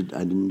 I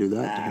didn't do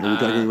that. Are we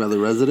talking about The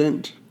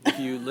Resident? If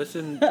you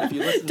listen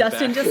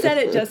Dustin just said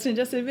it. Justin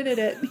just admitted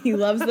it. He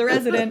loves The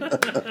Resident.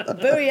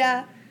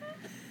 Booyah.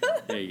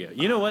 There you go.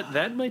 You know what?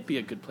 That might be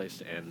a good place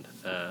to end.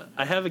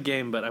 I have a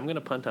game, but I'm going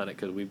to punt on it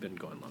because we've been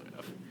going long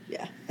enough.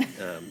 Yeah.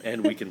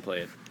 And we can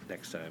play it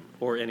next time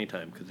or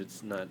anytime because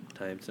it's not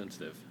time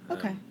sensitive.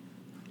 Okay.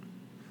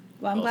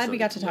 Well, I'm glad we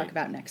got to talk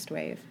about Next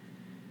Wave.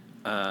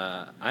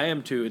 I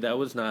am too. That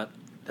was not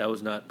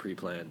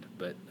pre-planned,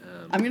 but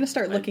I'm going to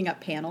start looking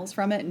up panels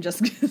from it and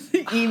just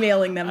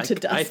emailing them to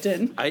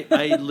Dustin.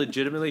 I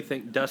legitimately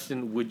think,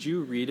 Dustin, would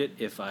you read it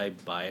if I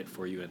buy it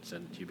for you and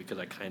send it to you? Because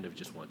I kind of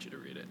just want you to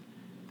read it.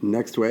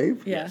 Next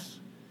Wave? Yeah. Yes.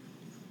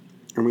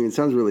 I mean, it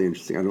sounds really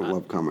interesting. I don't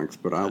love comics,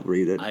 but I'll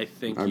read it. I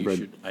think I've you read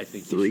should. I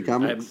think three you should.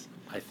 comics.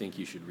 I think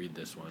you should read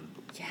this one.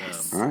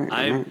 Yes. All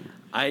right.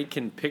 I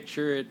can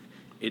picture it.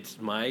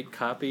 It's my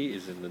copy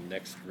is in the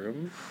next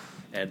room,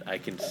 and I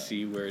can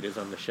see where it is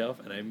on the shelf,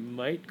 and I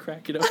might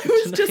crack it open I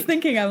was tonight. just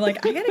thinking, I'm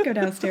like, I got to go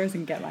downstairs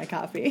and get my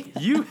copy.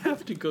 You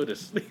have to go to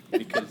sleep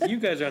because you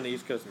guys are on the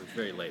East Coast and it's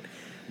very late.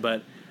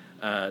 But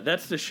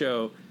that's the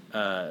show.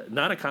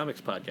 Not a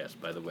comics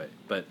podcast, by the way,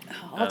 but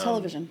All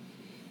television.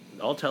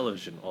 All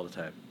television, all the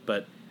time.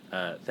 But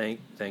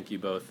thank you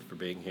both for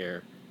being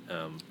here.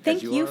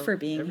 Thank you for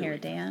being here,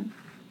 week. Dan.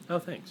 Oh,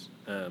 thanks.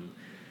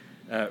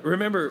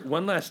 Remember,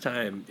 one last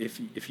time,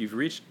 if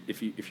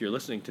you're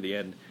listening to the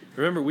end,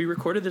 remember we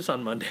recorded this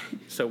on Monday.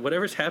 So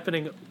whatever's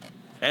happening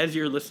as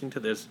you're listening to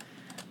this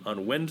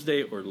on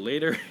Wednesday or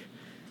later,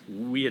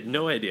 we had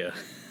no idea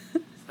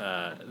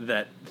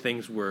that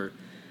things were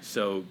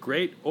so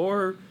great,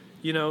 or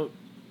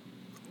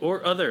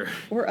other.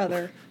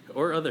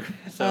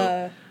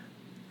 So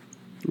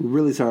We're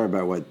really sorry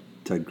about what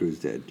Ted Cruz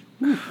did.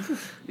 You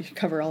should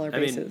cover all our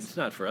bases. I mean, it's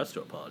not for us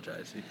to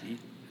apologize.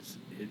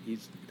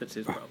 That's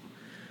his problem.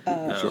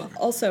 Sure.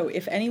 Also,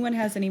 if anyone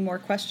has any more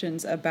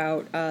questions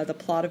about the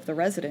plot of The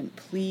Resident,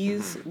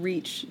 please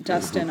reach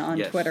Dustin on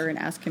Yes. Twitter and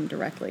ask him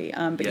directly.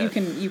 But Yes.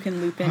 you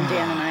can loop in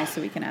Dan and I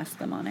so we can ask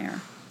them on air.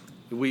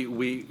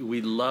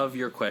 We love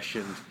your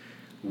questions.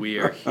 We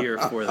are here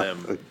for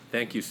them.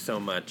 Thank you so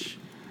much,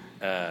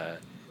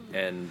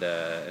 and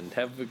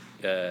have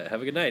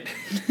a good night.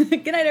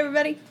 Good night,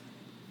 everybody.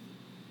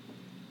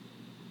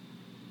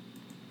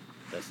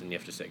 Dustin, you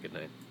have to say good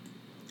night.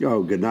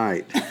 Oh, good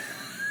night.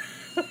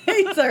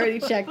 He's already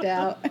checked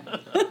out.